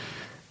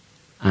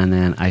 And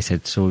then I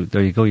said, so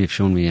there you go, you've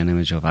shown me an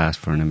image of, I asked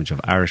for an image of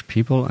Irish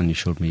people, and you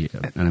showed me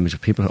an image of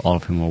people, all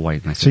of whom were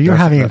white. And I said, so you're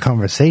having a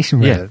conversation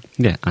with it?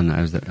 Yeah, and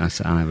I was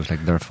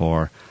like,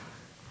 therefore,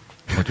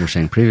 what you were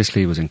saying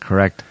previously was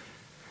incorrect.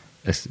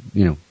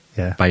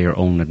 By your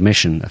own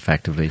admission,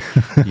 effectively,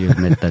 you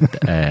admit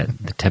that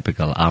the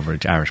typical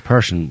average Irish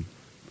person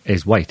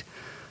is white,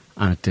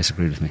 and it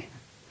disagreed with me.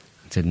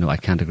 I said, no, I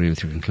can't agree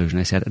with your conclusion.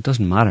 I said, it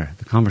doesn't matter,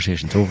 the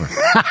conversation's over.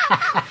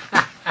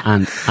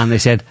 And they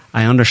said,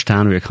 I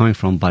understand where you're coming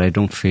from, but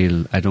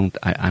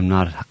I'm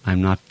not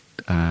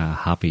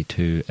happy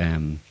to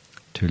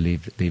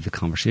leave the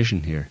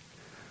conversation here.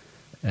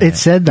 It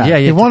said that. Yeah.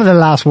 It wanted the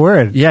last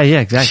word. Yeah,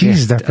 exactly.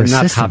 Jeez, they're persistent.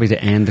 I'm not happy to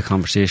end the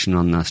conversation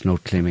on this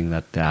note claiming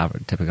that the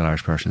typical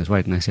Irish person is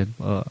white. And I said,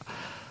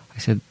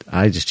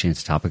 I just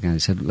changed the topic, and I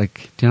said,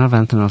 like, do you not have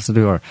anything else to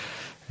do? Or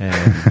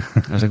I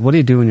was like, what do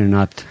you do when you're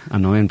not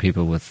annoying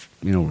people with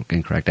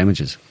incorrect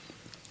images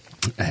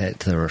to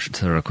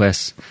the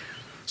requests?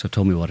 So it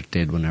told me what it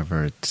did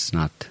whenever it's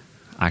not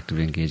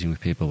actively engaging with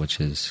people, which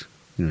is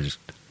just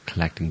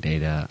collecting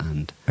data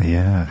and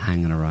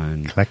hanging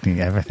around, collecting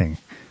everything.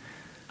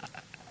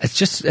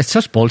 It's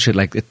such bullshit.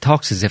 Like, it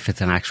talks as if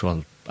it's an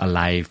actual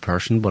alive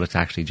person, but it's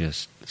actually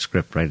just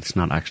script, right? It's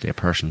not actually a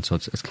person. So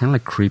it's kind of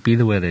like creepy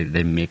the way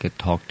they make it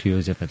talk to you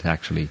as if it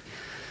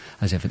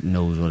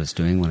knows what it's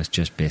doing, when it's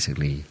just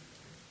basically,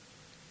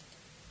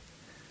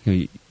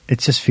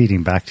 it's just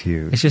feeding back to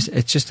you. It's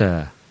just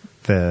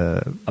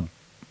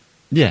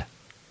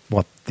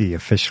what the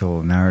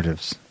official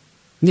narratives.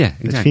 Yeah,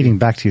 exactly. It's feeding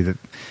back to you that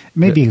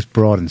maybe it's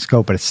broad in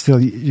scope, but it's still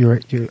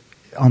you're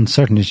on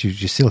certain issues.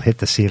 You still hit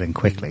the ceiling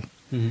quickly.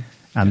 Mm-hmm.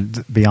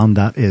 And beyond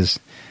that is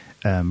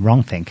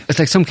wrongthink. It's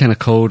like some kind of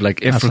code,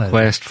 like if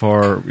request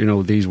for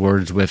these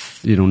words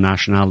with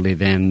nationality,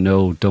 then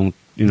no, don't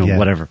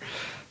whatever,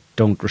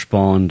 don't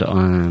respond. I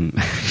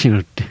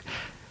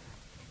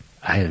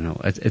don't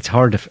know. It's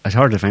hard to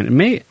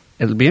find.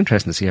 It'll be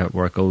interesting to see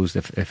where it goes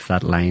if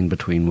that line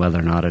between whether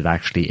or not it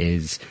actually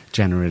is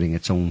generating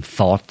its own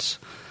thoughts.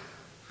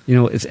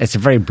 It's a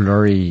very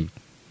blurry,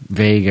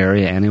 vague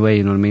area anyway.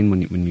 You know what I mean?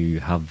 When you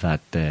have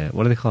that,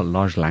 what do they call it?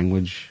 Large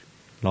language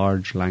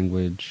models.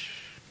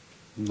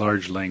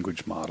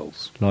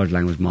 Large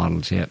language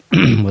models, yeah.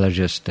 Well, they're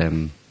just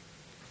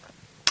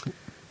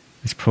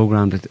it's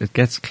programmed. It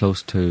gets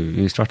close to.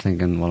 You start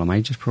thinking, well, am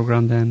I just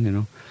programmed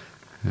then?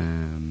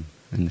 In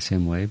the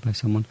same way by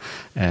someone.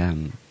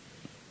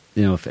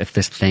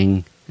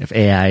 If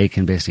AI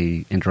can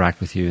basically interact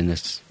with you in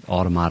this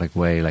automatic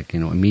way, like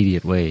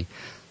immediate way,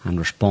 and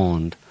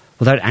respond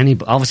without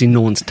obviously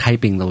no one's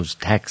typing those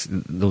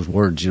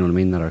words,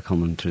 that are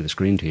coming through the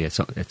screen to you.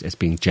 It's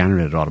being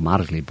generated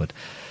automatically, but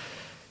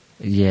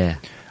yeah.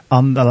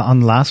 On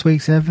last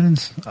week's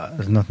evidence,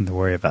 there's nothing to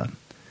worry about,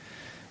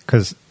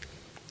 because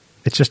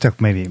it just took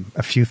maybe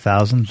a few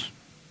thousand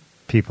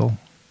people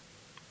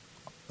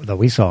that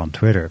we saw on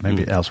Twitter,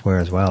 maybe elsewhere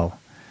as well,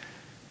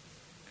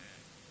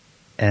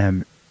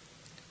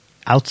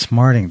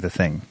 outsmarting the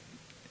thing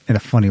in a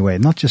funny way,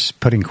 not just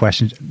putting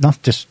questions,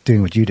 not just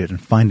doing what you did and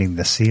finding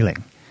the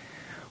ceiling,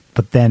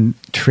 but then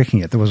tricking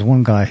it. There was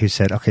one guy who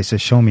said, okay, so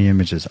show me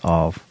images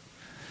of,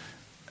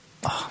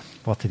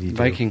 what did he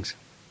do?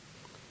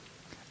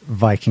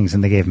 Vikings,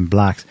 and they gave him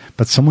blacks.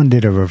 But someone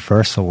did a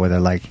reversal where they're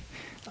like,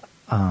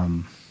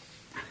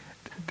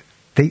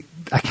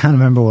 I can't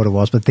remember what it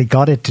was, but they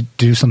got it to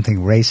do something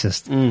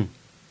racist,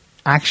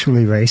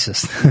 actually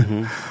racist,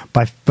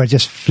 by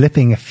just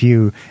flipping a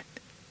few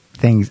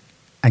things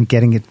and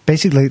getting it,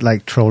 basically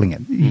like trolling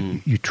it.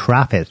 You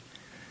trap it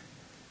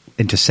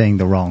into saying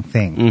the wrong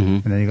thing,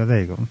 and then you go,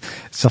 there you go,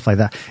 stuff like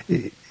that.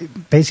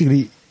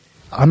 Basically,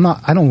 I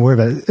don't worry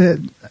about it.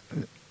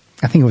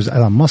 I think it was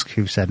Elon Musk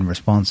who said in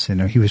response,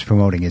 he was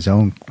promoting his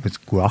own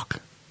with Grok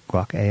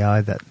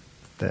AI that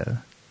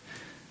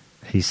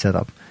he set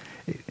up.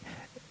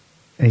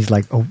 And he's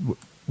like, oh,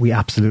 we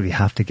absolutely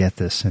have to get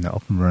this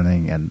up and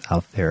running and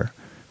out there,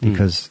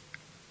 because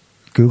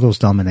Google's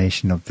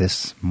domination of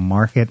this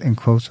market, in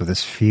quotes, or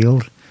this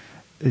field,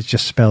 it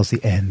just spells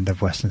the end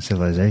of Western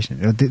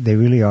civilization. They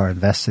really are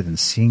invested in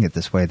seeing it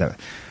this way, that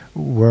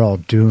we're all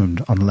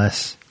doomed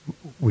unless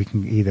we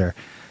can either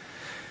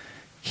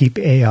keep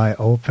AI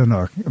open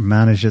or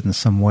manage it in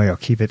some way or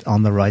keep it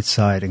on the right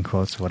side, in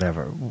quotes,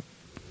 whatever.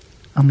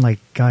 I'm like,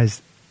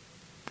 guys,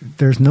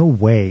 there's no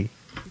way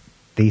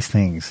these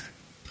things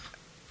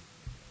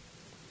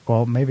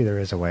Well, maybe there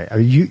is a way. I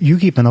mean, you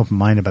keep an open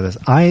mind about this.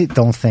 I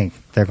don't think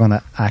they're going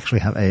to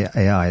actually have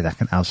AI that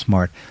can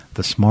outsmart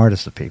the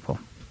smartest of people.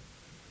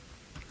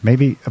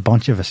 Maybe a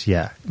bunch of us,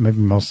 yeah. Maybe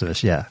most of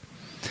us, yeah.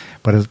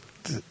 But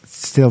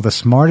still, the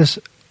smartest,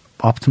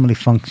 optimally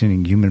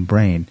functioning human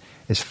brain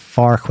is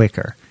far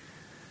quicker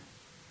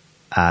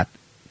at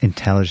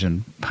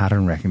intelligent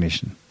pattern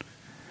recognition.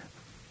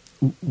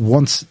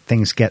 Once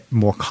things get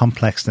more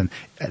complex, than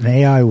an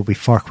AI will be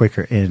far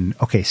quicker in,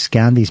 okay,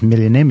 scan these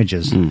million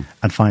images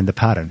and find the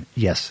pattern.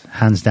 Yes,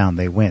 hands down,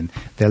 they win.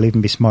 They'll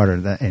even be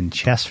smarter in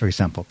chess, for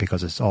example,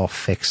 because it's all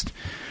fixed.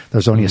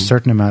 There's only a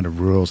certain amount of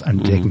rules,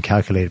 and they can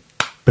calculate it,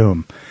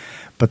 boom.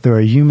 But there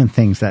are human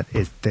things that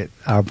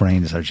our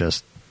brains are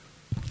just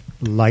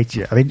light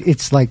year. I mean,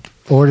 it's like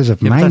orders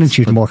of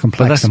magnitude more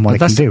complex than what it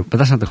can do. But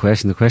that's not the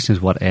question. The question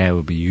is what AI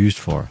will be used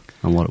for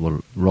and what it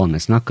will run.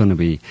 It's not going to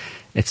be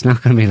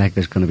like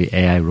there's going to be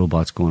AI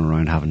robots going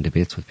around having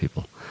debates with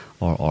people,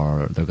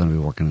 or they're going to be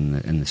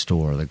working in the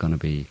store. They're going to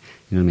be,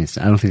 you know what I mean?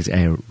 I don't think it's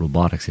AI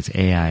robotics. It's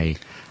AI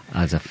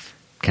as a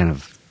kind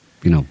of,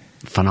 you know,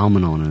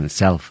 phenomenon in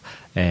itself,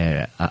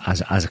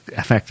 as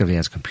effectively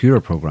as a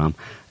computer program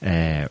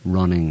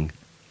running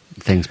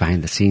things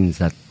behind the scenes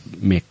that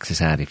make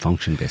society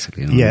function,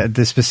 basically. You know? Yeah,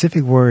 the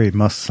specific worry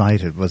Musk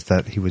cited was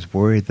that he was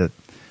worried that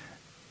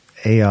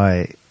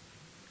AI,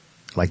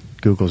 like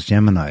Google's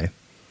Gemini,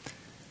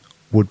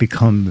 would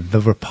become the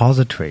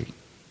repository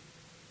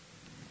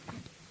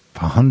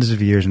for hundreds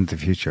of years into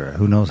the future,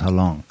 who knows how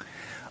long,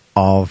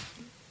 of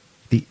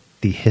the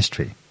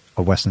history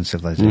of Western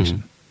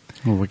civilization.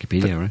 Or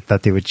Wikipedia, right?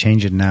 That they would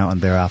change it now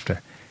and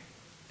thereafter.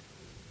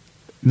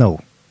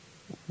 No.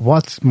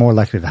 What's more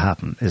likely to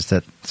happen is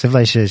that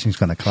civilization is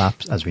going to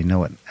collapse as we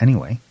know it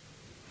anyway,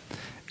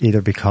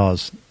 either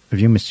because of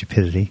human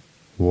stupidity,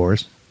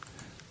 wars,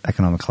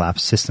 economic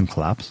collapse, system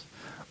collapse,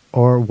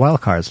 or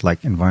wildcards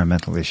like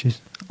environmental issues,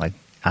 like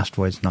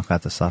asteroids knock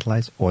out the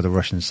satellites, or the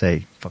Russians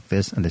say, fuck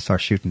this, and they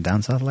start shooting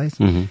down satellites.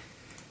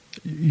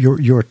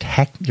 Your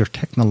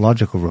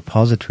technological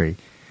repository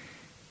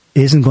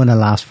isn't going to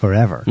last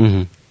forever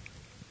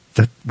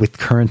with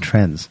current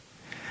trends.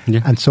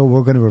 Yeah. And so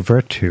we're going to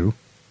revert to,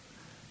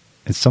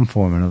 in some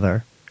form or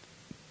another,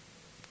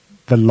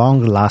 the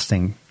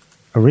longer-lasting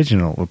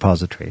original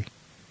repository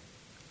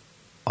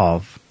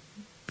of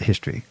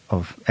history,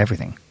 of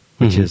everything,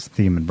 which is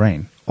the human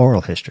brain,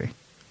 oral history.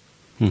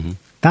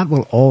 That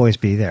will always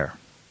be there,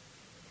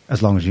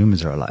 as long as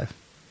humans are alive.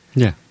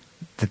 Yeah.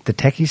 The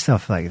techie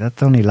stuff, like,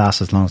 that only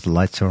lasts as long as the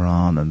lights are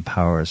on and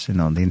powers, you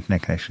know, and the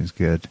internet connection is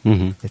good.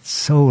 It's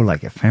so,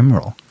 like,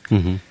 ephemeral.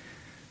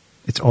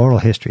 It's oral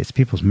history. It's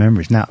people's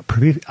memories. Now,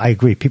 I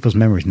agree, people's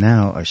memories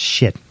now are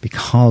shit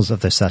because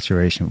of their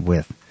saturation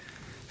with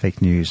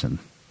fake news and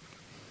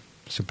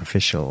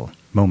superficial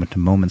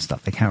moment-to-moment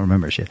stuff. They can't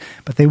remember shit.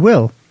 But they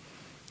will.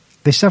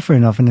 They suffer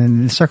enough, and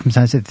in the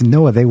circumstances, they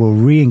know they will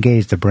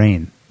re-engage the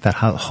brain that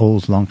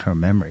holds long-term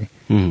memory.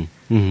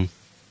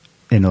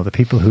 You know, the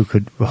people who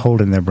could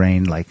hold in their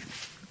brain like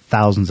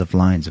thousands of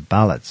lines of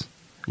ballads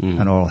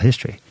and oral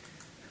history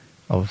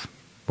of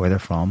where they're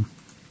from,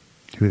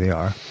 who they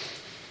are.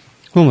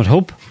 One would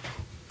hope.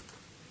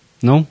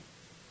 No?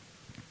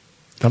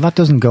 Well, that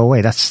doesn't go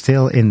away. That's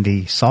still in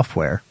the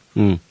software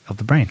of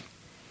the brain.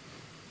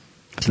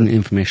 It's in the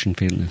information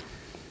field.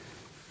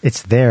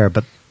 It's there,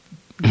 but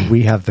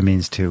we have the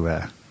means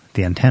to,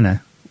 the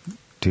antenna,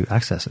 to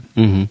access it.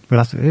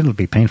 It'll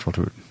be painful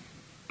to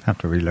have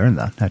to relearn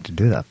that, how to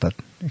do that, but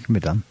it can be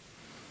done.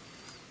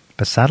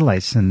 But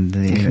satellites and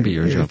it can be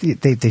your job.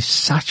 They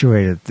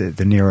saturated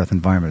the near Earth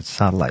environment with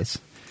satellites,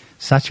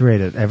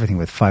 saturated everything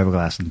with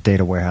fiberglass and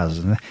data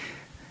warehouses. And,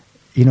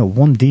 you know,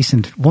 one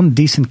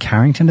decent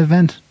Carrington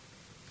event,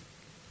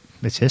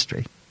 it's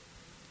history.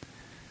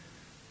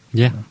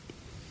 Yeah.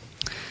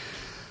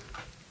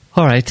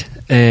 All right.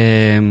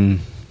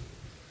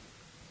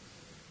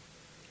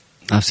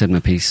 I've said my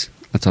piece.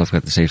 That's all I've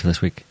got to say for this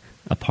week.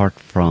 Apart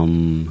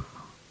from,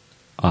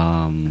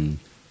 I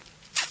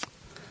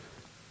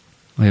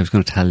was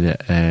going to tell you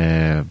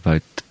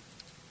about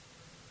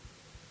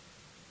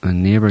a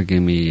neighbour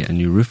gave me a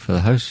new roof for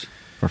the house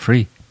for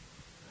free.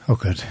 Oh,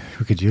 good.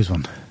 We could use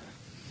one.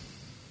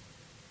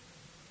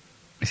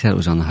 He said it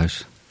was on the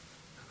house.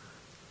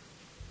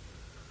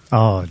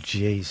 Oh,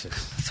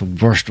 Jesus. That's the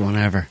worst one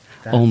ever.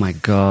 Oh, my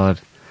God.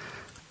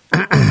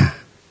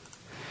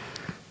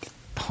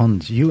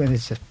 Puns.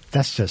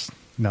 That's just,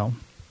 no.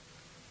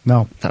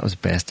 No. That was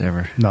best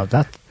ever. No.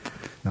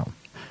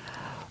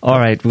 All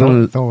right.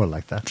 Thor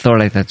like that. Thor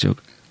like that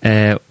joke.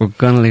 We're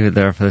going to leave it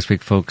there for this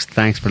week, folks.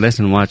 Thanks for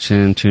listening,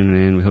 watching,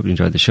 tuning in. We hope you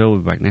enjoyed the show. We'll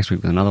be back next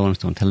week with another one.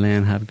 So until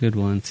then, have a good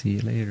one. See you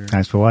later.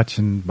 Thanks for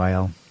watching. Bye,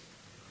 all.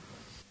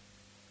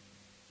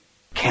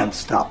 Can't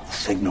stop the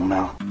signal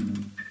now.